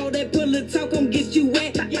that. All that pull talk, I'm get you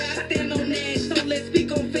wet. Yeah, I stand on that. So let's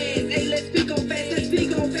speak on fast. Hey, let's speak on fast. Let's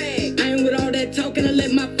speak on fast. I ain't with all that talking. I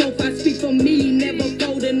let my profile speak for me. Never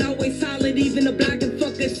folding, always solid. Even the block and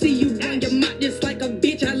fucker see you run your mouth just like a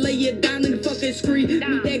bitch. I lay you down in the fucking street.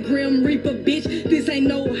 Meet that Grim Reaper, bitch. This ain't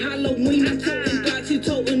no Halloween. I'm toting thoughts, you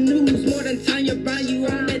toting news. More than Tanya Brown. You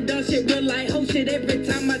on that dumb shit, real like oh shit. Every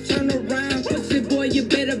time I turn around, pussy boy, you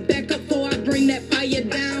better back up before I bring that fire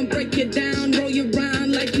down. Break you down, roll you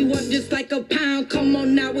around, like you up just like a pound. Come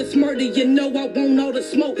on now, it's murder. You know I want all the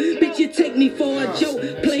smoke. Bitch, you take me for a joke.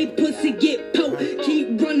 Play pussy, get poked.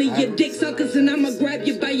 Keep running your dick suckers, and I'ma grab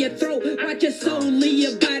you by your throat. Watch your soul leave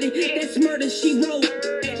your body. That's murder, she wrote.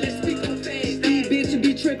 Let's speak on fast. These bitches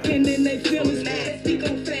be tripping in they feelings. Let's speak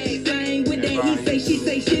on fast. I ain't with that he say, she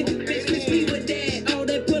say shit. Bitch, miss me with that. All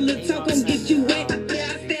that pull talk, I'm get you wet.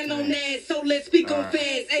 Yeah, I stand on that. So let's speak on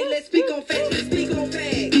fast. Hey, let's speak on fast. Let's speak on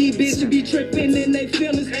fast. These bitches be tripping in they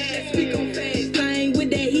feelings. Let's speak on fast. I ain't with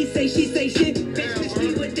that he say, she say shit. Bitch, miss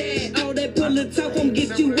me with that. All that pull talk, I'm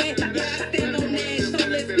get you wet. Yeah, I stand on that. So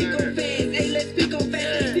let's speak on fast. Hey, let's speak on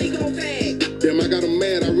fast. Let's speak on fast. Damn, I got them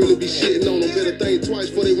mad. I really be shitting on them. Better think twice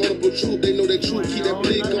before they run up a troop. They know that truth. Keep that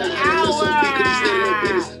blick on. I don't let some beat 'cause he standing on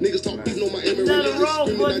business. Niggas talk beating on my aim and really just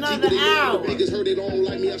screaming. I keep it on. The biggest hurt, they don't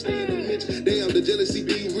like me. I stay in the midst. Damn, the jealousy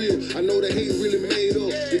be real. I know that hate really made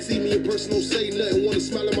up. They see me in person, don't say nothing. Wanna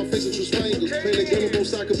smile in my face and true strangers. Playing the game on both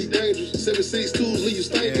sides could be dangerous. 7.62s leave you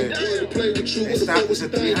stinking. Wanted to play with you. What the fuck was the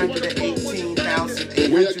thing? The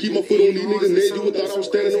way I keep my foot on these niggas' neck, you would thought I was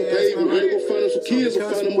standing on pavement. Better go find them some kids or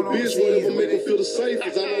find them a bitch. Whatever make them feel the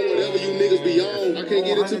safest. I'm on whatever you niggas be on. I can't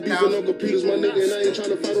get into beef with no computers, my nigga, and I ain't trying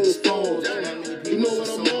to fight on the phone. You know what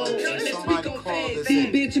I'm on? These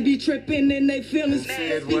bitches be tripping in they feelings.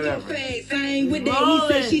 Let's speak on fast. I ain't with that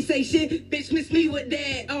he say, she say shit. Bitch, miss me with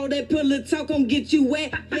that. All that pull talk, I'm get you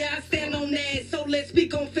wet. Yeah, I stand on that. So let's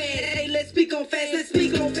speak on fast. Hey, let's speak on fast. Let's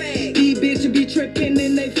speak on fast. These bitches be tripping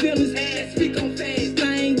in they feelings. Let's speak on fast.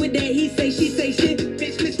 I ain't with that he say, she say shit.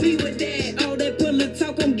 Bitch, miss me with that. All that pull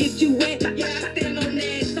talk, I'm get you wet. Yeah, I stand on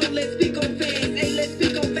that. So let's speak on fast. Hey, let's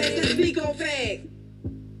speak on fast. Let's speak on fast.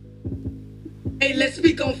 Hey, let's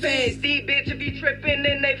speak on fast. These bitches be tripping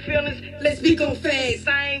in they feelings. Let's speak on fast.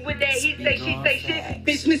 I ain't with that he say, she say shit.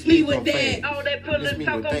 Bitch, miss me with that. All that pull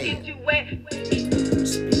talk, I'm get you wet. Speak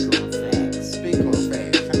on facts. Speak on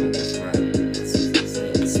facts. I know that's right.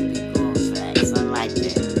 Speak on facts. I like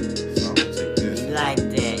that. You like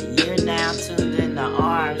that. You're now tuned in to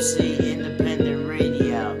RMC Independent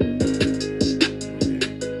Radio.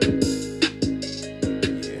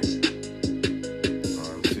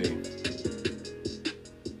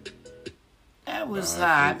 That was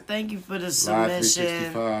hot. Thank you for the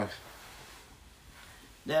submission.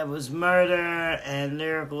 That was Murder and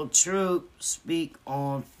Lyrical Troop. Speak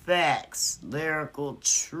on facts. Lyrical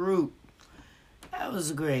Troop. That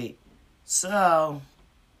was great. So,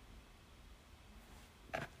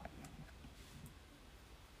 let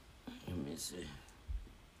me see.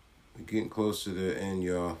 We're getting close to the end,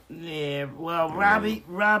 y'all. Yeah, well,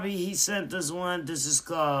 Robbie, he sent us one. This is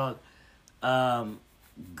called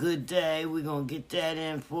Good Day. We're going to get that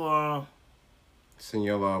in for him. Send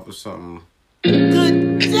y'all off with something.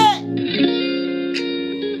 Good day.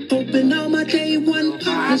 Open all my day one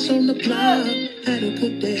partners on the block. Had a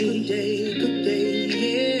good day, good day,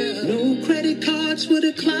 yeah. No credit cards would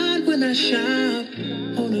decline when I shop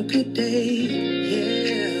on a good day,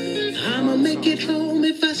 yeah. I'ma make it home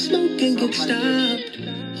if I smoke and get stopped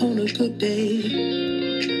on a good day.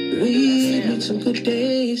 We need some good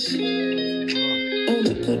days on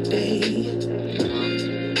a good day.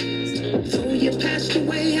 Though you passed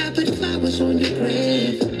away, I put flowers on your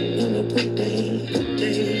grave on a good day,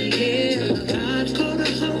 yeah. God called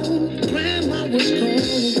her home, Grandma was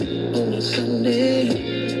gone on a Sunday.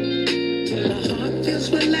 My heart fills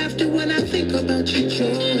with laughter when I think about your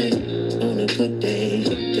joy on a good day,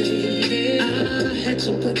 yeah. I had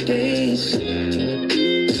some good days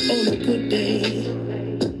on a good day.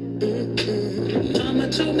 Mama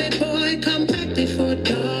told me, boy, come back before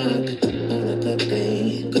dark on a good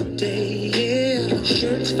day, yeah.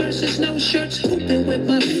 Shirts versus no shirts, hooping with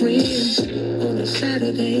my friends on a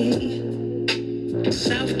Saturday.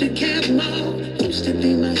 South DeKalb Mall used to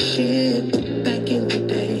be my shit back in the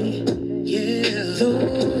day, yeah.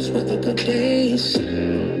 Those were the days.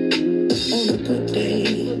 On a good day.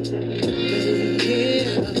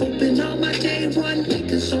 Yeah. Hoping all my day one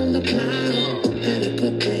niggas on the plow. Had a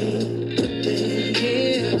good day. Good day.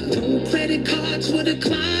 Yeah. No credit cards would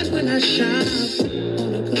decline when I shop.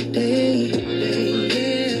 On a good day.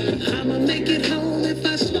 Yeah. I'ma make it home if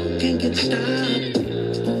I smoke and get stopped.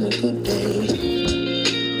 On a good day.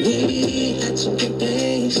 We had some good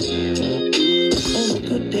days. On a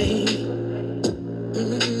good day.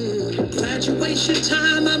 Graduation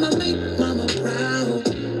time, I'ma make mama proud.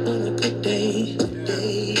 On a good day.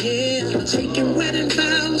 Yeah. Taking wedding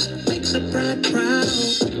vows makes a bride proud.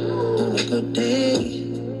 On a good day.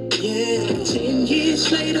 Yeah. 10 years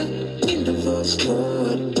later, in divorce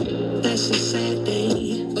court. That's a sad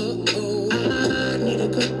day. Uh-oh. I need a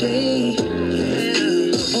good day.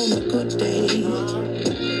 Yeah. On a good day.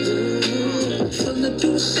 Full of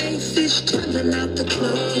Douce fish telling out the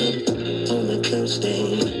club. On a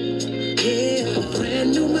Thursday. Yeah,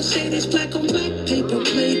 brand new Mercedes, black on black, paper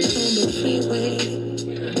plates on the freeway.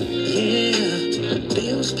 Yeah,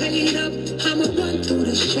 bills paid up, I'ma run through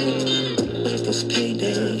this check like it's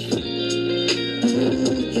payday.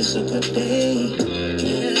 It's a good day.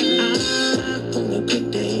 Yeah, on a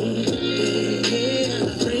good day. Yeah,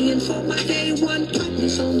 praying for my day one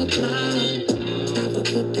partners on the cloud. Have a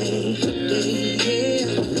good day. Yeah,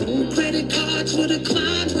 no credit cards would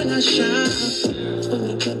decline when I shop. On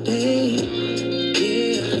a good day,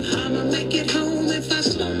 yeah. I'ma make it home if I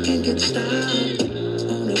smoke and get stopped.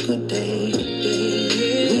 On a good day,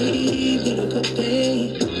 yeah. We get a good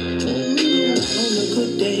day. On a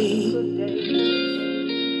good day.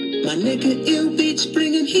 My nigga Ill Beats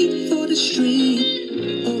bringing heat for the street.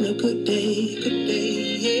 On a good day,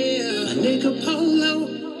 yeah. My nigga Polo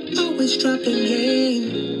always dropping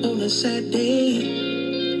game on a sad day.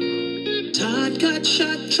 Todd got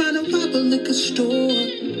shot trying to rob a liquor store.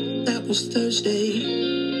 That was Thursday.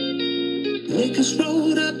 Niggas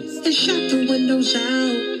rolled up and shot the windows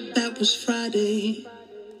out. That was Friday.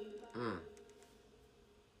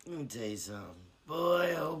 Let me tell you something.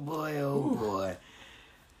 Boy, oh boy, oh boy.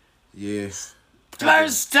 Yes.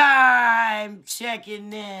 First time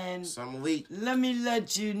checking in. Some leak. Let me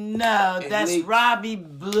let you know that's leaked. Robbie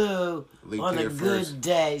Blue Leaked on a here good first.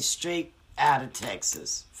 day, straight out of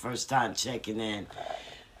Texas. First time checking in.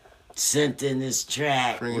 Sent in this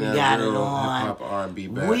track. Bringing we that got it real on. hip-hop R&B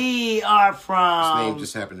back. We are His from. name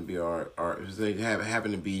just happened to be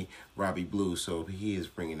happened to be Robbie Blue, so he is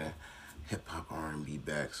bringing that hip hop R&B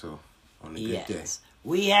back. So on a good day.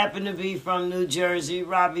 We happen to be from New Jersey.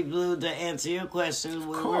 Robbie Blue, to answer your question,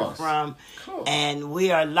 where we're from. And we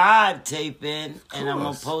are live taping, and I'm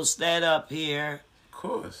going to post that up here. Of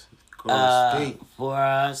course. For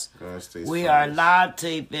us. State We are live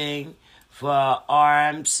taping for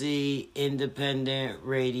RMC Independent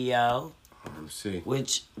Radio. RMC.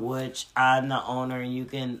 Which I'm the owner, and you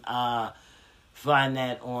can find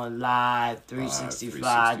that on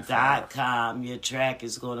live365.com. Your track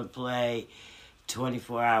is going to play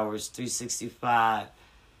 24 hours, 365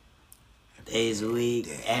 days a week,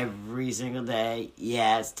 every single day.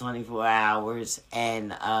 Yes, 24 hours,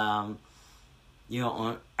 and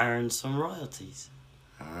you'll earn some royalties.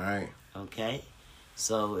 All right. Okay,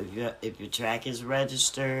 so if your track is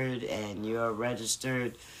registered and you're a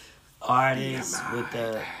registered artist with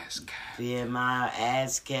the BMI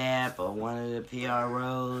ASCAP or one of the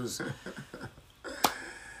PROs,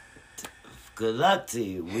 good luck to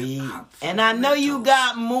you. And I know you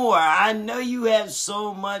got more. I know you have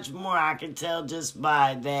so much more. I can tell just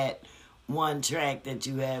by that one track that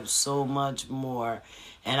you have so much more.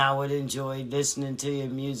 And I would enjoy listening to your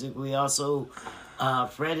music. We also,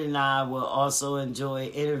 Fred and I will also enjoy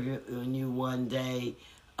interviewing you one day.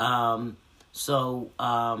 So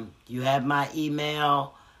you have my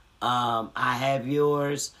email. I have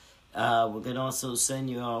yours. We can also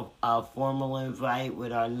send you a formal invite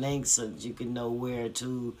with our links so that you can know where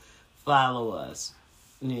to follow us,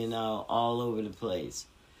 all over the place.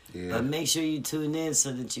 Yeah. But make sure you tune in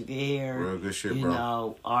so that you can hear, real good shit,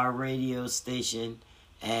 bro. Our radio station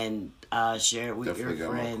and share it with Definitely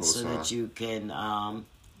your friends so that you can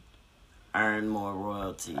earn more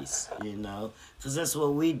royalties, because that's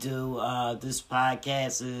what we do. This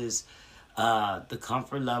podcast is the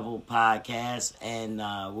Comfort Level Podcast, and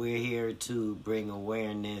we're here to bring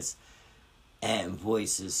awareness and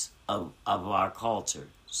voices of our culture.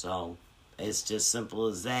 So it's just simple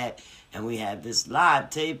as that. And we have this live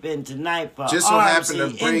tape in tonight for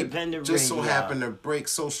RMC Independent Radio. Just so happened to break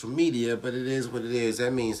social media, but it is what it is.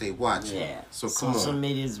 That means they watch it. Yeah. So come on. Social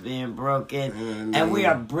media is being broken, and we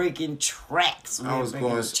are breaking tracks. I was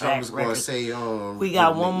going to say, we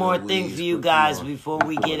got one more thing for you guys before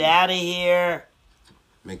we get out of here.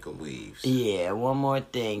 Making waves. Yeah, one more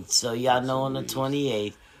thing. So y'all know on the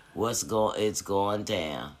 28th, it's going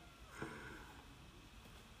down.